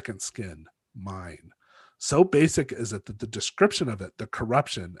 my second skin, mine. So basic is it that the description of it, the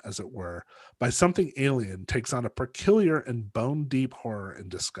corruption, as it were, by something alien takes on a peculiar and bone-deep horror and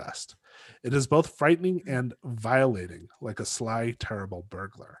disgust. It is both frightening and violating, like a sly, terrible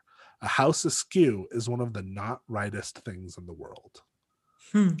burglar. A house askew is one of the not rightest things in the world."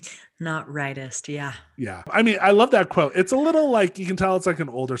 Not rightest. Yeah. I mean, I love that quote. It's a little like, you can tell it's like an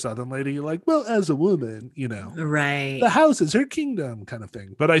older Southern lady, like, well, as a woman, right, the house is her kingdom kind of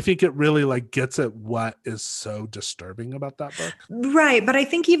thing. But I think it really like gets at what is so disturbing about that book. Right. But I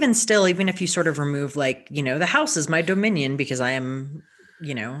think even still, even if you sort of remove like, the house is my dominion because I am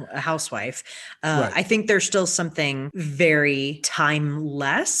a housewife. I think there's still something very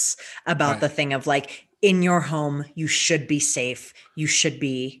timeless about the thing of like, in your home, you should be safe. You should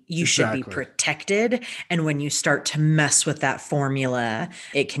be protected. And when you start to mess with that formula,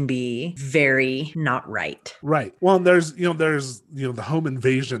 it can be very not right. Right. Well, there's the home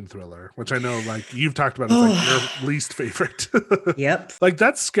invasion thriller, which I know like you've talked about. It's like your least favorite. Yep. Like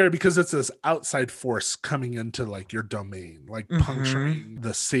that's scary because it's this outside force coming into like your domain, like puncturing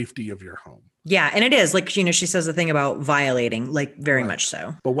the safety of your home. Yeah, and it is like, she says the thing about violating, like very much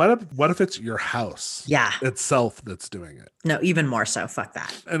so. But what if it's your house itself that's doing it? No, even more so. Fuck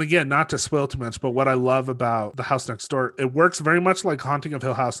that. And again, not to spoil too much, but what I love about The House Next Door, it works very much like Haunting of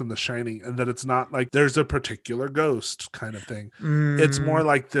Hill House and The Shining, and that it's not like there's a particular ghost kind of thing. It's more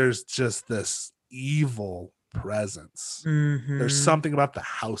like there's just this evil presence. There's something about the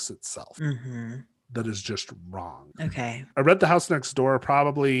house itself that is just wrong. Okay. I read The House Next Door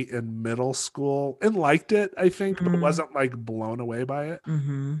probably in middle school and liked it, I think, but wasn't like blown away by it.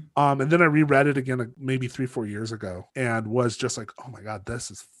 And then I reread it again maybe 3-4 years ago and was just like, oh my God,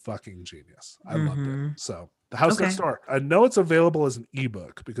 this is fucking genius. I loved it. So The House Next Door. I know it's available as an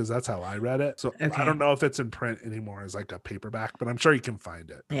ebook because that's how I read it. So I don't know if it's in print anymore as like a paperback, but I'm sure you can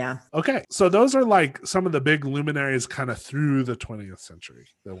find it. Yeah. Okay. So those are like some of the big luminaries kind of through the 20th century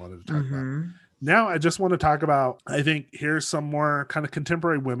that I wanted to talk about. Now I just want to talk about, I think here's some more kind of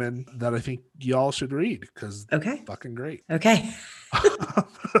contemporary women that I think y'all should read because they're fucking great. Okay.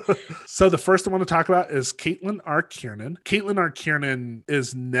 So the first I want to talk about is Caitlin R. Kiernan. Caitlin R. Kiernan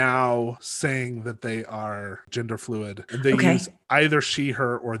is now saying that they are gender fluid, and they use either she,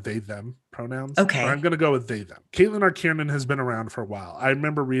 her, or they, them pronouns. Okay. Or I'm going to go with they, them. Caitlin R. Kiernan has been around for a while. I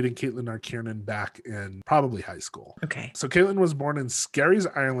remember reading Caitlin R. Kiernan back in probably high school. Okay. So Caitlin was born in Skerries,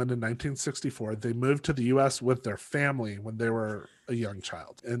 Ireland in 1964. They moved to the U.S. with their family when they were a young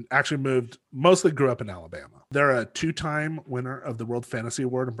child, and actually mostly grew up in Alabama. They're a 2-time winner of the World Fantasy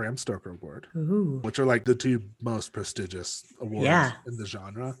Award and Bram Stoker Award, which are like the 2 most prestigious awards in the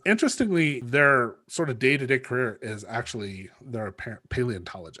genre. Interestingly, their sort of day-to-day career is actually they're a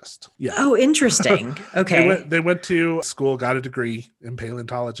paleontologist. Yeah. Oh, interesting. Okay. They went to school, got a degree in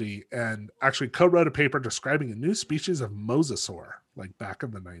paleontology, and actually co-wrote a paper describing a new species of mosasaur, like back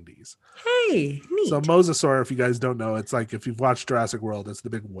in the 90s. Hey, neat. So mosasaur, if you guys don't know, it's like if you've watched Jurassic World, it's the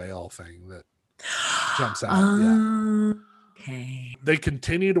big whale thing that jumps out. Okay. They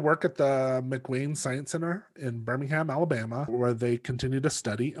continue to work at the McWane Science Center in Birmingham, Alabama, where they continue to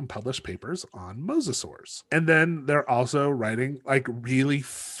study and publish papers on mosasaurs. And then they're also writing like really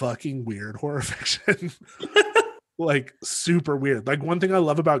fucking weird horror fiction. Like super weird. Like one thing I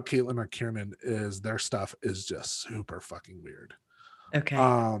love about Caitlin or Kiernan is their stuff is just super fucking weird. Okay.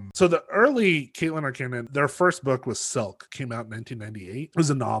 So the early Caitlin or Kiernan, their first book was Silk, came out in 1998. It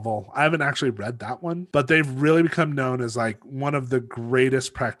was a novel. I haven't actually read that one, but they've really become known as like one of the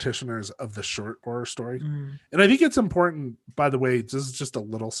greatest practitioners of the short horror story. And I think it's important, by the way, this is just a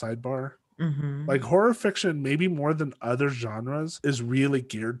little sidebar. Like horror fiction, maybe more than other genres, is really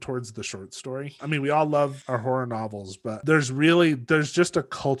geared towards the short story. I mean, we all love our horror novels, but there's just a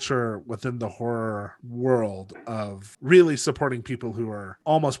culture within the horror world of really supporting people who are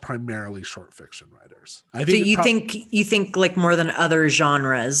almost primarily short fiction writers. I think you think like more than other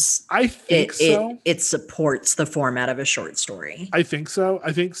genres? I think so. It supports the format of a short story. I think so.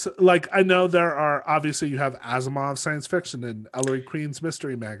 Like, I know there are, obviously you have Asimov science fiction and Ellery Queen's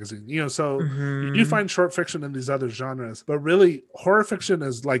mystery magazine, so you do find short fiction in these other genres, but really horror fiction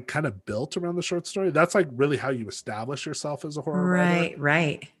is like kind of built around the short story. That's like really how you establish yourself as a horror writer.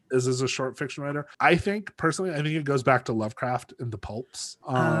 Right. Is as a short fiction writer. I think it goes back to Lovecraft and the pulps.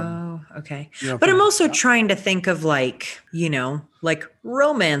 Okay. But I'm also trying to think of like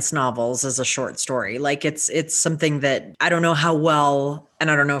romance novels as a short story. Like it's something that I don't know how well, and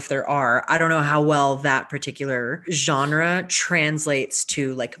I don't know if I don't know how well that particular genre translates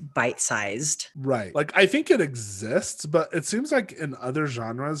to like bite-sized. Right. Like I think it exists, but it seems like in other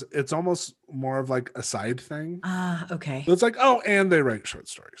genres, it's almost more of like a side thing. Okay. So it's like, and they write short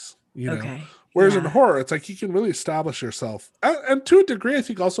stories, Okay. Whereas in horror, it's like you can really establish yourself. And to a degree, I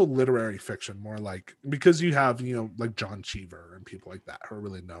think also literary fiction, more like, because you have, like John Cheever and people like that who are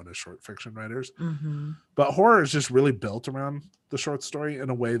really known as short fiction writers. But horror is just really built around the short story in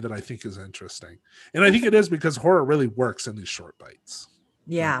a way that I think is interesting. And I think it is because horror really works in these short bites.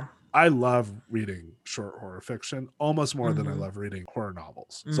 Yeah. I love reading short horror fiction almost more than I love reading horror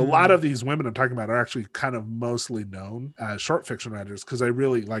novels. So a lot of these women I'm talking about are actually kind of mostly known as short fiction writers because I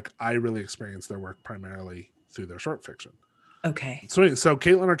really experience their work primarily through their short fiction. Okay. So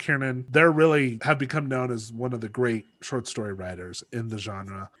Caitlin or Kiernan, they really have become known as one of the great short story writers in the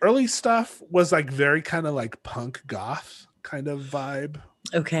genre. Early stuff was like very kind of like punk goth kind of vibe.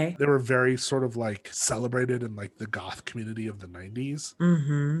 Okay. They were very sort of like celebrated in like the goth community of the 90s.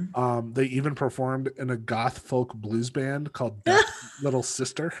 They even performed in a goth folk blues band called Death's Little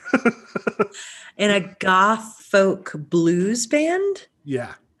Sister. In a goth folk blues band?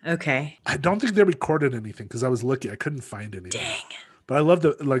 Yeah. Okay. I don't think they recorded anything because I was looking. I couldn't find anything. Dang. But I love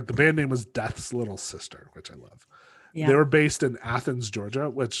the band name was Death's Little Sister, which I love. Yeah. They were based in Athens, Georgia,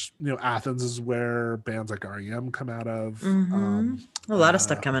 which, Athens is where bands like REM come out of. A lot of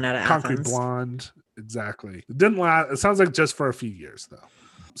stuff coming out of Concrete Athens. Blonde. Exactly. It didn't last. It sounds like just for a few years, though.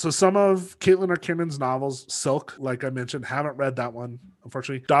 So some of Caitlin or Kiernan's novels, Silk, like I mentioned, haven't read that one,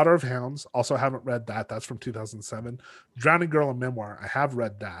 unfortunately. Daughter of Hounds, also haven't read that. That's from 2007. Drowning Girl, a memoir, I have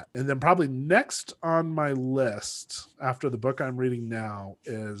read that. And then probably next on my list, after the book I'm reading now,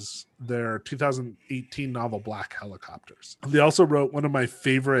 is their 2018 novel, Black Helicopters. They also wrote one of my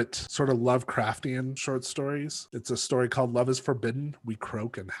favorite sort of Lovecraftian short stories. It's a story called Love is Forbidden, We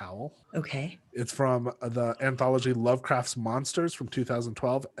Croak and Howl. Okay. It's from the anthology Lovecraft's Monsters from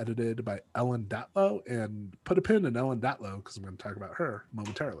 2012, edited by Ellen Datlow. And put a pin in Ellen Datlow because I'm going to talk about her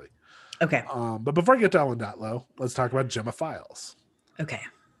momentarily. Okay. But before I get to Ellen Datlow, let's talk about Gemma Files. Okay.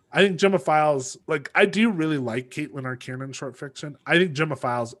 I think Gemma Files, I do really like Caitlin R. Kiernan short fiction. I think Gemma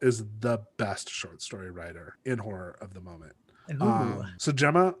Files is the best short story writer in horror of the moment. Ooh. So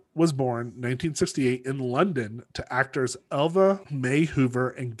Gemma was born 1968 in London to actors Elva May Hoover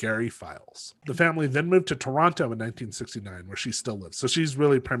and Gary Files. The family then moved to Toronto in 1969, where she still lives. So she's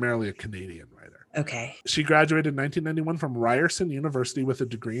really primarily a Canadian writer. Okay. She graduated in 1991 from Ryerson University with a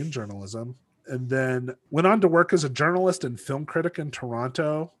degree in journalism, and then went on to work as a journalist and film critic in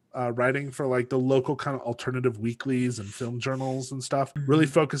Toronto, writing for like the local kind of alternative weeklies and film journals and stuff, really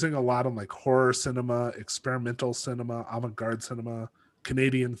focusing a lot on like horror cinema, experimental cinema, avant-garde cinema,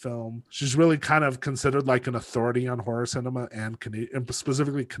 Canadian film. She's really kind of considered like an authority on horror cinema and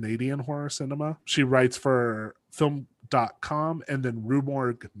specifically Canadian horror cinema. She writes for film.com and then Rue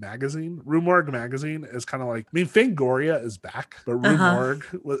Morgue magazine. Rue Morgue magazine is kind of like, I mean, Fangoria is back, but Rue Morgue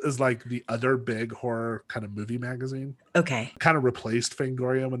is like the other big horror kind of movie magazine. Okay. Kind of replaced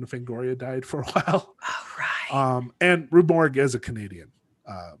Fangoria when Fangoria died for a while. Oh, right. And Rue Morgue is a Canadian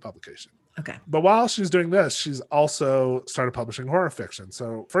publication. Okay. But while she's doing this, she's also started publishing horror fiction.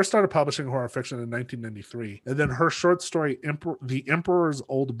 So first started publishing horror fiction in 1993. And then her short story, The Emperor's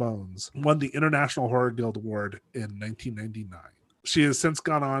Old Bones, won the International Horror Guild Award in 1999. She has since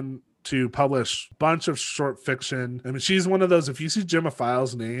gone on to publish a bunch of short fiction. I mean, she's one of those, if you see Gemma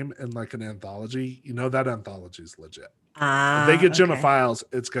Files' name in like an anthology, you know that anthology is legit. If they get Gemma Files,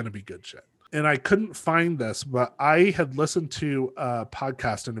 it's going to be good shit. And I couldn't find this, but I had listened to a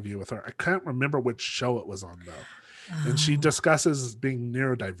podcast interview with her. I can't remember which show it was on, though. And she discusses being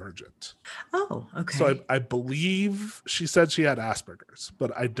neurodivergent. Oh, okay. So I believe she said she had Asperger's,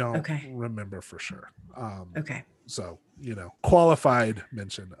 but I don't remember for sure. Okay. So, qualified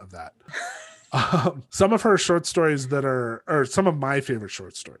mention of that. Some of her short stories or some of my favorite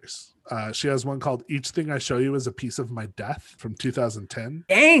short stories. She has one called Each Thing I Show You Is a Piece of My Death from 2010.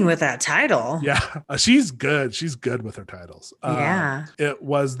 Dang, with that title. Yeah, she's good. She's good with her titles. Yeah. It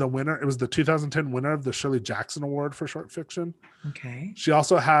was the 2010 winner of the Shirley Jackson Award for short fiction. Okay. She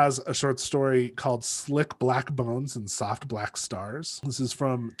also has a short story called Slick Black Bones and Soft Black Stars. This is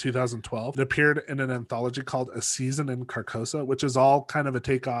from 2012. It appeared in an anthology called A Season in Carcosa, which is all kind of a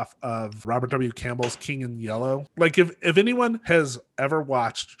takeoff of Robert W. Campbell's King in Yellow. Like if anyone has ever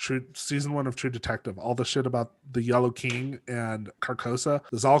watched season 1 of True Detective, all the shit about the Yellow King and Carcosa,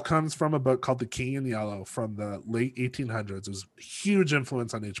 this all comes from a book called The King in Yellow from the late 1800s. It was a huge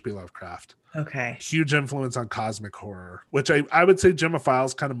influence on H.P. Lovecraft. Okay. Huge influence on cosmic horror, which I would say Gemma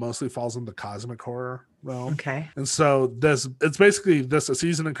Files kind of mostly falls in the cosmic horror realm. Okay. And so it's basically A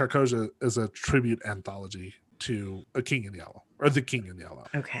Season in Carcosa is a tribute anthology to A King in Yellow, or The King in Yellow.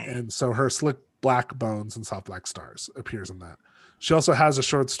 Okay. And so her Slick Black Bones and Soft Black Stars appears in that. She also has a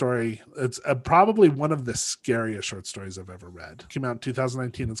short story. It's probably one of the scariest short stories I've ever read. It came out in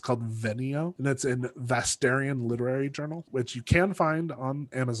 2019. It's called Venio, and it's in Vastarian Literary Journal, which you can find on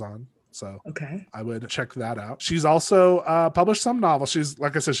Amazon. So I would check that out. She's also published some novels. She's,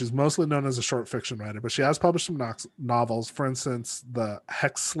 like I said, she's mostly known as a short fiction writer, but she has published some novels. For instance, the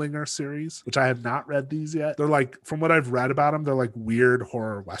Hex Slinger series, which I have not read these yet. They're like, from what I've read about them, they're like weird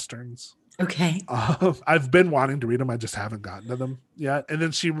horror westerns. Okay. I've been wanting to read them. I just haven't gotten to them yet. And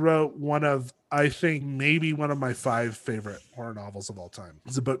then she wrote one of, I think, maybe one of my 5 favorite horror novels of all time.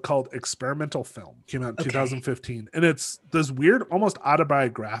 It's a book called Experimental Film. Came out in 2015. And it's this weird, almost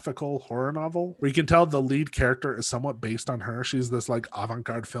autobiographical horror novel where you can tell the lead character is somewhat based on her. She's this like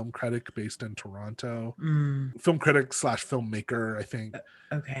avant-garde film critic based in Toronto. Film critic / filmmaker, I think.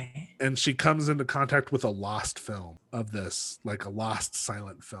 Okay. And she comes into contact with a lost film of this, like a lost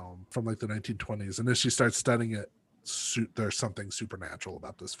silent film from like the 1920s. And as she starts studying it, there's something supernatural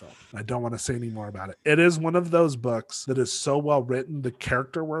about this film. I don't want to say any more about it. It is one of those books that is so well written. The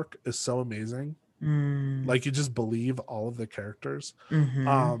character work is so amazing. Like you just believe all of the characters.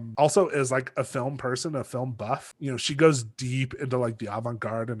 Also is like a film person, a film buff. She goes deep into like the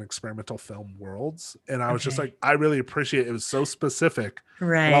avant-garde and experimental film worlds. And I was just like, I really appreciate it. It was so specific.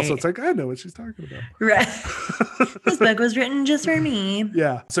 Right. But also it's like, I know what she's talking about. Right. This book was written just for me.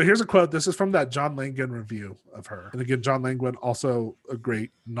 Yeah. So here's a quote. This is from that John Langan review of her. And again, John Langan, also a great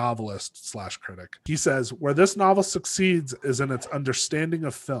novelist / critic. He says, where this novel succeeds is in its understanding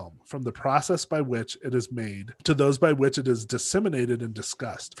of film, from the process by which it is made to those by which it is disseminated and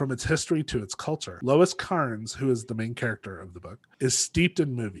discussed, from its history to its culture. Lois Carnes, who is the main character of the book, is steeped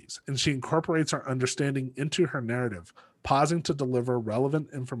in movies, and she incorporates her understanding into her narrative, pausing to deliver relevant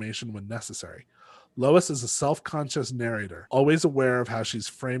information when necessary. Lois is a self-conscious narrator, always aware of how she's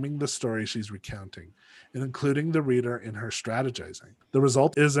framing the story she's recounting, and including the reader in her strategizing. The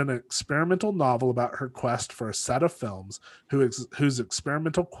result is an experimental novel about her quest for a set of films whose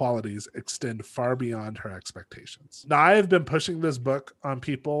experimental qualities extend far beyond her expectations. Now, I have been pushing this book on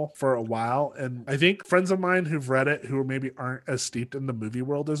people for a while, and I think friends of mine who've read it, who maybe aren't as steeped in the movie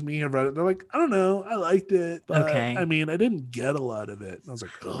world as me, have read it. They're like, I don't know, I liked it, but I mean, I didn't get a lot of it. And I was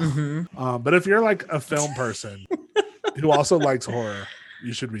like, ugh. But if you're like a film person who also likes horror,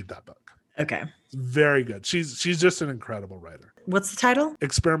 you should read that book. Okay. It's very good. She's just an incredible writer. What's the title?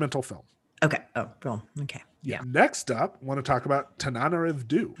 Experimental film. Okay. Oh, well, okay. Yeah. Next up, I want to talk about Tananarive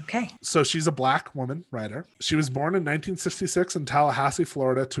Due. Okay. So she's a Black woman writer. She was born in 1966 in Tallahassee,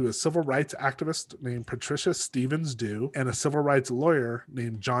 Florida, to a civil rights activist named Patricia Stevens Due and a civil rights lawyer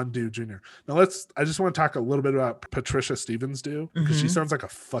named John Due Jr. Now I just want to talk a little bit about Patricia Stevens Due because she sounds like a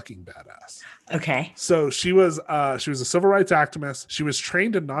fucking badass. Okay. So she was a civil rights activist. She was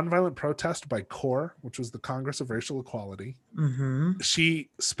trained in nonviolent protest by CORE, which was the Congress of Racial Equality. She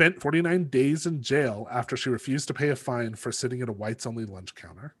spent 49 days in jail after she refused to pay a fine for sitting at a whites-only lunch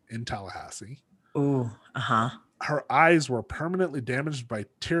counter in Tallahassee. Ooh, Her eyes were permanently damaged by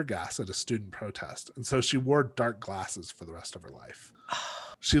tear gas at a student protest, and so she wore dark glasses for the rest of her life.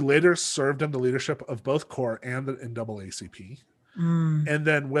 She later served in the leadership of both CORE and the NAACP. And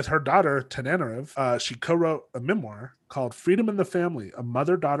then with her daughter, Tananarive, she co-wrote a memoir called Freedom in the Family, a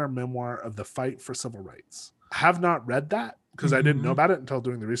mother-daughter memoir of the fight for civil rights. I have not read that because I didn't know about it until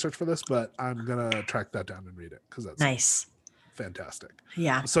doing the research for this, but I'm going to track that down and read it because that's nice. Fantastic.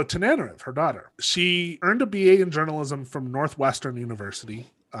 Yeah. So Tananarive, her daughter, she earned a BA in journalism from Northwestern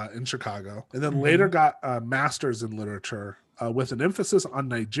University in Chicago, and then later got a master's in literature with an emphasis on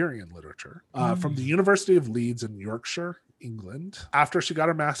Nigerian literature from the University of Leeds in Yorkshire, England. After she got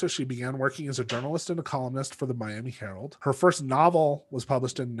her master's, she began working as a journalist and a columnist for the Miami Herald. Her first novel was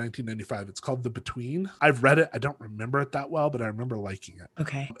published in 1995. It's called The Between. I've read it. I don't remember it that well, but I remember liking it.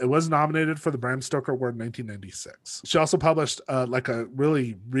 Okay. It was nominated for the Bram Stoker Award in 1996. She also published like a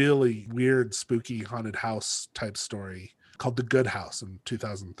really, really weird, spooky haunted house type story called The Good House in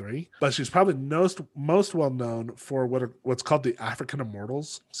 2003. But she's probably most well known for what's called the African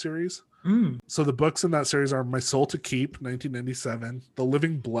Immortals series. So the books in that series are My Soul to Keep, 1997, The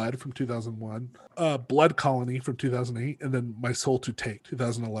Living Blood from 2001, Blood Colony from 2008, and then My Soul to Take,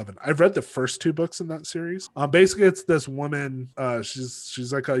 2011. I've read the first two books in that series. Basically, it's this woman.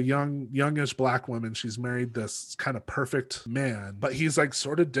 She's like a youngish Black woman. She's married this kind of perfect man, but he's like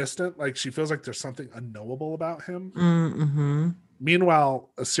sort of distant. Like she feels like there's something unknowable about him.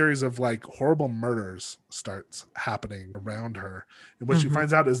 Meanwhile, a series of like horrible murders starts happening around her. And what she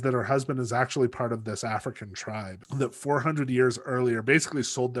finds out is that her husband is actually part of this African tribe that 400 years earlier basically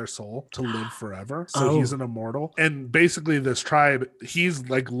sold their soul to live forever. So he's an immortal. And basically this tribe, he's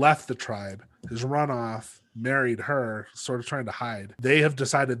like left the tribe, has run off, married her, sort of trying to hide. They have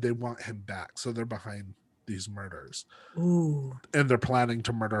decided they want him back. So they're behind these murders. And they're planning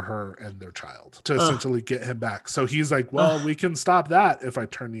to murder her and their child to essentially get him back. So he's like, well, we can stop that if I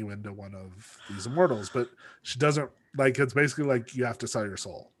turn you into one of these immortals. But she doesn't, like, it's basically like you have to sell your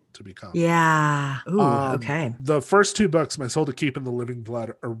soul to become. Yeah. Okay. The first two books, My Soul to Keep and The Living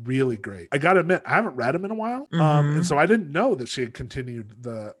Blood, are really great. I gotta admit, I haven't read them in a while. And so I didn't know that she had continued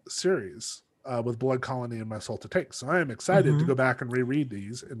the series with Blood Colony and My Soul to Take. So I am excited to go back and reread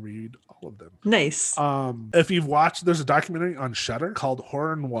these and read all of them. Nice. If you've watched, there's a documentary on Shudder called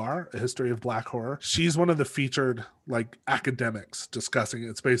Horror Noir, A History of Black Horror. She's one of the featured like academics discussing.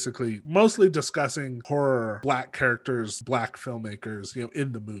 It's basically mostly discussing horror, Black characters, Black filmmakers,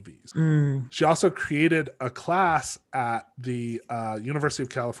 in the movies. She also created a class at the University of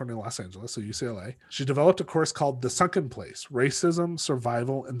California, Los Angeles, so UCLA. She developed a course called The Sunken Place, Racism,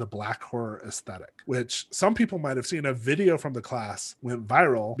 Survival, and the Black Horror Aesthetic, which some people might have seen. A video from the class went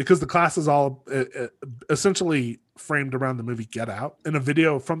viral because the class is all essentially framed around the movie Get Out. And a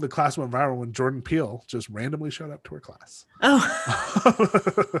video from the class went viral when Jordan Peele just randomly showed up to her class.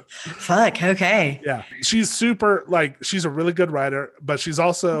 Fuck. Okay. Yeah. She's she's a really good writer, but she's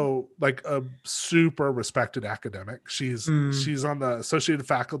also like a super respected academic. She's on the associated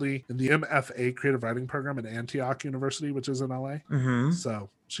faculty in the MFA creative writing program at Antioch University, which is in LA. So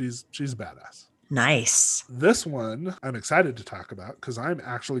she's badass. Nice. This one I'm excited to talk about because I'm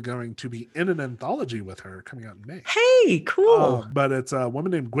actually going to be in an anthology with her coming out in May. Hey, cool. But it's a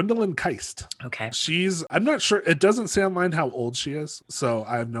woman named Gwendolyn Keist. Okay. I'm not sure, it doesn't say online how old she is, so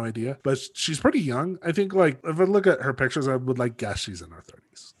I have no idea, but she's pretty young. I think like if I look at her pictures, I would like guess she's in her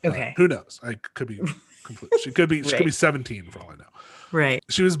 30s. Okay. Who knows? I could be complete. She could be 17 for all I know. Right.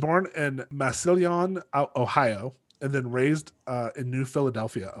 She was born in Massillon, Ohio, and then raised in New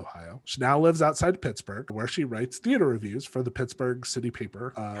Philadelphia, Ohio. She now lives outside Pittsburgh, where she writes theater reviews for the Pittsburgh City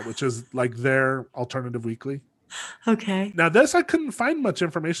Paper, which is like their alternative weekly. Okay. Now, this I couldn't find much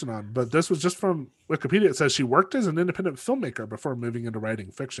information on, but this was just from Wikipedia. It says she worked as an independent filmmaker before moving into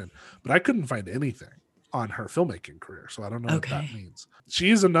writing fiction, but I couldn't find anything on her filmmaking career, so I don't know what that means.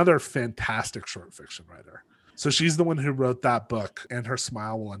 She's another fantastic short fiction writer. So she's the one who wrote that book, And Her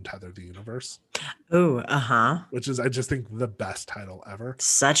Smile Will Untether the Universe. Oh, which is, I just think, the best title ever.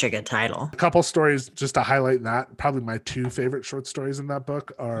 Such a good title. A couple stories just to highlight that. Probably my two favorite short stories in that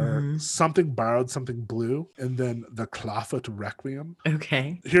book are Something Borrowed, Something Blue, and then The Clawfoot Requiem.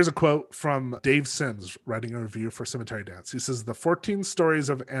 Okay. Here's a quote from Dave Sims writing a review for Cemetery Dance. He says, the 14 stories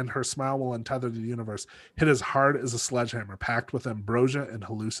of And Her Smile Will Untether the Universe hit as hard as a sledgehammer, packed with ambrosia and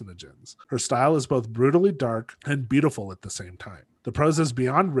hallucinogens. Her style is both brutally dark and beautiful at the same time. The prose is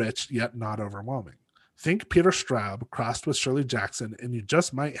beyond rich, yet not overwhelming. Think Peter Straub crossed with Shirley Jackson, and you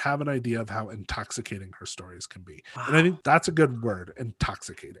just might have an idea of how intoxicating her stories can be. Wow. And I think that's a good word,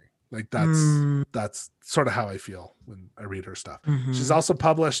 intoxicating. Like that's sort of how I feel when I read her stuff. She's also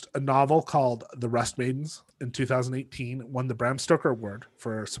published a novel called The Rust Maidens in 2018, won the Bram Stoker Award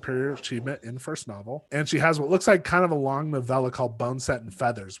for Superior Achievement in First Novel. And she has what looks like kind of a long novella called Bone Set and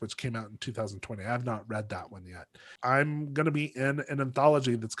Feathers, which came out in 2020. I have not read that one yet. I'm going to be in an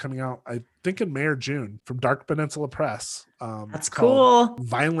anthology that's coming out, I think in May or June, from Dark Peninsula Press. That's cool.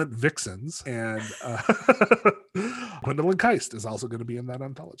 Violent Vixens. And Gwendolyn Keist is also going to be in that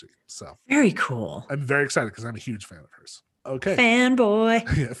anthology. So very cool. I'm very excited because I'm a huge fan of hers. Okay. Fanboy.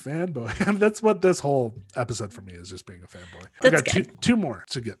 Yeah, fanboy. And that's what this whole episode for me is, just being a fanboy. That's I got two more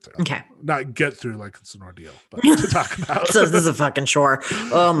to get through. Okay. Not get through like it's an ordeal, but to talk about. So this is a fucking chore.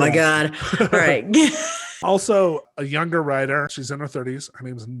 Oh my God. All right. Also, a younger writer. She's in her 30s. Her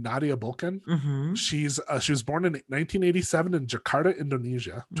name is Nadia Bulkin. She was born in 1987 in Jakarta,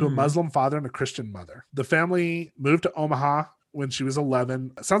 Indonesia, to a Muslim father and a Christian mother. The family moved to Omaha when she was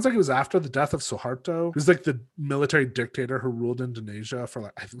 11. It sounds like it was after the death of Suharto, who's like the military dictator who ruled Indonesia for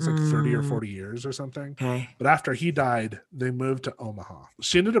like, I think it's like 30 or 40 years or something. Okay. But after he died, they moved to Omaha.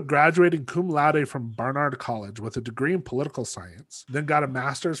 She ended up graduating cum laude from Barnard College with a degree in political science, then got a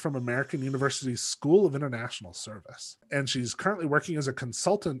master's from American University's School of International Service. And she's currently working as a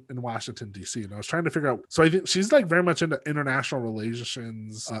consultant in Washington, D.C. And I was trying to figure out, so I think she's like very much into international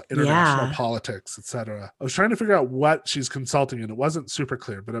relations, international politics, etc. I was trying to figure out what she's consulting, and it wasn't super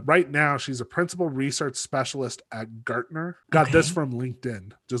clear, but right now she's a principal research specialist at Gartner. Got this from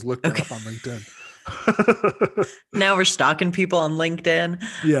LinkedIn. Just looked her up on LinkedIn. Now we're stalking people on LinkedIn.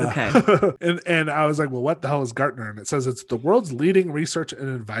 Yeah. Okay. and I was like, well, what the hell is Gartner? And it says it's the world's leading research and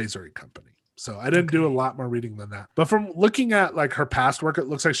advisory company. So I didn't do a lot more reading than that. But from looking at like her past work, it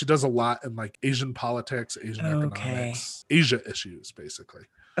looks like she does a lot in like Asian politics, Asian economics, Asia issues, basically.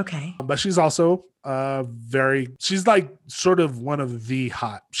 Okay. But she's also she's like sort of one of the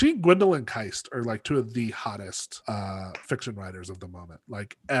she and Gwendolyn Keist are like two of the hottest fiction writers of the moment.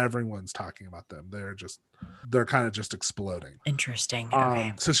 Like everyone's talking about them. They're kind of just exploding. Interesting.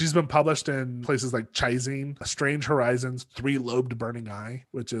 Okay. So she's been published in places like Chizine, Strange Horizons, Three-Lobed Burning Eye,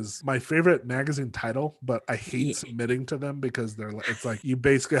 which is my favorite magazine title, but I hate submitting to them because it's like you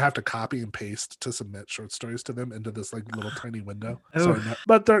basically have to copy and paste to submit short stories to them into this like little tiny window. So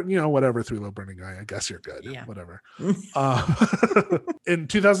but they're, whatever, Three-Lobed Burning Eye, I guess you're good. Yeah. Whatever. In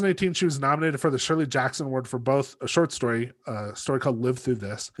 2018, she was nominated for the Shirley Jackson Award for both a short story, a story called Live Through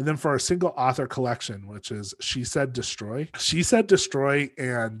This, and then for a single author collection, which is She Said Destroy. She Said Destroy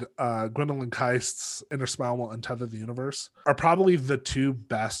and Gwendolyn Keist's In Her Smile Will Untether the Universe are probably the two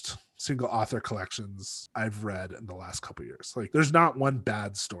best single author collections I've read in the last couple of years. Like there's not one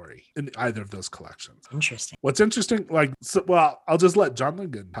bad story in either of those collections. Interesting. What's interesting, I'll just let John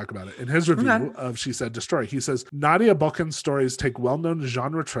Lincoln talk about it. In his review of She Said Destroy, he says, Nadia Bulkin's stories take well-known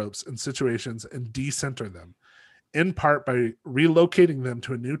genre tropes and situations and decenter them, in part by relocating them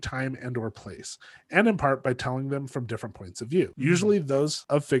to a new time and or place, and in part by telling them from different points of view, usually those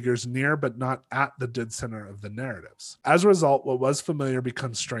of figures near but not at the dead center of the narratives. As a result, what was familiar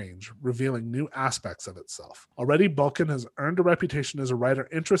becomes strange, revealing new aspects of itself. Already, Bulkin has earned a reputation as a writer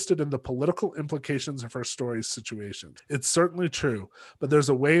interested in the political implications of her story's situations. It's certainly true, but there's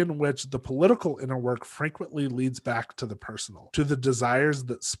a way in which the political in her work frequently leads back to the personal, to the desires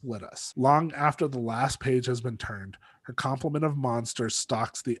that split us. Long after the last page has been turned, Her complement of monsters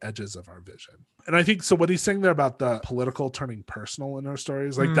stalks the edges of our vision. And I think so what he's saying there about the political turning personal in her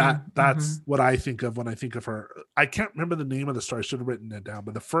stories, like that's what I think of when I think of her. I can't remember the name of the story. I should have written it down,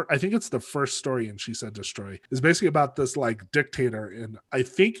 but I think it's the first story in She Said Destroy is basically about this like dictator. And I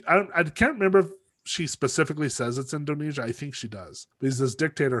can't remember if she specifically says it's Indonesia. I think she does. But he's this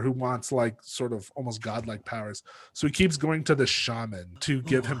dictator who wants like sort of almost godlike powers. So he keeps going to the shaman to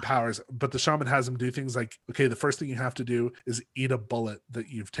give him powers. But the shaman has him do things like, okay, the first thing you have to do is eat a bullet that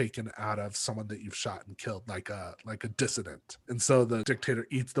you've taken out of someone that you've shot and killed, like a dissident. And so the dictator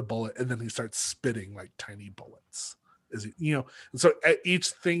eats the bullet and then he starts spitting like tiny bullets. And so at each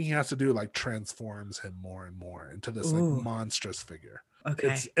thing he has to do like transforms him more and more into this like monstrous figure.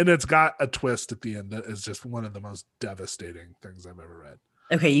 Okay. It's got a twist at the end that is just one of the most devastating things I've ever read.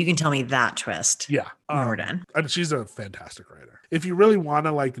 Okay, you can tell me that twist. Yeah. When we're done. I mean, she's a fantastic writer. If you really want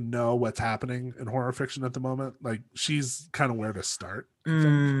to like know what's happening in horror fiction at the moment, like she's kind of where to start.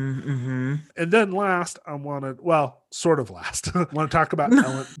 And then last, I want to talk about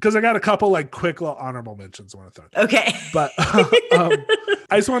Ellen, because I got a couple like quick little honorable mentions I want to throw. Okay. But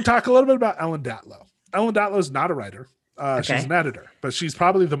I just want to talk a little bit about Ellen Datlow. Ellen Datlow is not a writer. She's an editor, but she's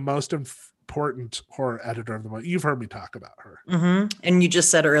probably the most important horror editor of the moment. You've heard me talk about her. And you just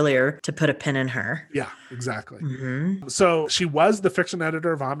said earlier to put a pin in her. Yeah, exactly. So she was the fiction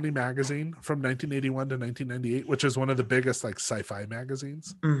editor of Omni magazine from 1981 to 1998, which is one of the biggest like sci-fi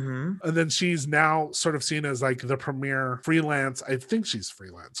magazines. And then she's now sort of seen as like the premier freelance. I think she's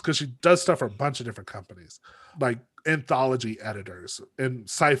freelance because she does stuff for a bunch of different companies, like anthology editors in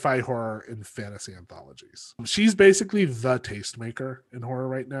sci-fi, horror, and fantasy anthologies. She's basically the tastemaker in horror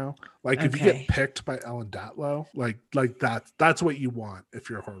right now. Like if you get picked by Ellen Datlow, like that's what you want if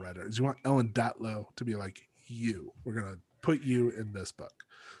you're a horror writer, is you want Ellen Datlow to be like, we're gonna put you in this book.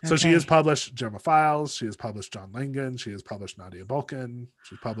 So she has published Gemma Files. She has published John Langan. She has published Nadia Bulkin.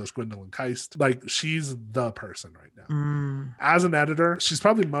 She's published Gwendolyn Keist. Like she's the person right now. As an editor, she's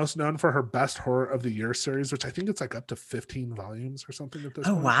probably most known for her Best Horror of the Year series, which I think it's like up to 15 volumes or something at this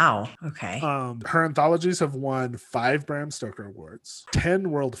point. Wow. Okay. Her anthologies have won 5 Bram Stoker Awards, 10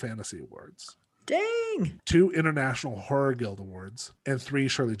 World Fantasy Awards. Dang. 2 International Horror Guild Awards, and 3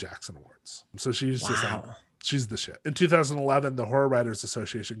 Shirley Jackson Awards. So she's just like, she's the shit. In 2011, the Horror Writers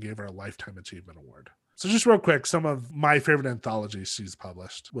Association gave her a Lifetime Achievement Award. So just real quick, some of my favorite anthologies she's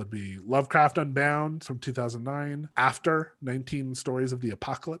published would be Lovecraft Unbound from 2009, After 19 Stories of the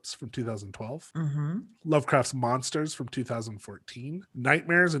Apocalypse from 2012, Lovecraft's Monsters from 2014,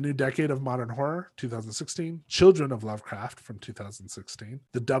 Nightmares, A New Decade of Modern Horror, 2016, Children of Lovecraft from 2016,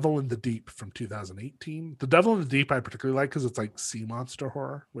 The Devil in the Deep from 2018. The Devil in the Deep I particularly like because it's like sea monster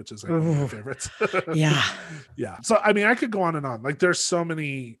horror, which is like one of my favorites. Yeah. So, I mean, I could go on and on. Like there's so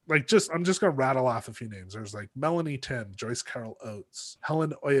many, like I'm just going to rattle off a few names. There's like Melanie Tim, Joyce Carol Oates,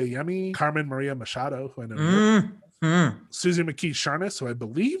 Helen Oyeyemi, Carmen Maria Machado, who I know, Susie McKee Sharness, who I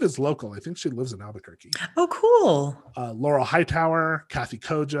believe is local. I think she lives in Albuquerque. Oh, cool. Laurel Hightower, Kathy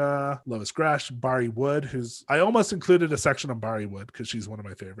Koja, Lois Gresh, Bari Wood, I almost included a section on Bari Wood because she's one of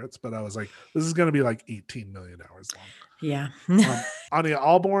my favorites, but I was like, this is going to be like 18 million hours long. Yeah. Anya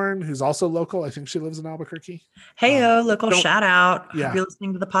Alborn, who's also local. I think she lives in Albuquerque. Hey, local shout out. Yeah. Hope you're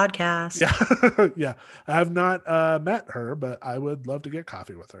listening to the podcast. Yeah. Yeah. I have not met her, but I would love to get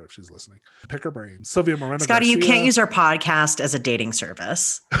coffee with her if she's listening. Pick her brain. Sylvia Moreno Scotty, Garcia. you can't use our podcast as a dating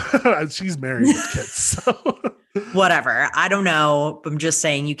service. She's married with kids. So. Whatever. I don't know. I'm just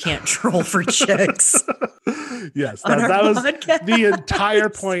saying you can't troll for chicks. Yes. That was the entire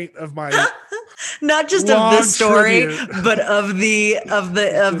point of my not just of this story, but of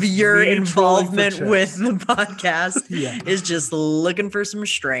your involvement with the podcast is just looking for some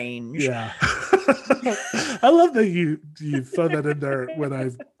strange. Yeah. I love that you throw that in there when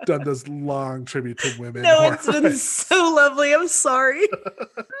I've done this long tribute to women. No, it's been so lovely. I'm sorry.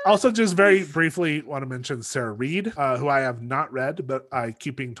 Also, just very briefly want to mention Sarah Reed, who I have not read, but I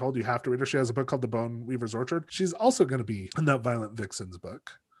keep being told you have to read her. She has a book called The Bone Weaver's Orchard. She's also going to be in that Violent Vixens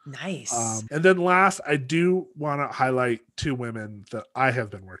book. Nice. And then last, I do want to highlight 2 women that I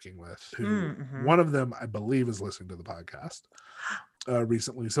have been working with, who one of them I believe is listening to the podcast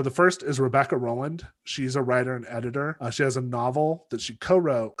recently. So the first is Rebecca Rowland. She's a writer and editor. She has a novel that she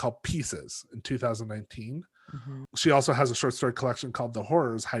co-wrote called Pieces in 2019. She also has a short story collection called The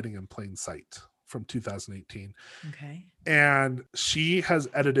Horrors Hiding in Plain Sight from 2018. Okay. And she has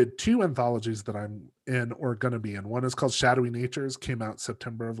edited 2 anthologies that I'm in or going to be in. One is called Shadowy Natures, came out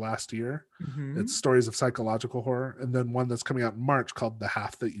September of last year. It's stories of psychological horror. And then one that's coming out in March called The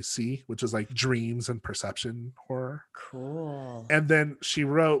Half That You See, which is like dreams and perception horror. Cool. And then she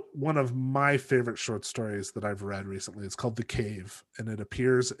wrote one of my favorite short stories that I've read recently. It's called The Cave, and it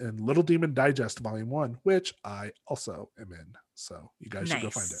appears in Little Demon Digest Volume 1, which I also am in. So you guys should go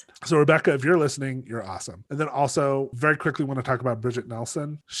find it. So Rebecca, if you're listening, you're awesome. And then also very quickly want to talk about Bridget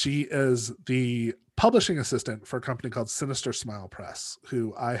Nelson. She is the publishing assistant for a company called Sinister Smile Press,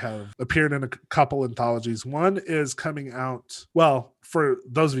 who I have appeared in a couple anthologies. One is coming out, well, for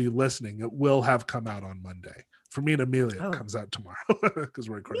those of you listening, it will have come out on Monday. For me and Amelia, it comes out tomorrow because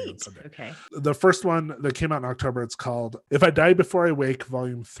we're recording on Sunday. Okay. The first one that came out in October, it's called If I Die Before I Wake,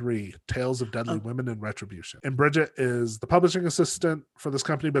 Volume 3, Tales of Deadly Women in Retribution. And Bridget is the publishing assistant for this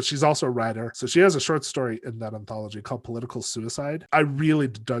company, but she's also a writer. So she has a short story in that anthology called Political Suicide. I really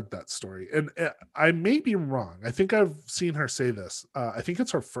dug that story. And I may be wrong. I think I've seen her say this. I think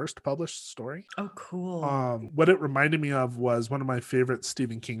it's her first published story. Oh, cool. What it reminded me of was one of my favorite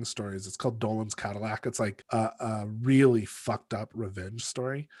Stephen King stories. It's called Dolan's Cadillac. It's like a really fucked up revenge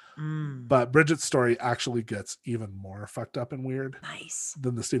story. But Bridget's story actually gets even more fucked up and weird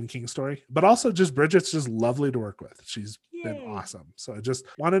than the Stephen King story. But also just Bridget's just lovely to work with. She's been awesome. So I just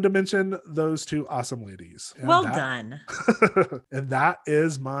wanted to mention those two awesome ladies. And well done. And that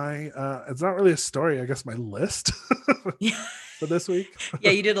is my, it's not really a story, I guess my list. For this week. Yeah,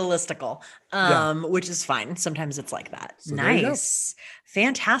 you did a listicle, which is fine. Sometimes it's like that. So nice.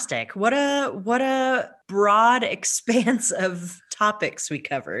 Fantastic. What a broad expanse of topics we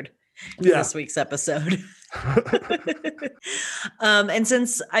covered in this week's episode. And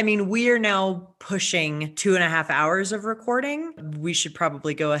since, I mean, we are now pushing 2.5 hours of recording, we should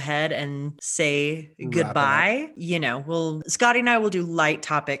probably go ahead and say goodbye. You know, Scotty and I will do light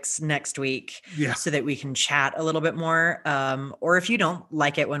topics next week so that we can chat a little bit more. Or if you don't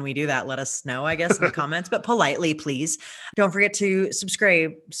like it when we do that, let us know, I guess, in the comments, but politely, please. Don't forget to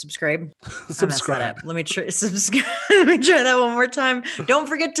subscribe. Let me try subscribe. Let me try that one more time. Don't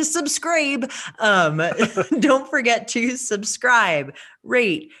forget to subscribe. Don't forget to subscribe,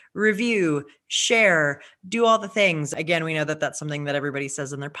 rate, review, share, do all the things. Again, we know that that's something that everybody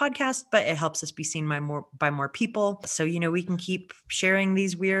says in their podcast, but it helps us be seen by more people. So, we can keep sharing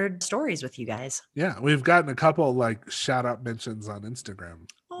these weird stories with you guys. Yeah, we've gotten a couple like shout out mentions on Instagram.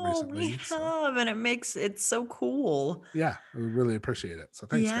 Recently, we have, and it makes it so cool. Yeah, we really appreciate it. So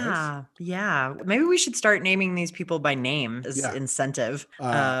thanks, guys. Yeah. Maybe we should start naming these people by name as incentive.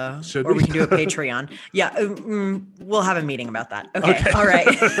 Should we can do a Patreon. Yeah, we'll have a meeting about that. Okay. All right.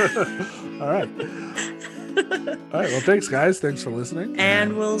 All right. All right. Well, thanks, guys. Thanks for listening.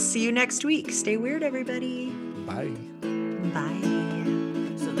 And we'll see you next week. Stay weird, everybody. Bye. Bye.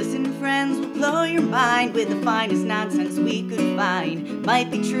 Listen, friends, will blow your mind with the finest nonsense we could find.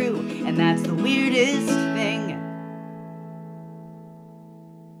 Might be true, and that's the weirdest thing.